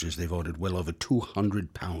 2 butchers, they've ordered well over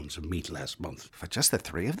 200 pounds of meat last month. For just the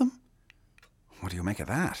 3 of them? What do you make of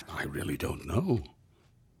that? I really don't know.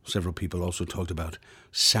 Several people also talked about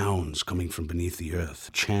sounds coming from beneath the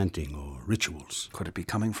earth, chanting or rituals. Could it be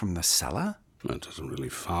coming from the cellar? Well, it doesn't really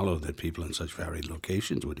follow that people in such varied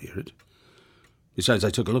locations would hear it. Besides, I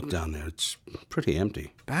took a look down there. It's pretty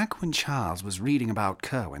empty. Back when Charles was reading about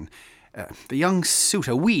Kerwin, the young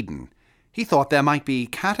suitor Whedon, he thought there might be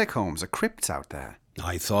catacombs or crypts out there.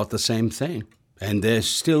 I thought the same thing. And there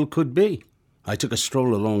still could be. I took a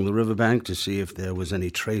stroll along the riverbank to see if there was any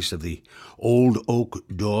trace of the old oak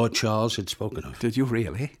door Charles had spoken of. Did you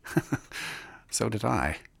really? So did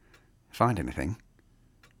I. Find anything?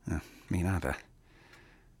 Me neither.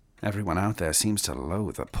 Everyone out there seems to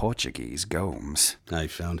loathe the Portuguese Gomes. I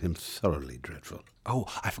found him thoroughly dreadful. Oh,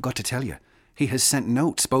 I forgot to tell you. He has sent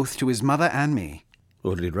notes both to his mother and me.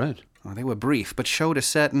 What did he write? Oh, they were brief, but showed a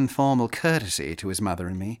certain formal courtesy to his mother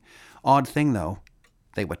and me. Odd thing, though.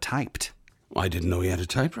 They were typed. I didn't know he had a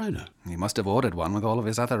typewriter. He must have ordered one with all of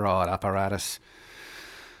his other odd apparatus.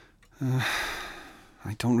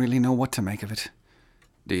 I don't really know what to make of it.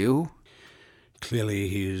 Do you? Clearly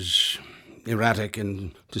he is erratic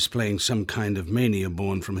and displaying some kind of mania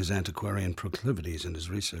born from his antiquarian proclivities and his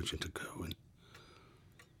research into Kerwin.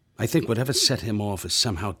 I think whatever set him off is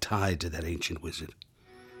somehow tied to that ancient wizard.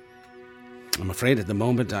 I'm afraid at the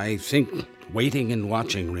moment I think Waiting and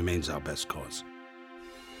watching remains our best course.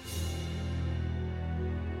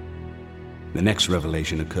 The next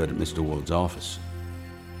revelation occurred at Mr. Ward's office.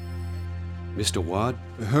 Mr. Ward,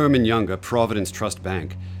 Herman Younger, Providence Trust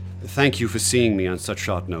Bank. Thank you for seeing me on such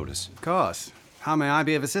short notice. Of course. How may I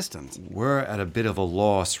be of assistance? We're at a bit of a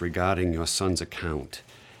loss regarding your son's account.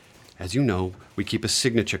 As you know, we keep a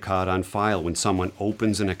signature card on file when someone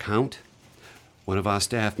opens an account. One of our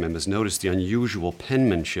staff members noticed the unusual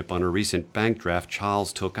penmanship on a recent bank draft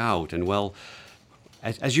Charles took out, and well,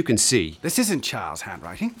 as you can see... This isn't Charles'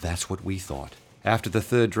 handwriting. That's what we thought. After the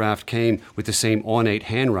third draft came with the same ornate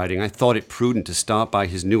handwriting, I thought it prudent to stop by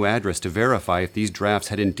his new address to verify if these drafts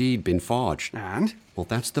had indeed been forged. And? Well,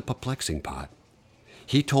 that's the perplexing part.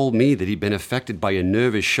 He told me that he'd been affected by a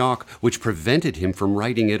nervous shock which prevented him from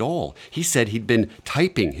writing at all. He said he'd been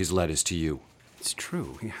typing his letters to you. It's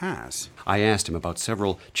true, he has. I asked him about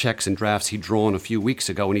several checks and drafts he'd drawn a few weeks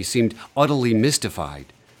ago, and he seemed utterly mystified.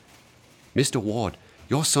 Mr. Ward,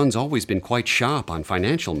 your son's always been quite sharp on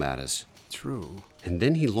financial matters. True. And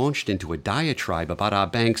then he launched into a diatribe about our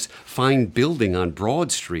bank's fine building on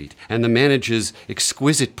Broad Street and the manager's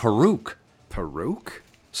exquisite peruke. Peruke?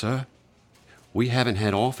 Sir, we haven't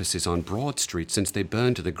had offices on Broad Street since they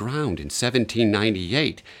burned to the ground in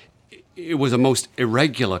 1798. It was a most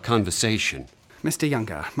irregular conversation. Mr.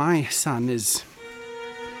 Younger, my son is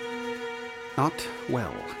not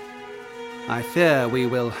well. I fear we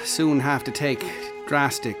will soon have to take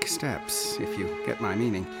drastic steps, if you get my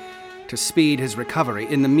meaning, to speed his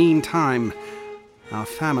recovery. In the meantime, our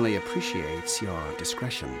family appreciates your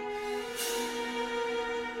discretion.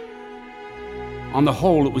 On the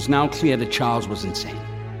whole, it was now clear that Charles was insane.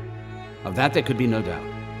 Of that there could be no doubt.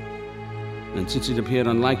 And since it appeared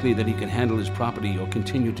unlikely that he could handle his property or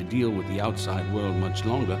continue to deal with the outside world much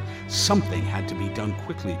longer, something had to be done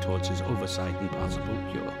quickly towards his oversight and possible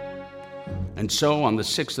cure. And so, on the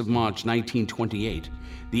 6th of March, 1928,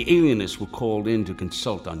 the alienists were called in to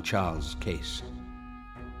consult on Charles' case.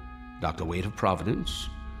 Dr. Waite of Providence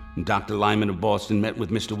and Dr. Lyman of Boston met with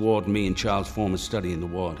Mr. Ward and me in Charles' former study in the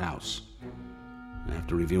Ward house.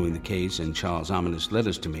 After reviewing the case and Charles' ominous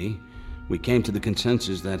letters to me, we came to the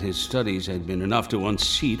consensus that his studies had been enough to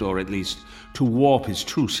unseat, or at least to warp, his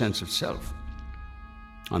true sense of self.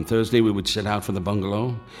 On Thursday, we would set out for the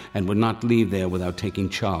bungalow and would not leave there without taking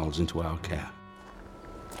Charles into our care.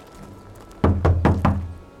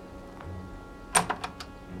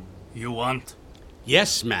 You want?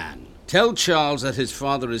 Yes, man. Tell Charles that his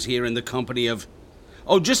father is here in the company of...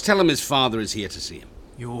 Oh, just tell him his father is here to see him.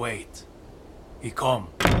 You wait. He come.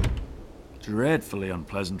 Dreadfully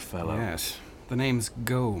unpleasant fellow. Yes. The name's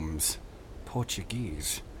Gomes.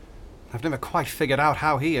 Portuguese. I've never quite figured out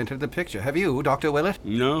how he entered the picture. Have you, Dr. Willett?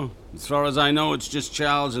 No. As far as I know, it's just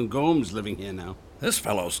Charles and Gomes living here now. This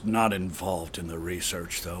fellow's not involved in the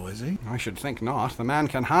research, though, is he? I should think not. The man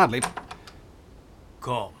can hardly...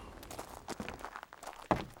 Come.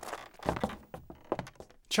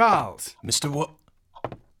 Charles. Mr. What?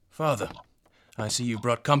 Father, I see you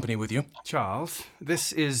brought company with you. Charles,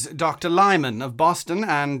 this is Dr. Lyman of Boston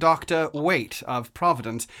and Dr. Waite of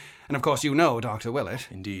Providence. And of course you know Dr. Willett.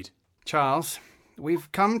 Indeed. Charles,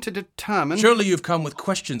 we've come to determine... Surely you've come with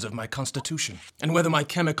questions of my constitution, and whether my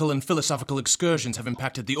chemical and philosophical excursions have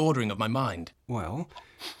impacted the ordering of my mind. Well...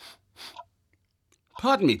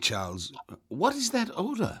 Pardon me, Charles. What is that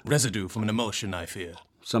odor? Residue from an emulsion, I fear.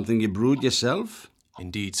 Something you brewed yourself?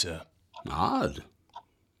 Indeed, sir. Odd.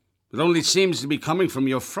 It only seems to be coming from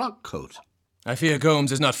your frock coat. I fear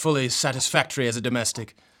Gomes is not fully satisfactory as a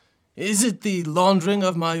domestic. Is it the laundering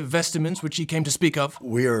of my vestments which he came to speak of?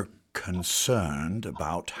 We're concerned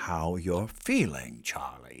about how you're feeling,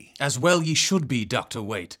 Charlie. As well ye should be, Dr.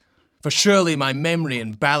 Waite. For surely my memory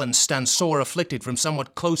and balance stand sore afflicted from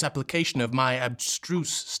somewhat close application of my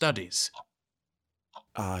abstruse studies.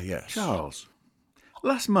 Yes. Charles,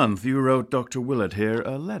 last month you wrote Dr. Willett here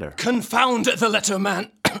a letter. Confound the letter,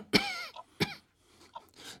 man!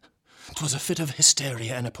 'Twas a fit of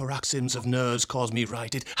hysteria and a paroxysms of nerves caused me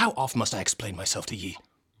write it. How oft must I explain myself to ye?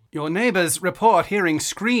 Your neighbours report hearing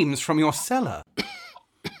screams from your cellar.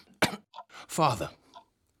 Father,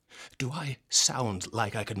 do I sound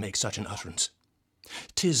like I could make such an utterance?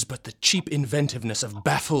 'Tis but the cheap inventiveness of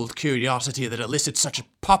baffled curiosity that elicits such a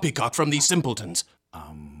poppycock from these simpletons.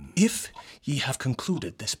 If ye have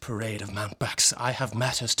concluded this parade of mountebanks, I have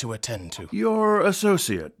matters to attend to. Your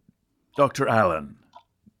associate, Dr. Allen.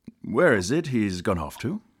 Where is it he's gone off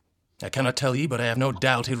to? I cannot tell ye, but I have no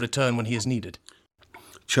doubt he'll return when he is needed.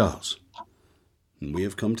 Charles, we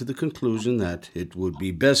have come to the conclusion that it would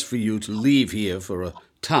be best for you to leave here for a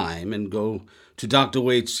time and go to Dr.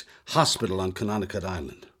 Waite's hospital on Cononicut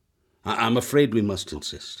Island. I'm afraid we must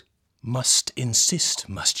insist. Must insist,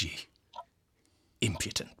 must ye?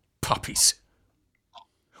 Impudent puppies.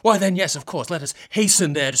 Why then, yes, of course, let us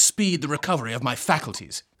hasten there to speed the recovery of my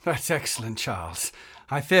faculties. That's excellent, Charles.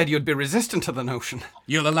 I feared you'd be resistant to the notion.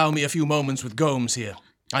 You'll allow me a few moments with Gomes here.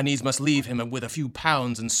 I needs must leave him with a few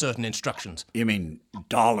pounds and certain instructions. You mean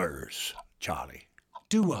dollars, Charlie?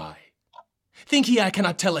 Do I? Think ye I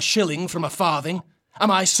cannot tell a shilling from a farthing? Am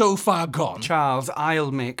I so far gone? Charles,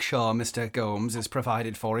 I'll make sure Mr. Gomes is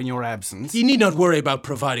provided for in your absence. Ye need not worry about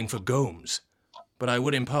providing for Gomes. But I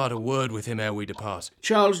would impart a word with him ere we depart.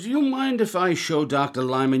 Charles, do you mind if I show Dr.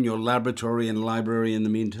 Lyman your laboratory and library in the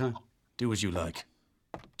meantime? Do as you like.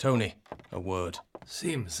 Tony, a word.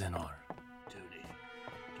 Sim, senor.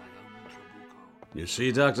 You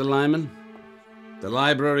see, Dr. Lyman? The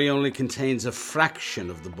library only contains a fraction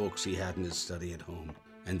of the books he had in his study at home,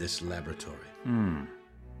 and this laboratory.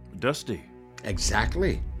 Dusty.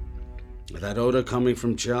 Exactly. That odor coming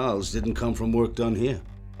from Charles didn't come from work done here.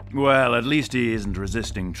 Well, at least he isn't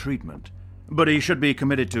resisting treatment. But he should be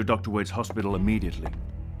committed to Dr. Wade's hospital immediately.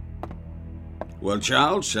 Well,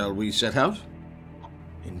 Charles, shall we set out?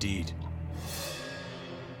 Indeed.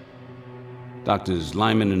 Doctors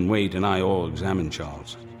Lyman and Waite and I all examined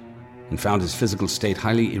Charles and found his physical state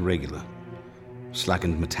highly irregular.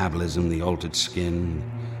 Slackened metabolism, the altered skin,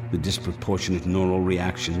 the disproportionate neural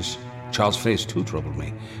reactions. Charles' face, too, troubled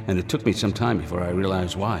me, and it took me some time before I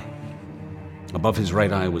realized why. Above his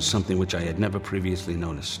right eye was something which I had never previously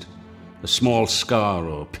noticed. A small scar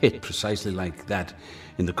or pit precisely like that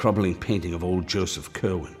in the crumbling painting of old Joseph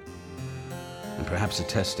Curwen. And perhaps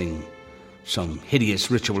attesting some hideous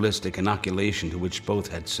ritualistic inoculation to which both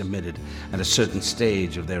had submitted at a certain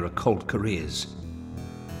stage of their occult careers.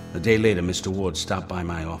 A day later, Mr. Ward stopped by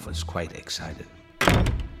my office, quite excited.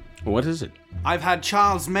 What is it? I've had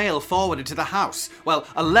Charles' mail forwarded to the house. Well,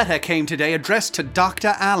 a letter came today addressed to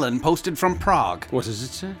Dr. Allen, posted from Prague. What does it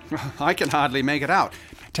say? I can hardly make it out.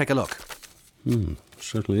 Take a look.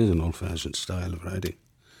 Certainly is an old-fashioned style of writing.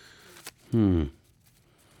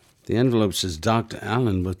 The envelope says Dr.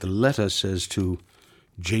 Allen, but the letter says to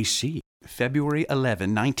J.C. February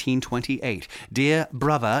 11, 1928. Dear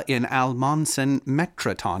brother in Almonson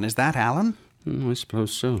Metraton. Is that Allen? I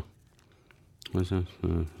suppose so. As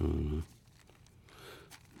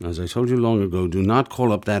I told you long ago, do not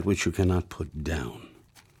call up that which you cannot put down,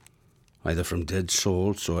 either from dead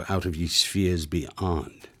souls or out of ye spheres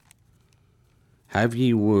beyond. Have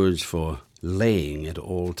ye words for laying at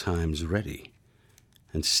all times ready,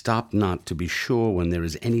 and stop not to be sure when there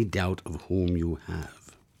is any doubt of whom you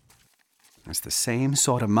have. That's the same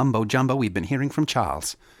sort of mumbo-jumbo we've been hearing from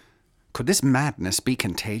Charles. Could this madness be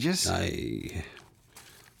contagious? I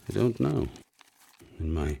don't know.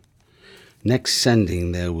 In my next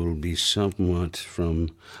sending, there will be somewhat from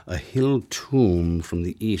a hill tomb from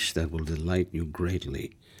the east that will delight you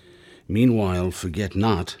greatly. Meanwhile, forget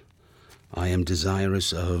not, I am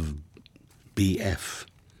desirous of B.F.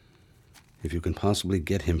 If you can possibly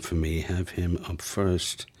get him for me, have him up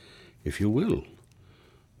first, if you will.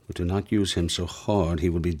 But do not use him so hard, he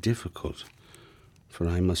will be difficult, for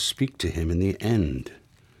I must speak to him in the end.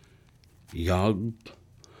 Yog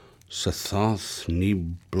Sathoth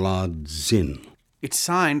Niblad Zin. It's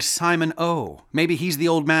signed Simon O. Maybe he's the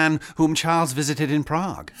old man whom Charles visited in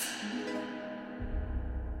Prague.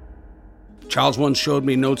 Charles once showed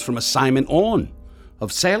me notes from a Simon Orne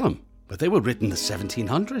of Salem, but they were written in the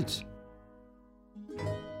 1700s.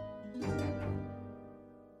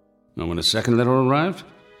 And when a second letter arrived,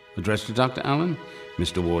 addressed to Dr. Allen,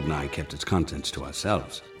 Mr. Ward and I kept its contents to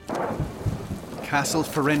ourselves. Castle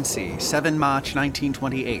Ferenczi, 7 March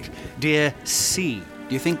 1928. Dear C.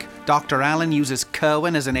 Do you think Dr. Allen uses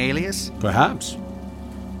Curwen as an alias? Perhaps.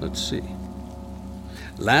 Let's see.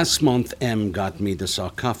 Last month, M got me the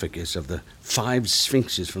sarcophagus of the 5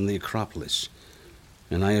 sphinxes from the Acropolis,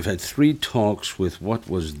 and I have had 3 talks with what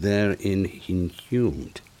was therein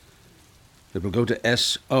inhumed. It will go to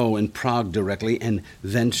S.O. in Prague directly, and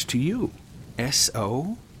thence to you.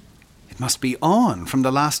 S.O.? It must be on from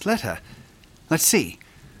the last letter. Let's see.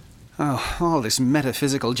 Oh, all this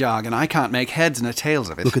metaphysical jargon. I can't make heads and tails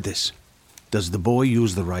of it. Look at this. Does the boy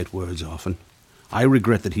use the right words often? I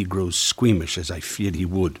regret that he grows squeamish, as I feared he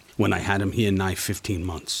would when I had him here nigh 15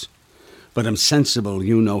 months. But I'm sensible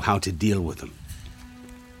you know how to deal with him.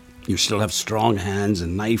 You still have strong hands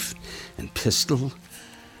and knife and pistol.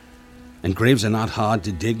 And graves are not hard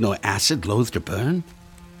to dig, nor acid loath to burn.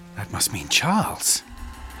 That must mean Charles.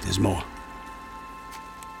 There's more.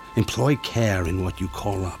 Employ care in what you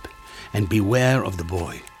call up, and beware of the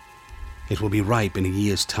boy. It will be ripe in a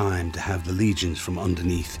year's time to have the legions from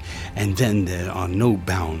underneath, and then there are no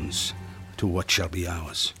bounds to what shall be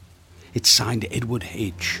ours. It's signed Edward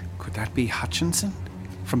H. Could that be Hutchinson?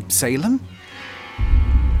 From Salem?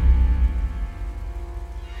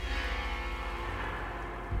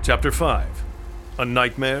 Chapter 5. A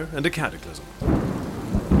Nightmare and a Cataclysm.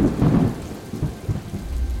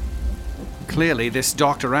 Clearly, this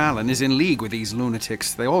Dr. Allen is in league with these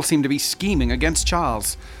lunatics. They all seem to be scheming against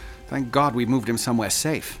Charles. Thank God we moved him somewhere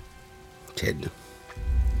safe. Ted,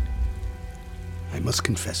 I must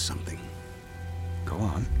confess something. Go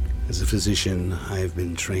on. As a physician, I have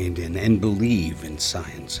been trained in and believe in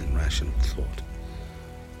science and rational thought.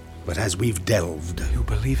 But as we've delved... You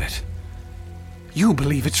believe it? You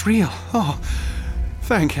believe it's real? Oh,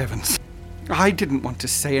 thank heavens. I didn't want to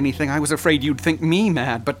say anything. I was afraid you'd think me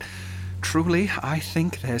mad, but truly, I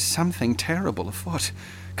think there's something terrible afoot,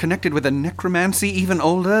 connected with a necromancy even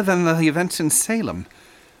older than the events in Salem.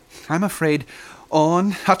 I'm afraid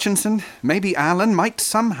Orne, Hutchinson, maybe Allen might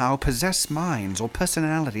somehow possess minds or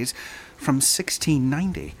personalities from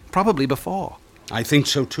 1690, probably before. I think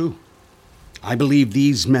so too. I believe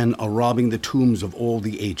these men are robbing the tombs of all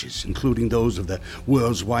the ages, including those of the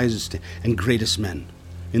world's wisest and greatest men,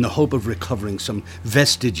 in the hope of recovering some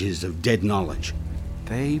vestiges of dead knowledge.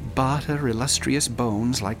 They barter illustrious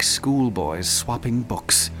bones like schoolboys swapping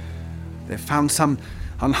books. They've found some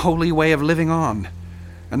unholy way of living on,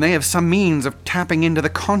 and they have some means of tapping into the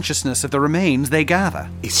consciousness of the remains they gather.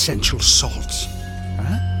 Essential salts.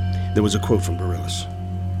 Huh? There was a quote from Barillas,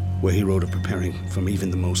 where he wrote of preparing from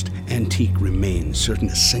even the most antique remains certain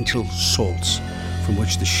essential salts from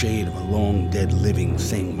which the shade of a long-dead living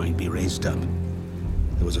thing might be raised up.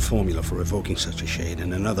 There was a formula for evoking such a shade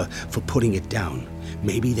and another for putting it down.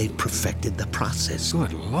 Maybe they'd perfected the process.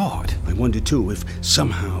 Good Lord. I wonder, too, if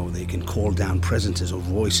somehow they can call down presences or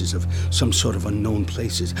voices of some sort of unknown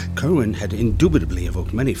places. Curwen had indubitably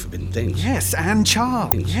evoked many forbidden things. Yes, and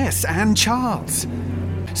Charles. Yes, and Charles.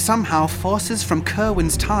 Somehow forces from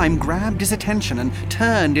Curwen's time grabbed his attention and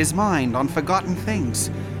turned his mind on forgotten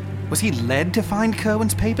things. Was he led to find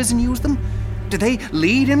Curwen's papers and use them? Did they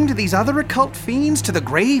lead him to these other occult fiends, to the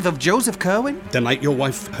grave of Joseph Curwen? The night your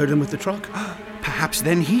wife heard him with the truck? Perhaps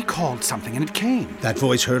then he called something and it came. That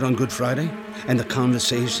voice heard on Good Friday? And the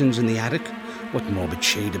conversations in the attic? What morbid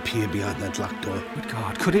shade appeared behind that locked door? Good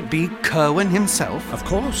God, could it be Curwen himself? Of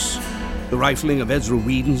course. The rifling of Ezra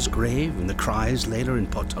Whedon's grave and the cries later in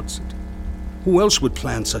Pawtuxet. Who else would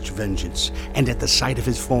plan such vengeance, and at the site of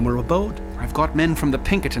his former abode? I've got men from the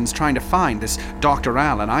Pinkertons trying to find this Dr.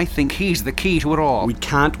 Allen. I think he's the key to it all. We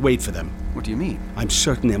can't wait for them. What do you mean? I'm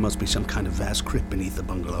certain there must be some kind of vast crypt beneath the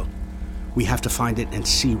bungalow. We have to find it and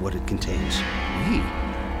see what it contains. Me?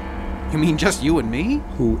 You mean just you and me?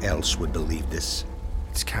 Who else would believe this?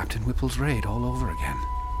 It's Captain Whipple's raid all over again.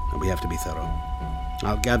 And we have to be thorough.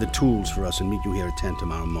 I'll gather tools for us and meet you here at 10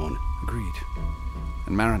 tomorrow morning. Agreed.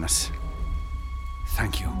 And Marinus,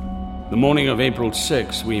 thank you. The morning of April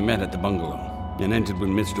 6, we met at the bungalow and entered with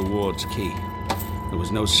Mr. Ward's key. There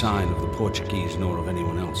was no sign of the Portuguese nor of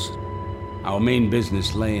anyone else. Our main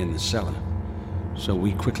business lay in the cellar, so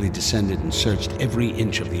we quickly descended and searched every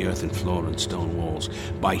inch of the earthen floor and stone walls.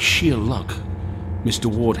 By sheer luck, Mr.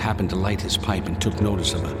 Ward happened to light his pipe and took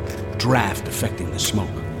notice of a draft affecting the smoke.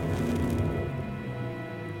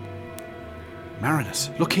 Marinus,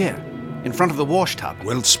 look here, in front of the wash tub.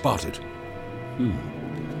 Well spotted.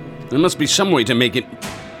 There must be some way to make it...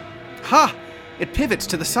 Ha! It pivots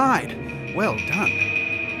to the side. Well done.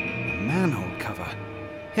 A manhole cover.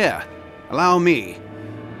 Here, allow me.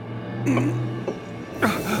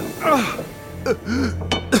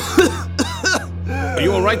 Are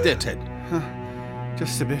you all right there, Ted?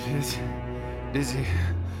 Just a bit dizzy.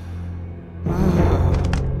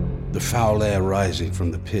 The foul air rising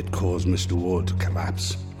from the pit caused Mr. Ward to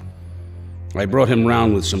collapse. I brought him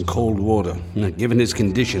round with some cold water. Given his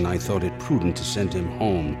condition, I thought it prudent to send him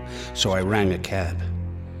home, so I rang a cab.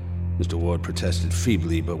 Mr. Ward protested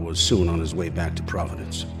feebly, but was soon on his way back to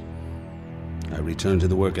Providence. I returned to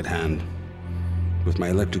the work at hand. With my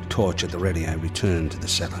electric torch at the ready, I returned to the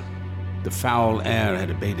cellar. The foul air had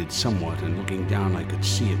abated somewhat, and looking down, I could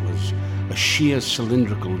see it was a sheer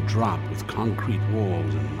cylindrical drop with concrete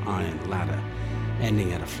walls and an iron ladder,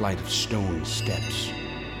 ending at a flight of stone steps.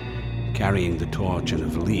 Carrying the torch and a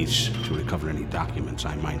valise to recover any documents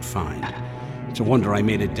I might find. It's a wonder I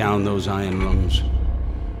made it down those iron rungs.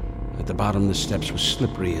 At the bottom, the steps were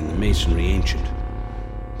slippery and the masonry ancient.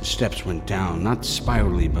 The steps went down, not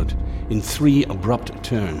spirally, but in 3 abrupt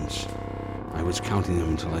turns. I was counting them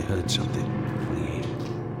until I heard something. 28,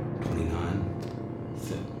 29,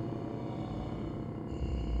 30.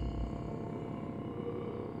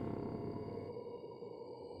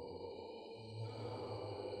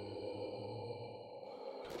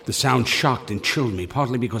 The sound shocked and chilled me,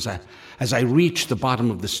 partly because as I reached the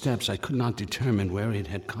bottom of the steps, I could not determine where it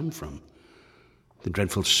had come from. The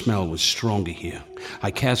dreadful smell was stronger here.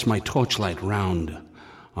 I cast my torchlight round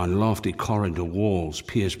on lofty corridor walls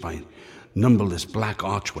pierced by numberless black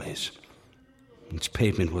archways. Its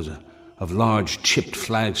pavement was of large chipped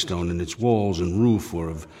flagstone, and its walls and roof were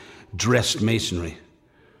of dressed masonry.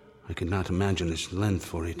 I could not imagine its length,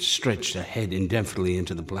 for it stretched ahead indefinitely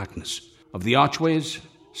into the blackness. Of the archways,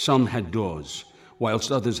 some had doors, whilst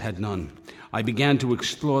others had none. I began to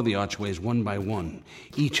explore the archways one by one.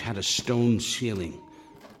 Each had a stone ceiling.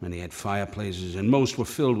 Many had fireplaces, and most were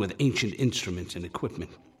filled with ancient instruments and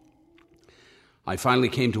equipment. I finally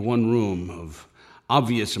came to one room of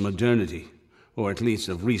obvious modernity, or at least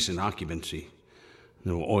of recent occupancy.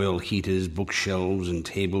 There were oil heaters, bookshelves, and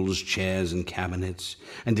tables, chairs, and cabinets,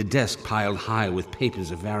 and a desk piled high with papers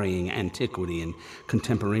of varying antiquity and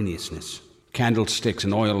contemporaneousness. Candlesticks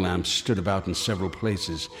and oil lamps stood about in several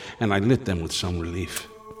places, and I lit them with some relief.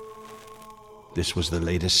 This was the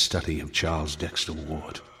latest study of Charles Dexter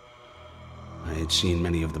Ward. I had seen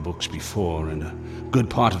many of the books before, and a good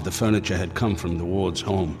part of the furniture had come from the Ward's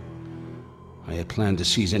home. I had planned to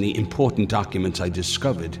seize any important documents I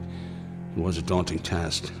discovered. It was a daunting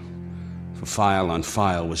task, for file on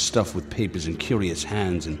file was stuffed with papers in curious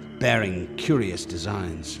hands and bearing curious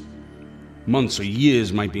designs. Months or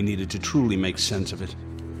years might be needed to truly make sense of it.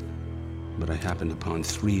 But I happened upon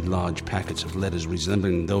 3 large packets of letters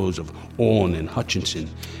resembling those of Orne and Hutchinson,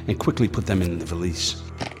 and quickly put them in the valise.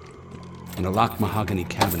 In a locked mahogany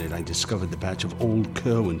cabinet, I discovered the batch of old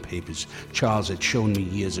Kerwin papers Charles had shown me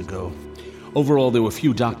years ago. Overall, there were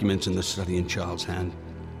few documents in the study in Charles' hand,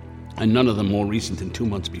 and none of them more recent than 2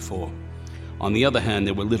 months before. On the other hand,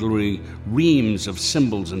 there were literally reams of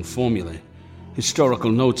symbols and formulae, historical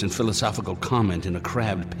notes and philosophical comment in a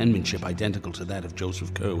crabbed penmanship identical to that of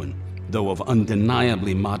Joseph Kerwin, though of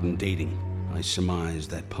undeniably modern dating. I surmised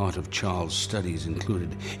that part of Charles' studies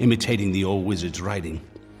included imitating the old wizard's writing.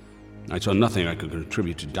 I saw nothing I could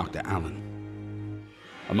contribute to Dr. Allen.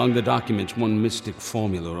 Among the documents, one mystic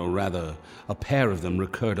formula, or rather a pair of them,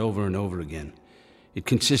 recurred over and over again. It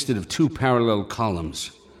consisted of 2 parallel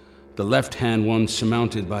columns, the left-hand one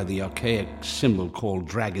surmounted by the archaic symbol called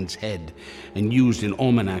Dragon's Head and used in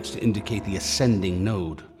almanacs to indicate the ascending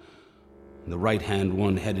node. The right-hand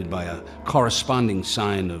one headed by a corresponding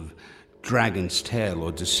sign of Dragon's Tail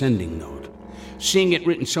or descending node. Seeing it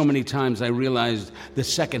written so many times, I realized the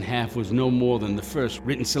second half was no more than the first,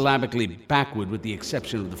 written syllabically backward with the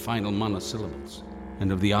exception of the final monosyllables, and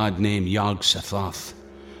of the odd name Yog-Sothoth,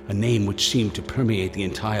 a name which seemed to permeate the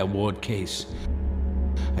entire Ward case.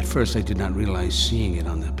 At first I did not realize seeing it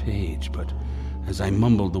on the page, but as I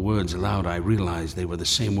mumbled the words aloud, I realized they were the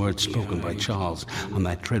same words spoken by Charles on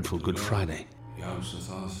that dreadful Good Friday.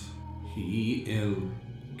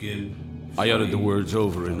 I uttered the words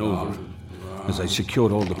over and over as I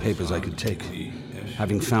secured all the papers I could take.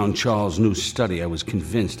 Having found Charles' new study, I was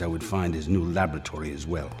convinced I would find his new laboratory as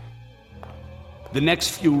well. The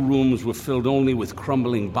next few rooms were filled only with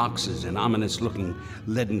crumbling boxes and ominous-looking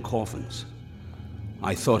leaden coffins.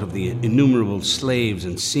 I thought of the innumerable slaves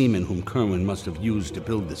and seamen whom Kerwin must have used to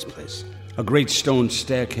build this place. A great stone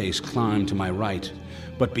staircase climbed to my right,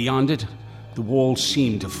 but beyond it, the walls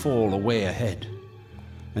seemed to fall away ahead,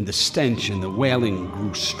 and the stench and the wailing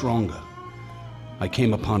grew stronger. I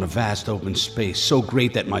came upon a vast open space, so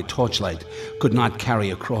great that my torchlight could not carry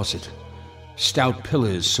across it. Stout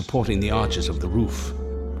pillars supporting the arches of the roof.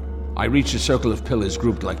 I reached a circle of pillars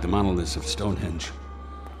grouped like the monoliths of Stonehenge,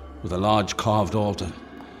 with a large carved altar.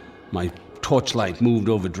 My torchlight moved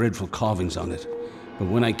over dreadful carvings on it, but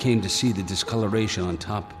when I came to see the discoloration on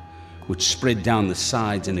top, which spread down the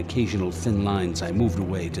sides in occasional thin lines, I moved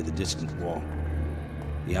away to the distant wall.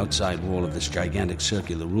 The outside wall of this gigantic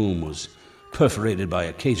circular room was perforated by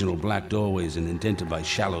occasional black doorways and indented by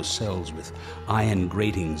shallow cells with iron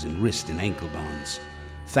gratings and wrist and ankle bonds.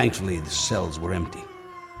 Thankfully, the cells were empty.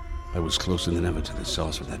 I was closer than ever to the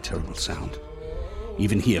source of that terrible sound.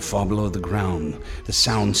 Even here, far below the ground, the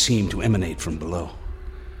sound seemed to emanate from below.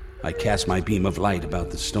 I cast my beam of light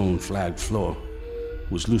about the stone-flagged floor.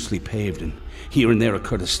 It was loosely paved, and here and there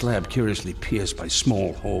occurred a slab curiously pierced by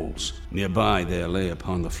small holes. Nearby there lay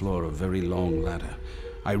upon the floor a very long ladder.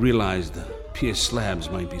 I realized the pierced slabs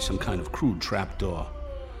might be some kind of crude trapdoor.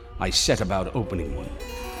 I set about opening one.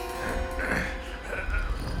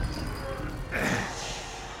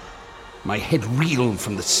 My head reeled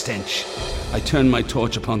from the stench. I turned my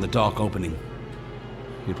torch upon the dark opening.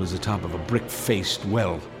 It was the top of a brick-faced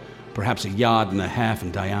well, perhaps 1.5 yards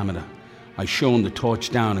in diameter. I shone the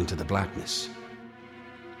torch down into the blackness.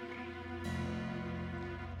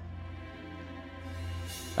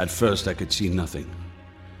 At first I could see nothing.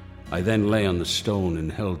 I then lay on the stone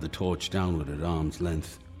and held the torch downward at arm's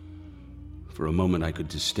length. For a moment I could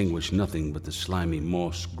distinguish nothing but the slimy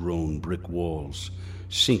moss-grown brick walls,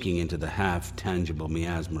 sinking into the half-tangible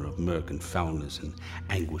miasma of murk and foulness and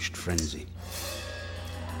anguished frenzy.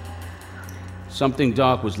 Something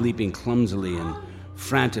dark was leaping clumsily and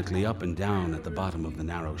frantically up and down at the bottom of the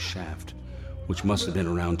narrow shaft, which must have been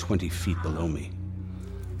around 20 feet below me.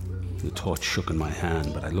 The torch shook in my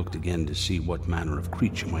hand, but I looked again to see what manner of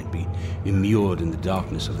creature might be immured in the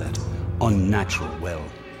darkness of that unnatural well,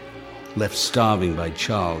 left starving by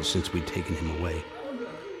Charles since we'd taken him away.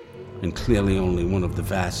 And clearly only one of the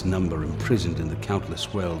vast number imprisoned in the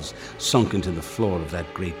countless wells sunk into the floor of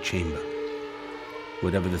that great chamber.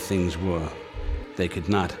 Whatever the things were, they could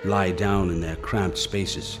not lie down in their cramped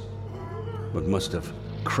spaces, but must have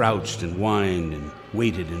crouched and whined and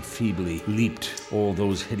waited and feebly leaped all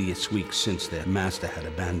those hideous weeks since their master had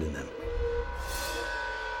abandoned them.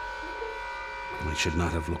 I should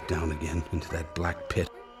not have looked down again into that black pit.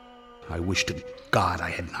 I wish to God I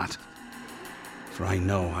had not. For I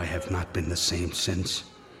know I have not been the same since.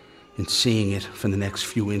 In seeing it for the next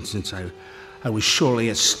few instants, I was surely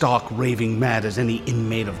as stark raving mad as any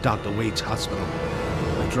inmate of Dr. Waite's hospital.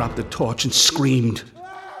 I dropped the torch and screamed.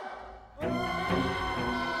 I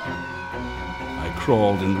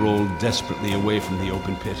crawled and rolled desperately away from the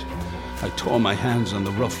open pit. I tore my hands on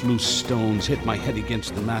the rough, loose stones, hit my head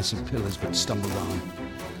against the massive pillars, but stumbled on.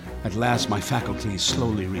 At last my faculties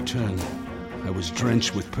slowly returned. I was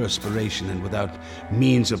drenched with perspiration and without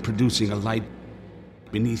means of producing a light.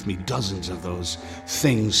 Beneath me, dozens of those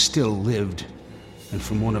things still lived, and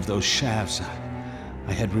from one of those shafts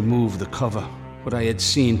I had removed the cover. What I had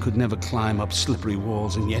seen could never climb up slippery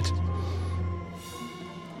walls, and yet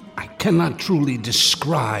I cannot truly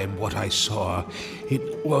describe what I saw.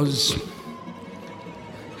 It was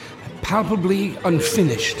palpably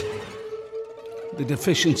unfinished. The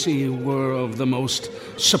deficiencies were of the most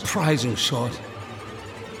surprising sort,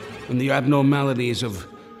 and the abnormalities of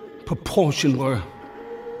proportion were...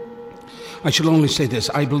 I shall only say this: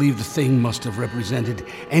 I believe the thing must have represented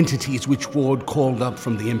entities which Ward called up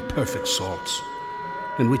from the imperfect salts,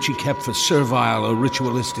 and which he kept for servile or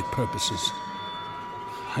ritualistic purposes.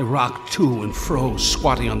 I rocked to and fro,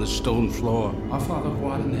 squatting on the stone floor. Our Father who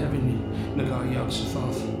art in heaven, Nagar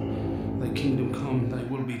Yog-Sothoth, thy kingdom come, thy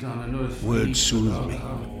will be done on earth. Words soothed me,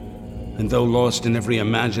 and though lost in every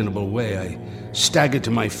imaginable way, I staggered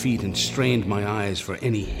to my feet and strained my eyes for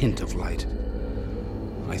any hint of light.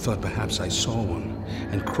 I thought perhaps I saw one,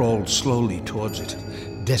 and crawled slowly towards it,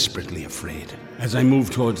 desperately afraid. As I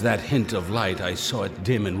moved towards that hint of light, I saw it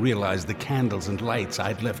dim and realized the candles and lights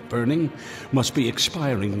I'd left burning must be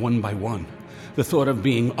expiring one by one. The thought of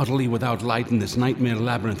being utterly without light in this nightmare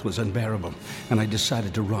labyrinth was unbearable, and I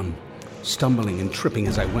decided to run, stumbling and tripping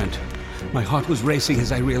as I went. My heart was racing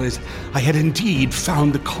as I realized I had indeed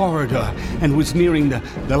found the corridor and was nearing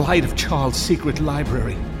the light of Charles' secret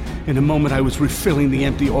library. In a moment I was refilling the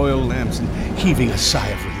empty oil lamps and heaving a sigh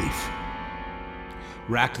of relief.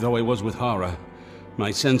 Racked though I was with horror,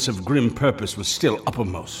 my sense of grim purpose was still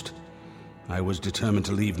uppermost. I was determined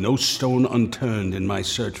to leave no stone unturned in my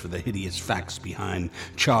search for the hideous facts behind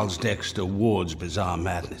Charles Dexter Ward's bizarre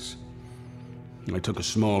madness. I took a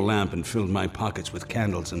small lamp and filled my pockets with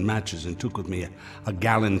candles and matches and took with me a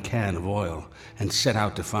gallon can of oil and set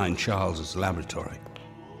out to find Charles's laboratory.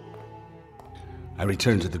 I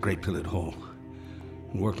returned to the great pillared hall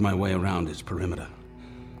and worked my way around its perimeter.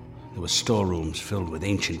 There were storerooms filled with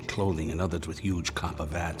ancient clothing and others with huge copper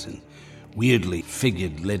vats and weirdly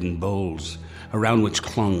figured leaden bowls around which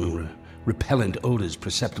clung repellent odors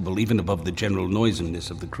perceptible even above the general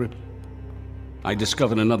noisomeness of the crypt. I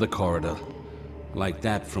discovered another corridor like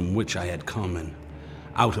that from which I had come and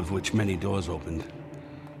out of which many doors opened.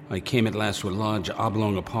 I came at last to a large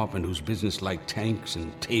oblong apartment whose business-like tanks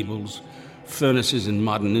and tables, furnaces and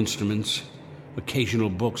modern instruments, occasional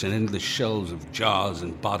books and endless shelves of jars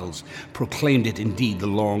and bottles proclaimed it indeed the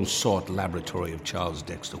long-sought laboratory of Charles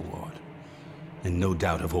Dexter Ward, and no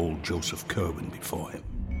doubt of old Joseph Kerwin before him.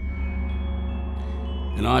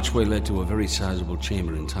 An archway led to a very sizable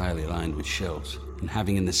chamber entirely lined with shelves, and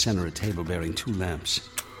having in the center a table bearing 2 lamps,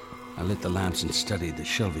 I lit the lamps and studied the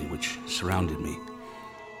shelving which surrounded me.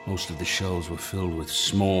 Most of the shelves were filled with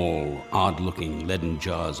small, odd-looking leaden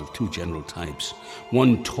jars of 2 general types.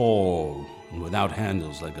 One tall and without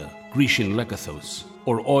handles like a Grecian lekathos,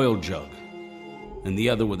 or oil jug, and the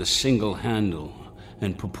other with a single handle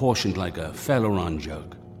and proportioned like a phaleron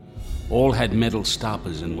jug. All had metal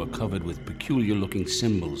stoppers and were covered with peculiar-looking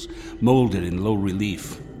symbols molded in low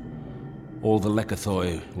relief. All the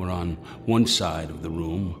lekythoi were on one side of the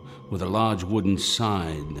room, with a large wooden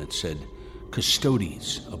sign that said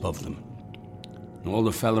Custodes above them. And all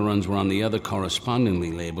the Fellerons were on the other,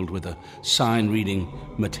 correspondingly labeled with a sign reading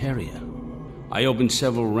Materia. I opened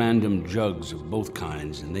several random jugs of both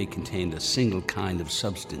kinds, and they contained a single kind of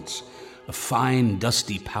substance, a fine,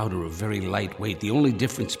 dusty powder of very light weight. The only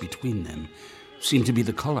difference between them seemed to be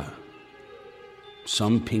the color.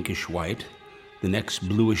 Some pinkish white, the next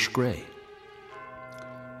bluish gray.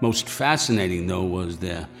 Most fascinating, though, was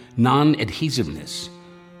their non-adhesiveness.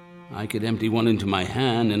 I could empty one into my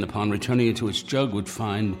hand, and upon returning it to its jug would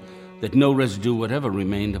find that no residue whatever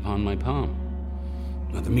remained upon my palm.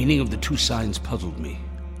 Now, the meaning of the two signs puzzled me.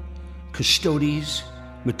 Custodes,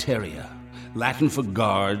 materia, Latin for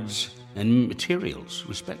guards and materials,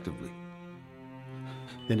 respectively.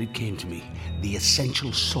 Then it came to me, the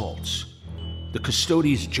essential salts. The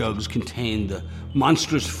Custodes jugs contained the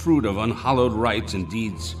monstrous fruit of unhallowed rites and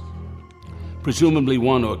deeds, presumably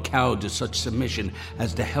won or cowed to such submission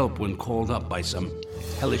as to help when called up by some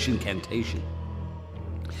hellish incantation.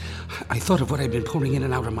 I thought of what I'd been pouring in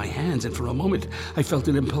and out of my hands, and for a moment I felt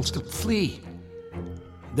an impulse to flee.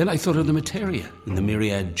 Then I thought of the materia in the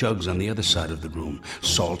myriad jugs on the other side of the room.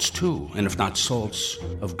 Salts, too, and if not salts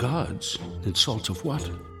of gods, then salts of what?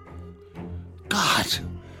 God!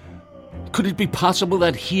 Could it be possible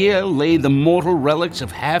that here lay the mortal relics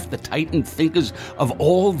of half the Titan thinkers of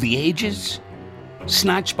all the ages?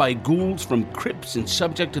 Snatched by ghouls from crypts and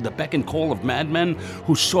subject to the beck and call of madmen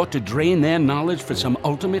who sought to drain their knowledge for some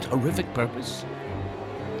ultimate horrific purpose?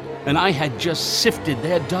 And I had just sifted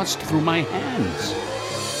their dust through my hands.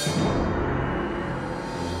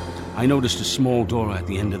 I noticed a small door at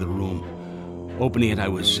the end of the room. Opening it, I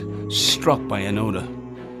was struck by an odor,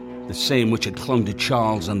 the same which had clung to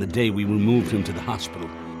Charles on the day we removed him to the hospital.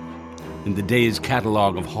 In the day's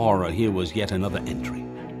catalogue of horror, here was yet another entry.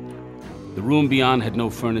 The room beyond had no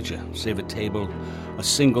furniture, save a table, a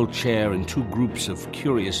single chair, and two groups of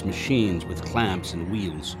curious machines with clamps and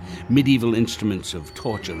wheels, medieval instruments of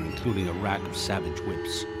torture, including a rack of savage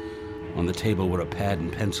whips. On the table were a pad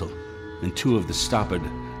and pencil, and two of the stoppered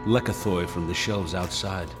lekythoi from the shelves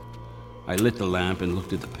outside. I lit the lamp and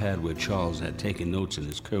looked at the pad where Charles had taken notes in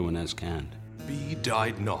his Kerwin-esque hand. B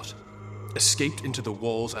died not, escaped into the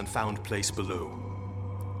walls and found place below.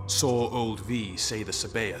 Saw old V say the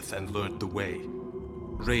Sabaoth and learned the way.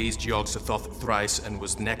 Raised Yog-Sothoth thrice and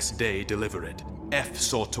was next day delivered. F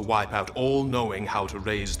sought to wipe out all knowing how to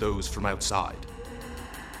raise those from outside.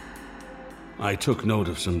 I took note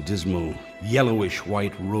of some dismal, yellowish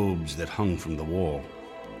white robes that hung from the wall.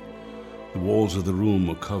 The walls of the room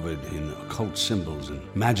were covered in occult symbols and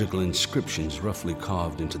magical inscriptions roughly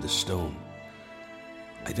carved into the stone.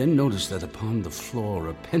 I then noticed that upon the floor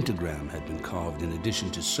a pentagram had been carved in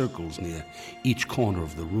addition to circles near each corner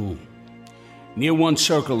of the room. Near one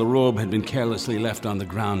circle, a robe had been carelessly left on the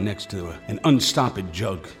ground next to an unstopped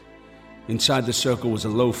jug. Inside the circle was a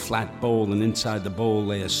low, flat bowl, and inside the bowl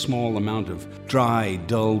lay a small amount of dry,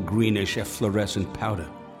 dull, greenish, efflorescent powder.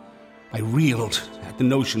 I reeled at the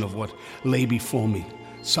notion of what lay before me.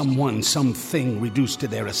 Someone, something reduced to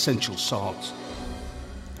their essential salts.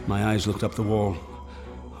 My eyes looked up the wall.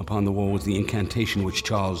 Upon the wall was the incantation which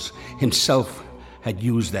Charles himself had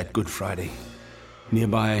used that Good Friday.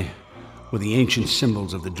 Nearby were the ancient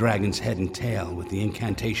symbols of the dragon's head and tail with the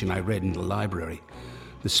incantation I read in the library.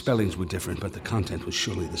 The spellings were different, but the content was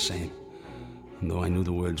surely the same. And though I knew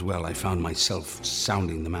the words well, I found myself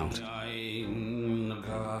sounding them out.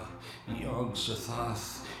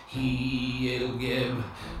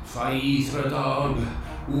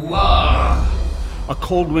 A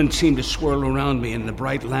cold wind seemed to swirl around me, and the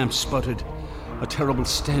bright lamp sputtered. A terrible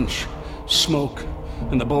stench, smoke,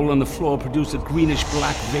 and the bowl on the floor produced a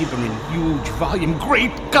greenish-black vapor in huge volume.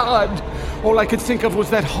 Great God! All I could think of was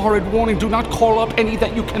that horrid warning, do not call up any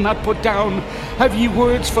that you cannot put down. Have ye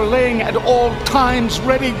words for laying at all times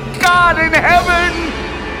ready? God in heaven!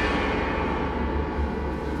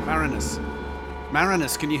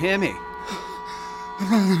 Marinus, can you hear me?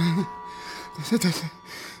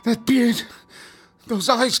 That beard, those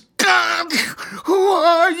eyes, God! Who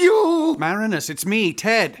are you? Marinus, it's me,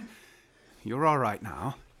 Ted. You're all right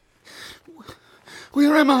now.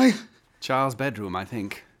 Where am I? Charles' bedroom, I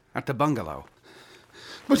think. At the bungalow.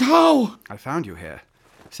 But how? I found you here.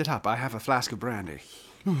 Sit up, I have a flask of brandy.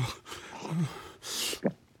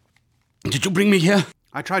 Did you bring me here?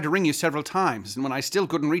 I tried to ring you several times, and when I still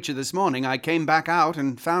couldn't reach you this morning, I came back out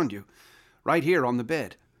and found you. Right here on the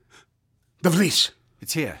bed. The valise.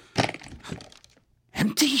 It's here.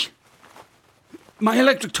 Empty? My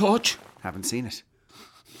electric torch? Haven't seen it.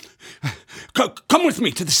 Come with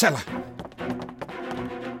me to the cellar.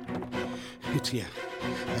 It's here,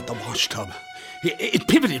 at the wash tub. It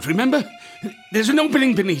pivoted, remember? There's an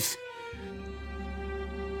opening beneath.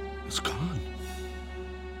 It's gone.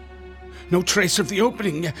 No trace of the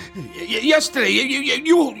opening. Yesterday,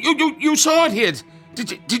 you saw it here.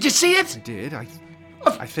 Did you see it? I did, I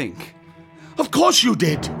think. Of course you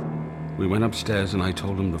did. We went upstairs and I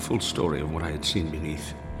told him the full story of what I had seen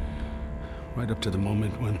beneath. Right up to the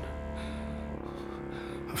moment when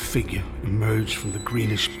a figure emerged from the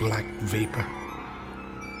greenish-black vapor.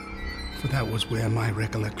 For that was where my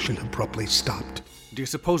recollection abruptly stopped. Do you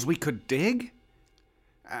suppose we could dig?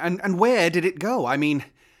 And where did it go? I mean,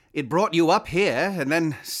 it brought you up here and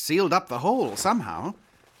then sealed up the hole somehow.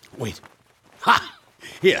 Wait. Ha!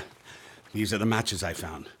 Here. These are the matches I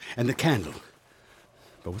found. And the candle.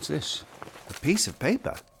 But what's this? A piece of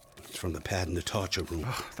paper. It's from the pad in the torture room.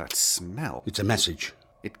 Oh, that smell. It's a message.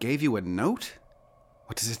 It gave you a note?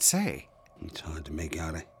 What does it say? It's hard to make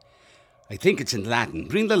out. I think it's in Latin.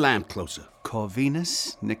 Bring the lamp closer.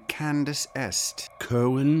 Corvinus necandus est.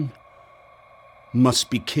 Curwen must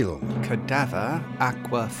be killed. Cadaver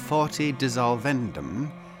aqua forti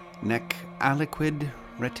dissolvendum, nec aliquid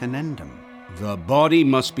retenendum. The body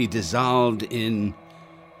must be dissolved in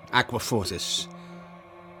aqua fortis,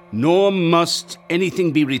 nor must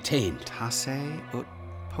anything be retained. Tasse ut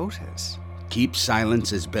potes. Keep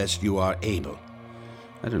silence as best you are able.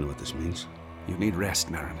 I don't know what this means. You need rest,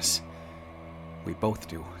 Marinus. We both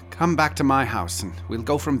do. Come back to my house and we'll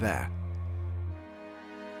go from there.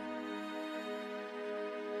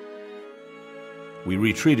 We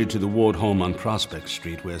retreated to the Ward home on Prospect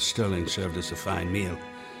Street, where Sterling served us a fine meal.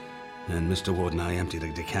 And Mr. Ward and I emptied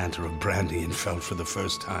a decanter of brandy and felt for the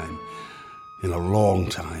first time, in a long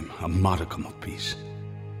time, a modicum of peace.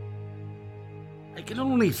 I can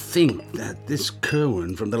only think that this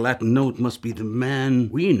Curwen from the Latin note must be the man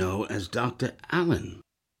we know as Dr. Allen.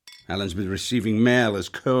 Allen's been receiving mail as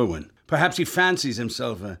Curwen. Perhaps he fancies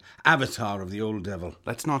himself an avatar of the old devil.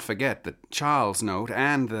 Let's not forget that Charles' note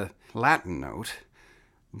and the Latin note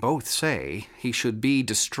both say he should be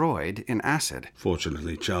destroyed in acid.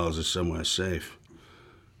 Fortunately, Charles is somewhere safe,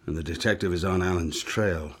 and the detective is on Allen's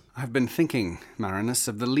trail. I've been thinking, Marinus,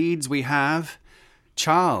 of the leads we have.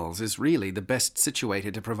 Charles is really the best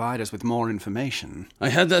situated to provide us with more information. I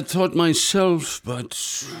had that thought myself,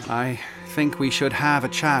 but I think we should have a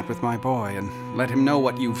chat with my boy and let him know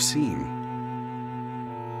what you've seen.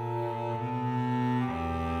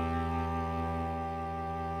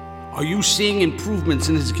 Are you seeing improvements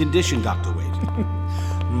in his condition, Dr. Wade?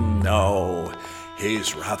 No.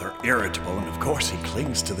 He's rather irritable, and of course he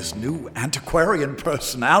clings to this new antiquarian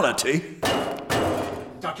personality.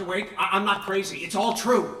 Dr. Wade, I'm not crazy. It's all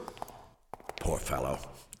true. Poor fellow.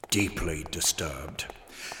 Deeply disturbed.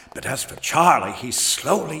 But as for Charlie, he's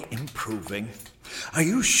slowly improving. Are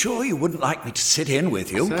you sure you wouldn't like me to sit in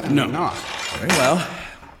with you? Certainly not. Very well.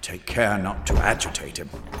 Take care not to agitate him.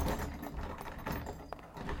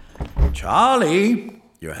 Charlie,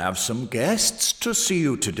 you have some guests to see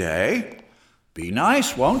you today. Be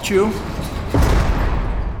nice, won't you?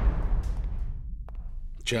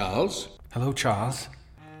 Charles? Hello, Charles.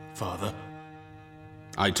 Father.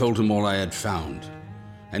 I told him all I had found,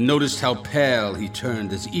 and noticed how pale he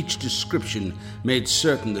turned as each description made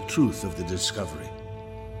certain the truth of the discovery.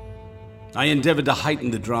 I endeavored to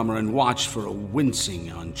heighten the drama and watched for a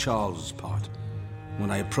wincing on Charles' part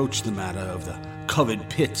when I approached the matter of the covered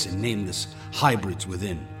pits and nameless hybrids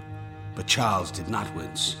within. But Charles did not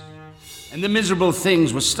wince. And the miserable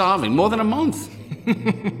things were starving more than a month.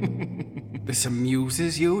 This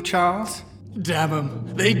amuses you, Charles? Damn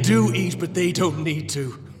 'em. They do eat, but they don't need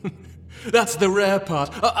to. That's the rare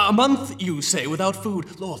part. A month, you say, without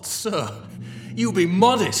food. Lord, sir, you be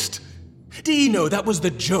modest. Do ye know that was the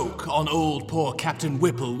joke on old poor Captain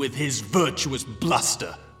Whipple with his virtuous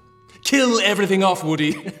bluster? Kill everything off, would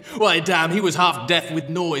he? Why, damn, he was half deaf with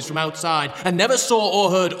noise from outside and never saw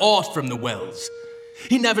or heard aught from the wells.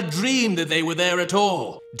 He never dreamed that they were there at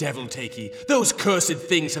all. Devil take ye, those cursed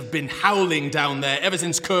things have been howling down there ever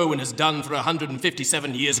since Curwen has done for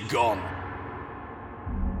 157 years gone.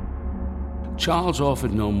 Charles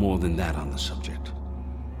offered no more than that on the subject.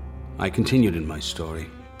 I continued in my story.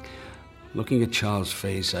 Looking at Charles'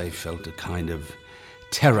 face, I felt a kind of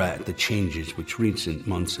terror at the changes which recent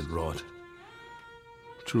months had wrought.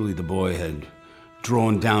 Truly the boy had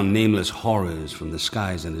drawn down nameless horrors from the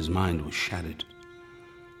skies and his mind was shattered.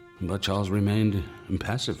 But Charles remained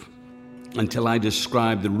impassive until I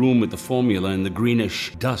described the room with the formula and the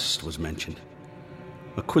greenish dust was mentioned.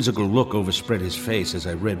 A quizzical look overspread his face as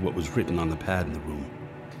I read what was written on the pad in the room.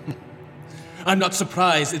 I'm not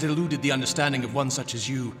surprised it eluded the understanding of one such as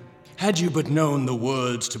you. Had you but known the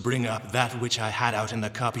words to bring up that which I had out in the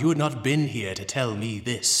cup, you had not been here to tell me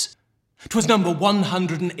this. 'Twas number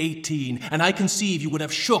 118, and I conceive you would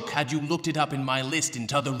have shook had you looked it up in my list in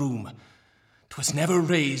t'other room. 'Twas never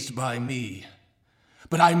raised by me,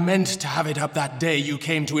 but I meant to have it up that day you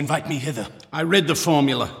came to invite me hither. I read the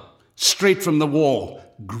formula, straight from the wall.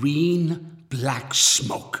 Green, black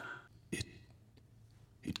smoke.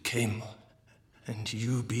 It came, and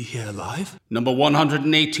you be here alive? Number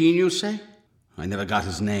 118, you say? I never got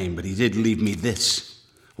his name, but he did leave me this.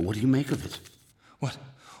 What do you make of it?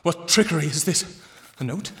 What trickery is this? A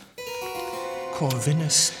note?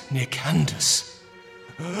 Corvinus Nicandus.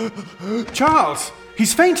 Charles!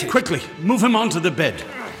 He's fainted! Quickly, move him onto the bed.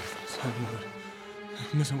 Send word.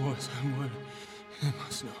 He must know.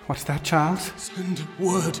 What's that, Charles? Send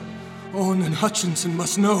word. Orne and Hutchinson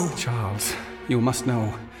must know. Charles, you must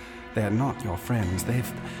know. They're not your friends.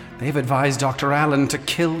 They've advised Dr. Allen to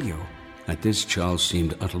kill you. At this, Charles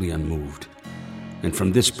seemed utterly unmoved. And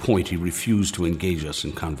from this point, he refused to engage us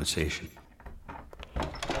in conversation.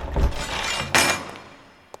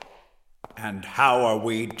 And how are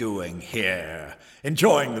we doing here?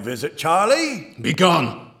 Enjoying the visit, Charlie? Be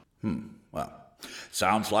gone. Well,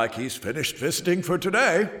 sounds like he's finished visiting for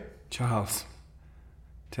today. Charles,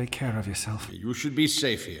 take care of yourself. You should be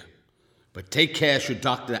safe here. But take care should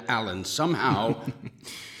Dr. Allen somehow...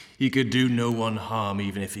 He could do no one harm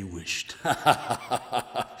even if he wished.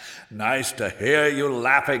 Nice to hear you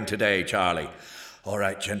laughing today, Charlie. All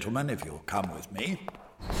right, gentlemen, if you'll come with me.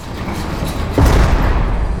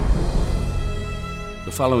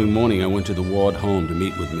 The following morning, I went to the Ward home to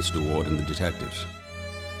meet with Mr. Ward and the detectives.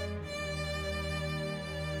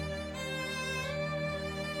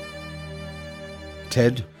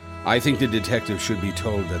 Ted, I think the detectives should be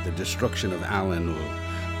told that the destruction of Allen or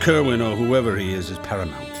Kerwin or whoever he is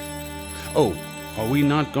paramount. Oh, are we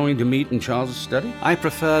not going to meet in Charles's study? I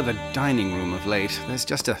prefer the dining room of late. There's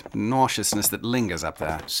just a nauseousness that lingers up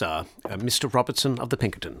there. Sir, Mr. Robertson of the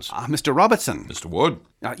Pinkertons. Mr. Robertson. Mr. Ward?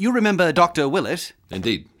 You remember Dr. Willett?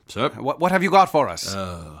 Indeed, sir. What have you got for us?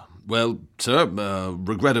 Well, sir,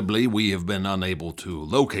 regrettably, we have been unable to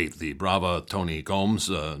locate the brava Tony Combs,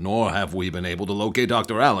 nor have we been able to locate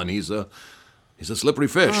Dr. Allen. He's a slippery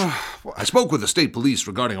fish. I spoke with the state police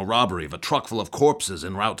regarding a robbery of a truck full of corpses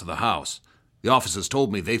en route to the house. The officers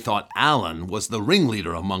told me they thought Allen was the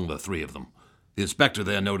ringleader among the three of them. The inspector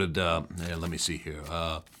there noted, let me see here.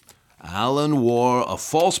 Allen wore a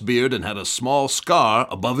false beard and had a small scar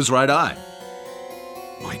above his right eye.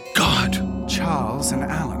 My God! Charles and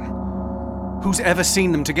Allen. Who's ever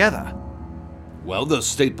seen them together? Well, the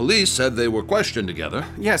state police said they were questioned together.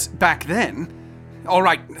 Yes, back then. All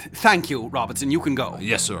right, thank you, Robertson. You can go.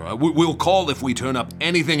 Yes, sir. We'll call if we turn up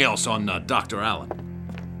anything else on Dr. Allen.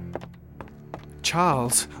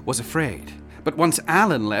 Charles was afraid. But once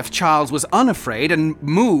Allen left, Charles was unafraid and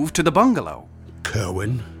moved to the bungalow.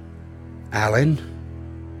 Kerwin?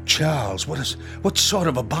 Allen? Charles? What sort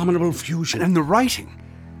of abominable fusion? And the writing.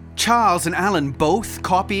 Charles and Allen both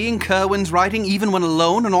copying Kerwin's writing even when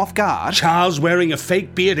alone and off guard. Charles wearing a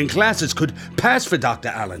fake beard and glasses could pass for Dr.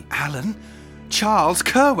 Allen. Allen? Charles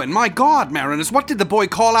Kerwin? My God, Marinus, what did the boy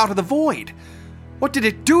call out of the void? What did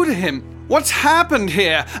it do to him? What's happened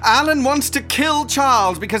here? Allen wants to kill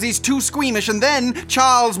Charles because he's too squeamish, and then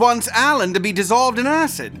Charles wants Allen to be dissolved in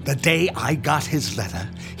acid. The day I got his letter,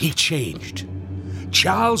 he changed.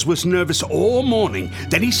 Charles was nervous all morning.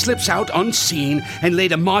 Then he slips out unseen and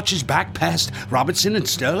later marches back past Robertson and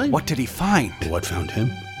Sterling. What did he find? What found him?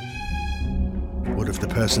 What if the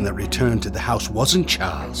person that returned to the house wasn't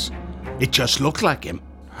Charles? It just looked like him.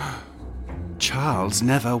 Charles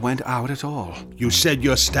never went out at all. You said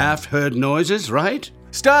your staff heard noises, right?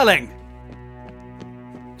 Sterling!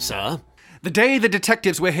 Sir? The day the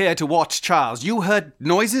detectives were here to watch Charles, you heard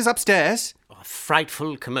noises upstairs? A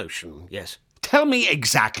frightful commotion, yes. Tell me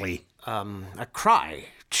exactly. A cry,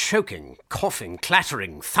 choking, coughing,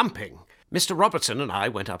 clattering, thumping. Mr. Robertson and I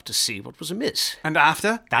went up to see what was amiss. And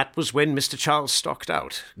after? That was when Mr. Charles stalked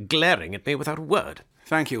out, glaring at me without a word.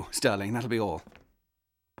 Thank you, Sterling. That'll be all.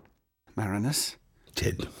 Marinus?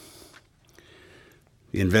 Ted,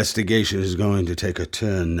 the investigation is going to take a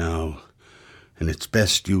turn now, and it's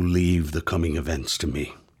best you leave the coming events to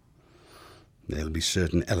me. There'll be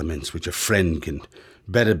certain elements which a friend can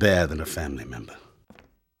better bear than a family member.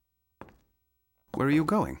 Where are you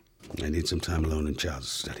going? I need some time alone in Charles'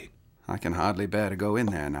 study. I can hardly bear to go in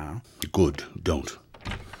there now. Good, don't.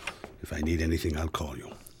 If I need anything, I'll call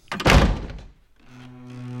you.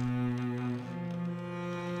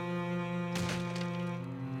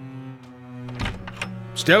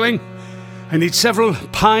 Sterling, I need several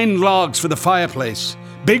pine logs for the fireplace.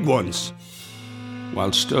 Big ones!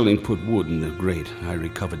 While Sterling put wood in the grate, I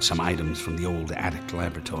recovered some items from the old attic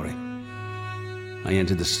laboratory. I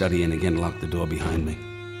entered the study and again locked the door behind me.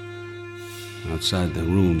 Outside the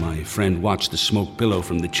room, my friend watched the smoke billow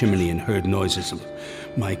from the chimney and heard noises of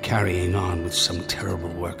my carrying on with some terrible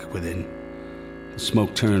work within. The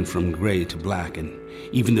smoke turned from gray to black, and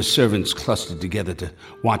even the servants clustered together to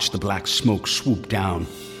watch the black smoke swoop down,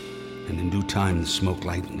 and in due time the smoke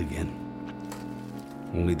lightened again.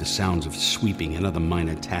 Only the sounds of sweeping and other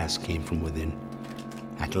minor tasks came from within.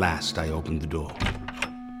 At last I opened the door.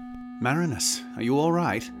 Marinus, are you all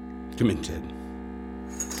right? Come in, Ted.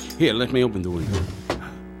 Here, let me open the window.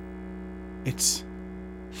 It's...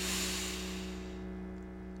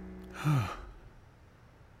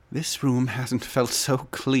 This room hasn't felt so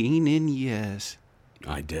clean in years.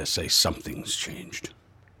 I dare say something's changed.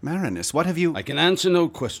 Marinus, what have you... I can answer no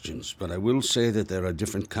questions, but I will say that there are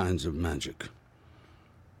different kinds of magic.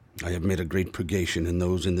 I have made a great purgation, and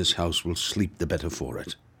those in this house will sleep the better for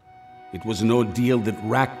it. It was an ordeal that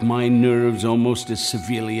racked my nerves almost as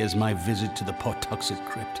severely as my visit to the Pawtuxet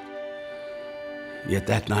crypt. Yet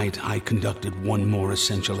that night I conducted one more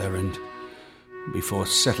essential errand before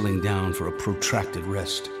settling down for a protracted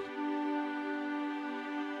rest.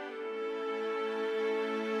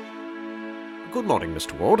 Good morning,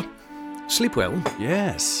 Mr. Ward. Sleep well?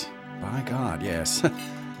 Yes. By God, yes.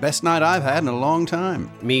 Best night I've had in a long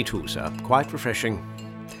time. Me too, sir. Quite refreshing.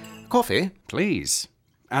 Coffee? Please.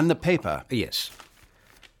 And the paper. Yes.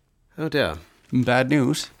 Oh, dear. Bad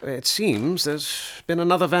news? It seems there's been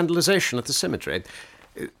another vandalization at the cemetery.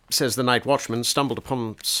 It says the night watchman stumbled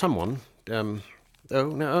upon someone.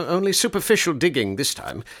 Only superficial digging this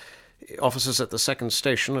time. Officers at the second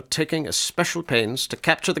station are taking a special pains to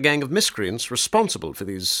capture the gang of miscreants responsible for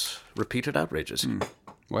these repeated outrages.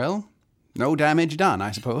 Well, no damage done,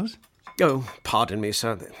 I suppose. Oh, pardon me,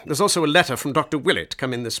 sir. There's also a letter from Dr. Willett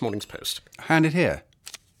come in this morning's post. Hand it here.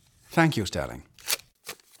 Thank you, Sterling.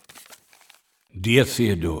 Dear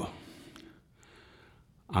Theodore,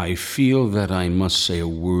 I feel that I must say a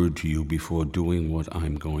word to you before doing what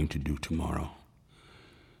I'm going to do tomorrow.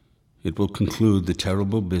 It will conclude the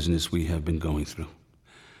terrible business we have been going through.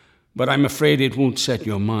 But I'm afraid it won't set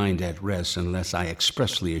your mind at rest unless I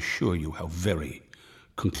expressly assure you how very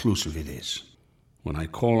conclusive it is. When I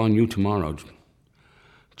call on you tomorrow,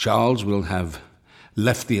 Charles will have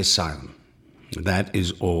left the asylum. That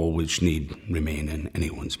is all which need remain in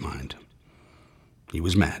anyone's mind. He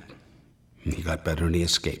was mad. He got better and he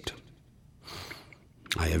escaped.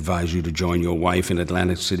 I advise you to join your wife in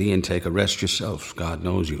Atlantic City and take a rest yourself. God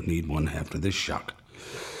knows you need one after this shock,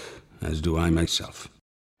 as do I myself.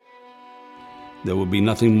 There will be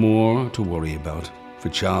nothing more to worry about, for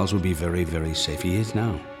Charles will be very, very safe. He is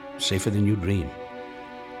now, safer than you dream.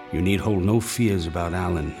 You need hold no fears about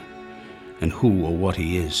Alan and who or what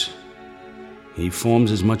he is. He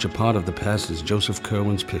forms as much a part of the past as Joseph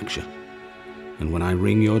Kerwin's picture. And when I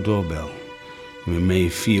ring your doorbell, you may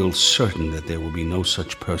feel certain that there will be no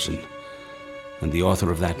such person, and the author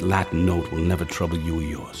of that Latin note will never trouble you or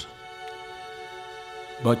yours.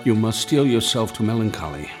 But you must steel yourself to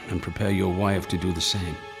melancholy and prepare your wife to do the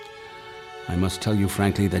same. I must tell you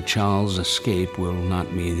frankly that Charles' escape will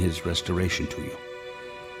not mean his restoration to you.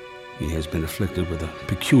 He has been afflicted with a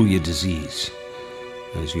peculiar disease,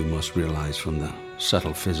 as you must realize from the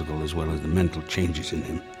subtle physical as well as the mental changes in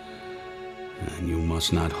him, and you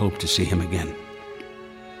must not hope to see him again.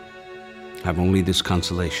 Have only this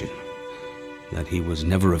consolation, that he was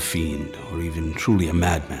never a fiend or even truly a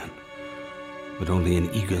madman, but only an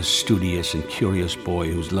eager, studious, and curious boy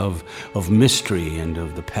whose love of mystery and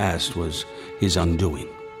of the past was his undoing.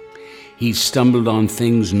 He stumbled on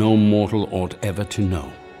things no mortal ought ever to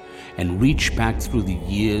know, and reached back through the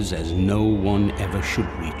years as no one ever should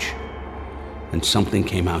reach. And something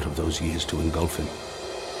came out of those years to engulf him.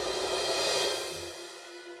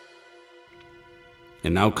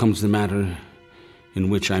 And now comes the matter in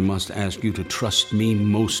which I must ask you to trust me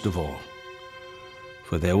most of all.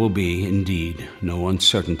 For there will be, indeed, no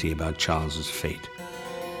uncertainty about Charles's fate.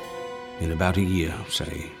 In about a year,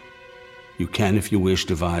 say, you can, if you wish,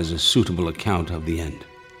 devise a suitable account of the end.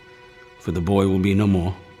 For the boy will be no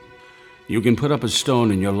more. You can put up a stone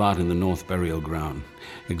in your lot in the north burial ground,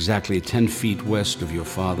 exactly 10 feet west of your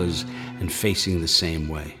father's and facing the same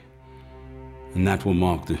way. And that will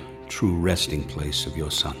mark the true resting place of your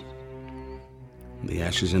son. The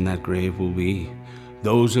ashes in that grave will be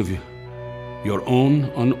those of your own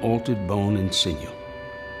unaltered bone and sinew,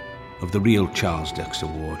 of the real Charles Dexter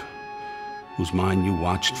Ward, whose mind you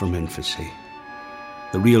watched from infancy.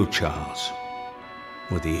 The real Charles,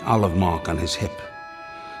 with the olive mark on his hip,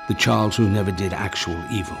 The Charles who never did actual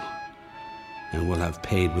evil, and will have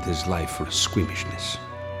paid with his life for his squeamishness.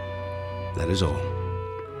 That is all.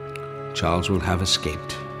 Charles will have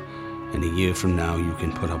escaped, and a year from now you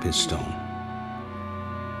can put up his stone.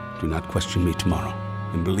 Do not question me tomorrow,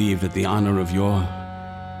 and believe that the honor of your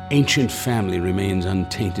ancient family remains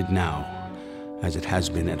untainted now, as it has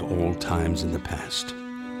been at all times in the past.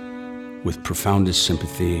 With profoundest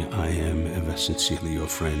sympathy, I am ever sincerely your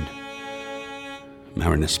friend,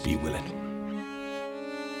 Marinus B. Willett.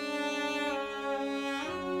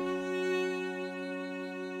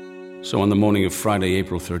 So on the morning of Friday,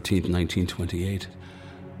 April 13th, 1928,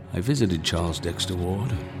 I visited Charles Dexter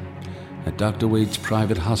Ward at Dr. Wade's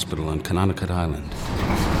private hospital on Cononicut Island.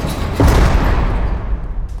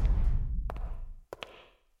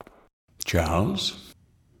 Charles?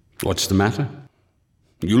 What's the matter?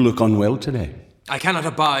 You look unwell today. I cannot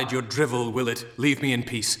abide your drivel, Willett. Leave me in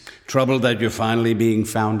peace. Troubled that you're finally being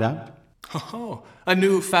found out? Oh, a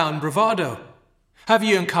newfound bravado. Have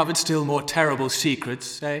you uncovered still more terrible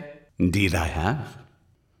secrets, eh? Indeed I have.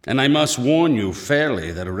 And I must warn you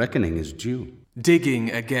fairly that a reckoning is due. Digging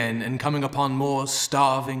again and coming upon more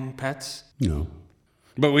starving pets? No.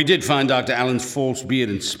 But we did find Dr. Allen's false beard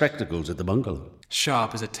and spectacles at the bungalow.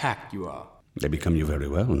 Sharp as a tack you are. They become you very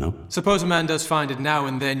well, no? Suppose a man does find it now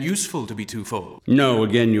and then useful to be twofold. No,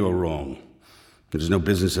 again you're wrong. It is no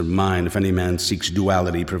business of mine if any man seeks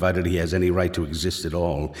duality, provided he has any right to exist at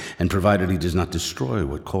all, and provided he does not destroy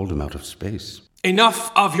what called him out of space.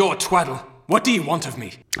 Enough of your twaddle. What do you want of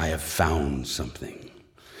me? I have found something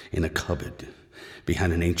in a cupboard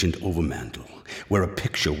behind an ancient overmantel where a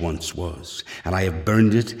picture once was, and I have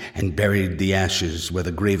burned it and buried the ashes where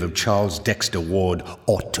the grave of Charles Dexter Ward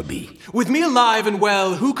ought to be. With me alive and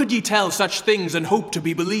well, who could ye tell such things and hope to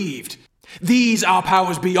be believed? These are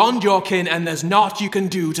powers beyond your kin, and there's naught you can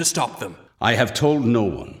do to stop them. I have told no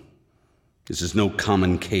one. This is no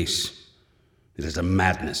common case. It is a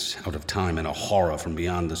madness out of time and a horror from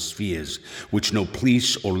beyond the spheres, which no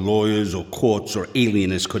police or lawyers or courts or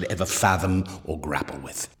alienists could ever fathom or grapple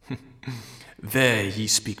with. There ye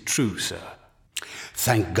speak true, sir.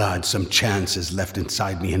 Thank God some chance has left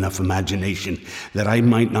inside me enough imagination that I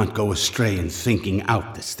might not go astray in thinking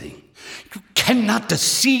out this thing. You cannot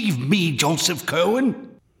deceive me, Joseph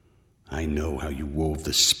Cohen. I know how you wove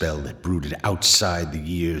the spell that brooded outside the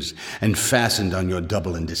years and fastened on your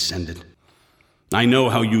double and descendant. I know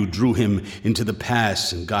how you drew him into the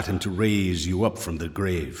past and got him to raise you up from the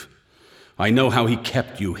grave. I know how he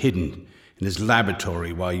kept you hidden in his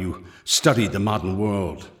laboratory while you studied the modern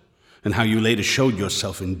world, and how you later showed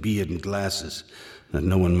yourself in beard and glasses, that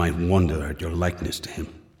no one might wonder at your likeness to him.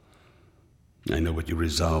 I know what you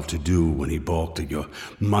resolved to do when he balked at your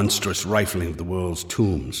monstrous rifling of the world's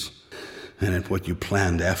tombs, and at what you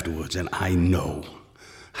planned afterwards, and I know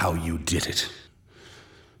how you did it.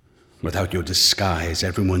 Without your disguise,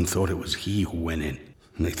 everyone thought it was he who went in,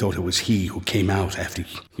 and they thought it was he who came out after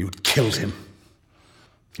you'd killed him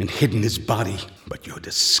and hidden his body. But your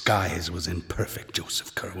disguise was imperfect,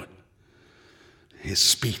 Joseph Kerwin. His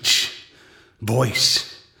speech,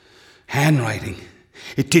 voice, handwriting,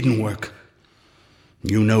 it didn't work.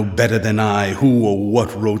 You know better than I who or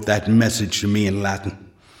what wrote that message to me in Latin.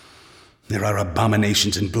 There are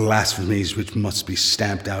abominations and blasphemies which must be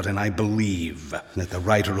stamped out, and I believe that the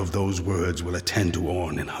writer of those words will attend to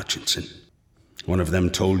Orne and Hutchinson. One of them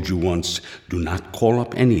told you once, do not call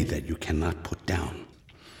up any that you cannot put down.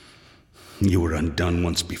 You were undone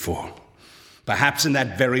once before. Perhaps in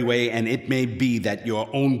that very way, and it may be that your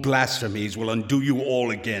own blasphemies will undo you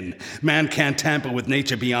all again. Man can't tamper with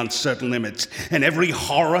nature beyond certain limits, and every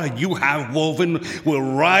horror you have woven will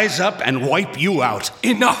rise up and wipe you out.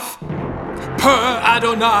 Enough! Per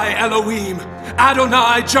Adonai Elohim,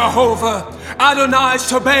 Adonai Jehovah, Adonai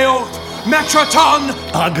Sabaoth, Metraton,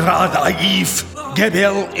 Agrad Aif,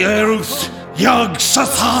 Gebel Eruth, Yag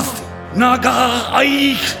Sathath, Naga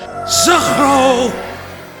Aich, Zachro.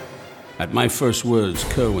 At my first words,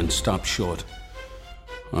 Kerwin stopped short.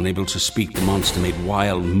 Unable to speak, the monster made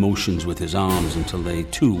wild motions with his arms until they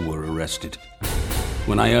too were arrested.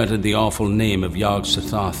 When I uttered the awful name of Yog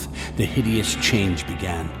Sothoth, the hideous change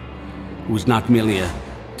began. It was not merely a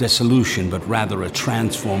dissolution, but rather a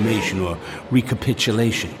transformation or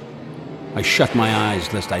recapitulation. I shut my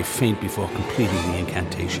eyes lest I faint before completing the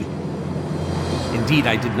incantation. Indeed,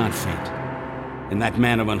 I did not faint. And that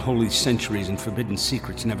man of unholy centuries and forbidden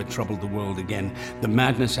secrets never troubled the world again. The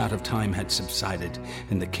madness out of time had subsided,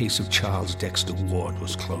 and the case of Charles Dexter Ward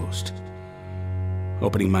was closed.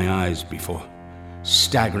 Opening my eyes before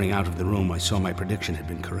staggering out of the room, I saw my prediction had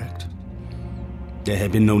been correct. There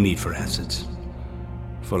had been no need for acids,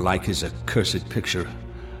 for like his accursed picture,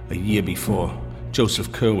 A year before,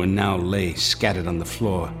 Joseph Kerwin now lay scattered on the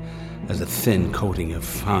floor as a thin coating of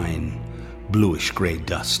fine, bluish-gray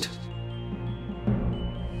dust.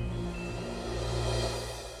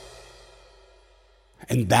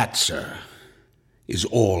 And that, sir, is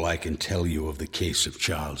all I can tell you of the case of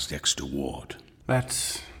Charles Dexter Ward.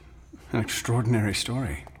 That's an extraordinary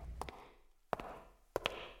story.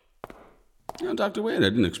 Now, Dr. Wade, I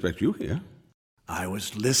didn't expect you here. I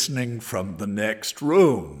was listening from the next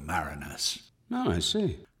room, Marinus. Oh, I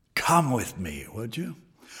see. Come with me, would you?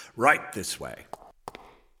 Right this way.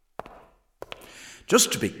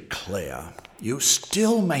 Just to be clear, you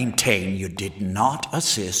still maintain you did not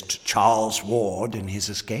assist Charles Ward in his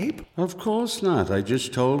escape? Of course not. I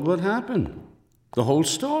just told what happened. The whole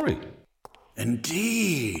story.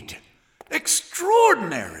 Indeed.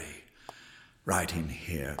 Extraordinary. Right in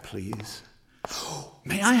here, please.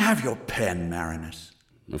 May I have your pen, Marinus?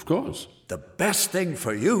 Of course. The best thing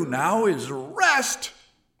for you now is rest.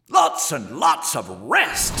 Lots and lots of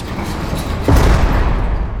rest.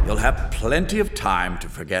 You'll have plenty of time to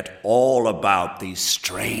forget all about these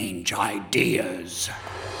strange ideas.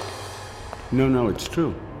 No, it's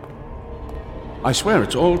true. I swear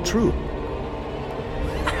it's all true.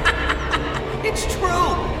 It's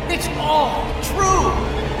true! It's all true!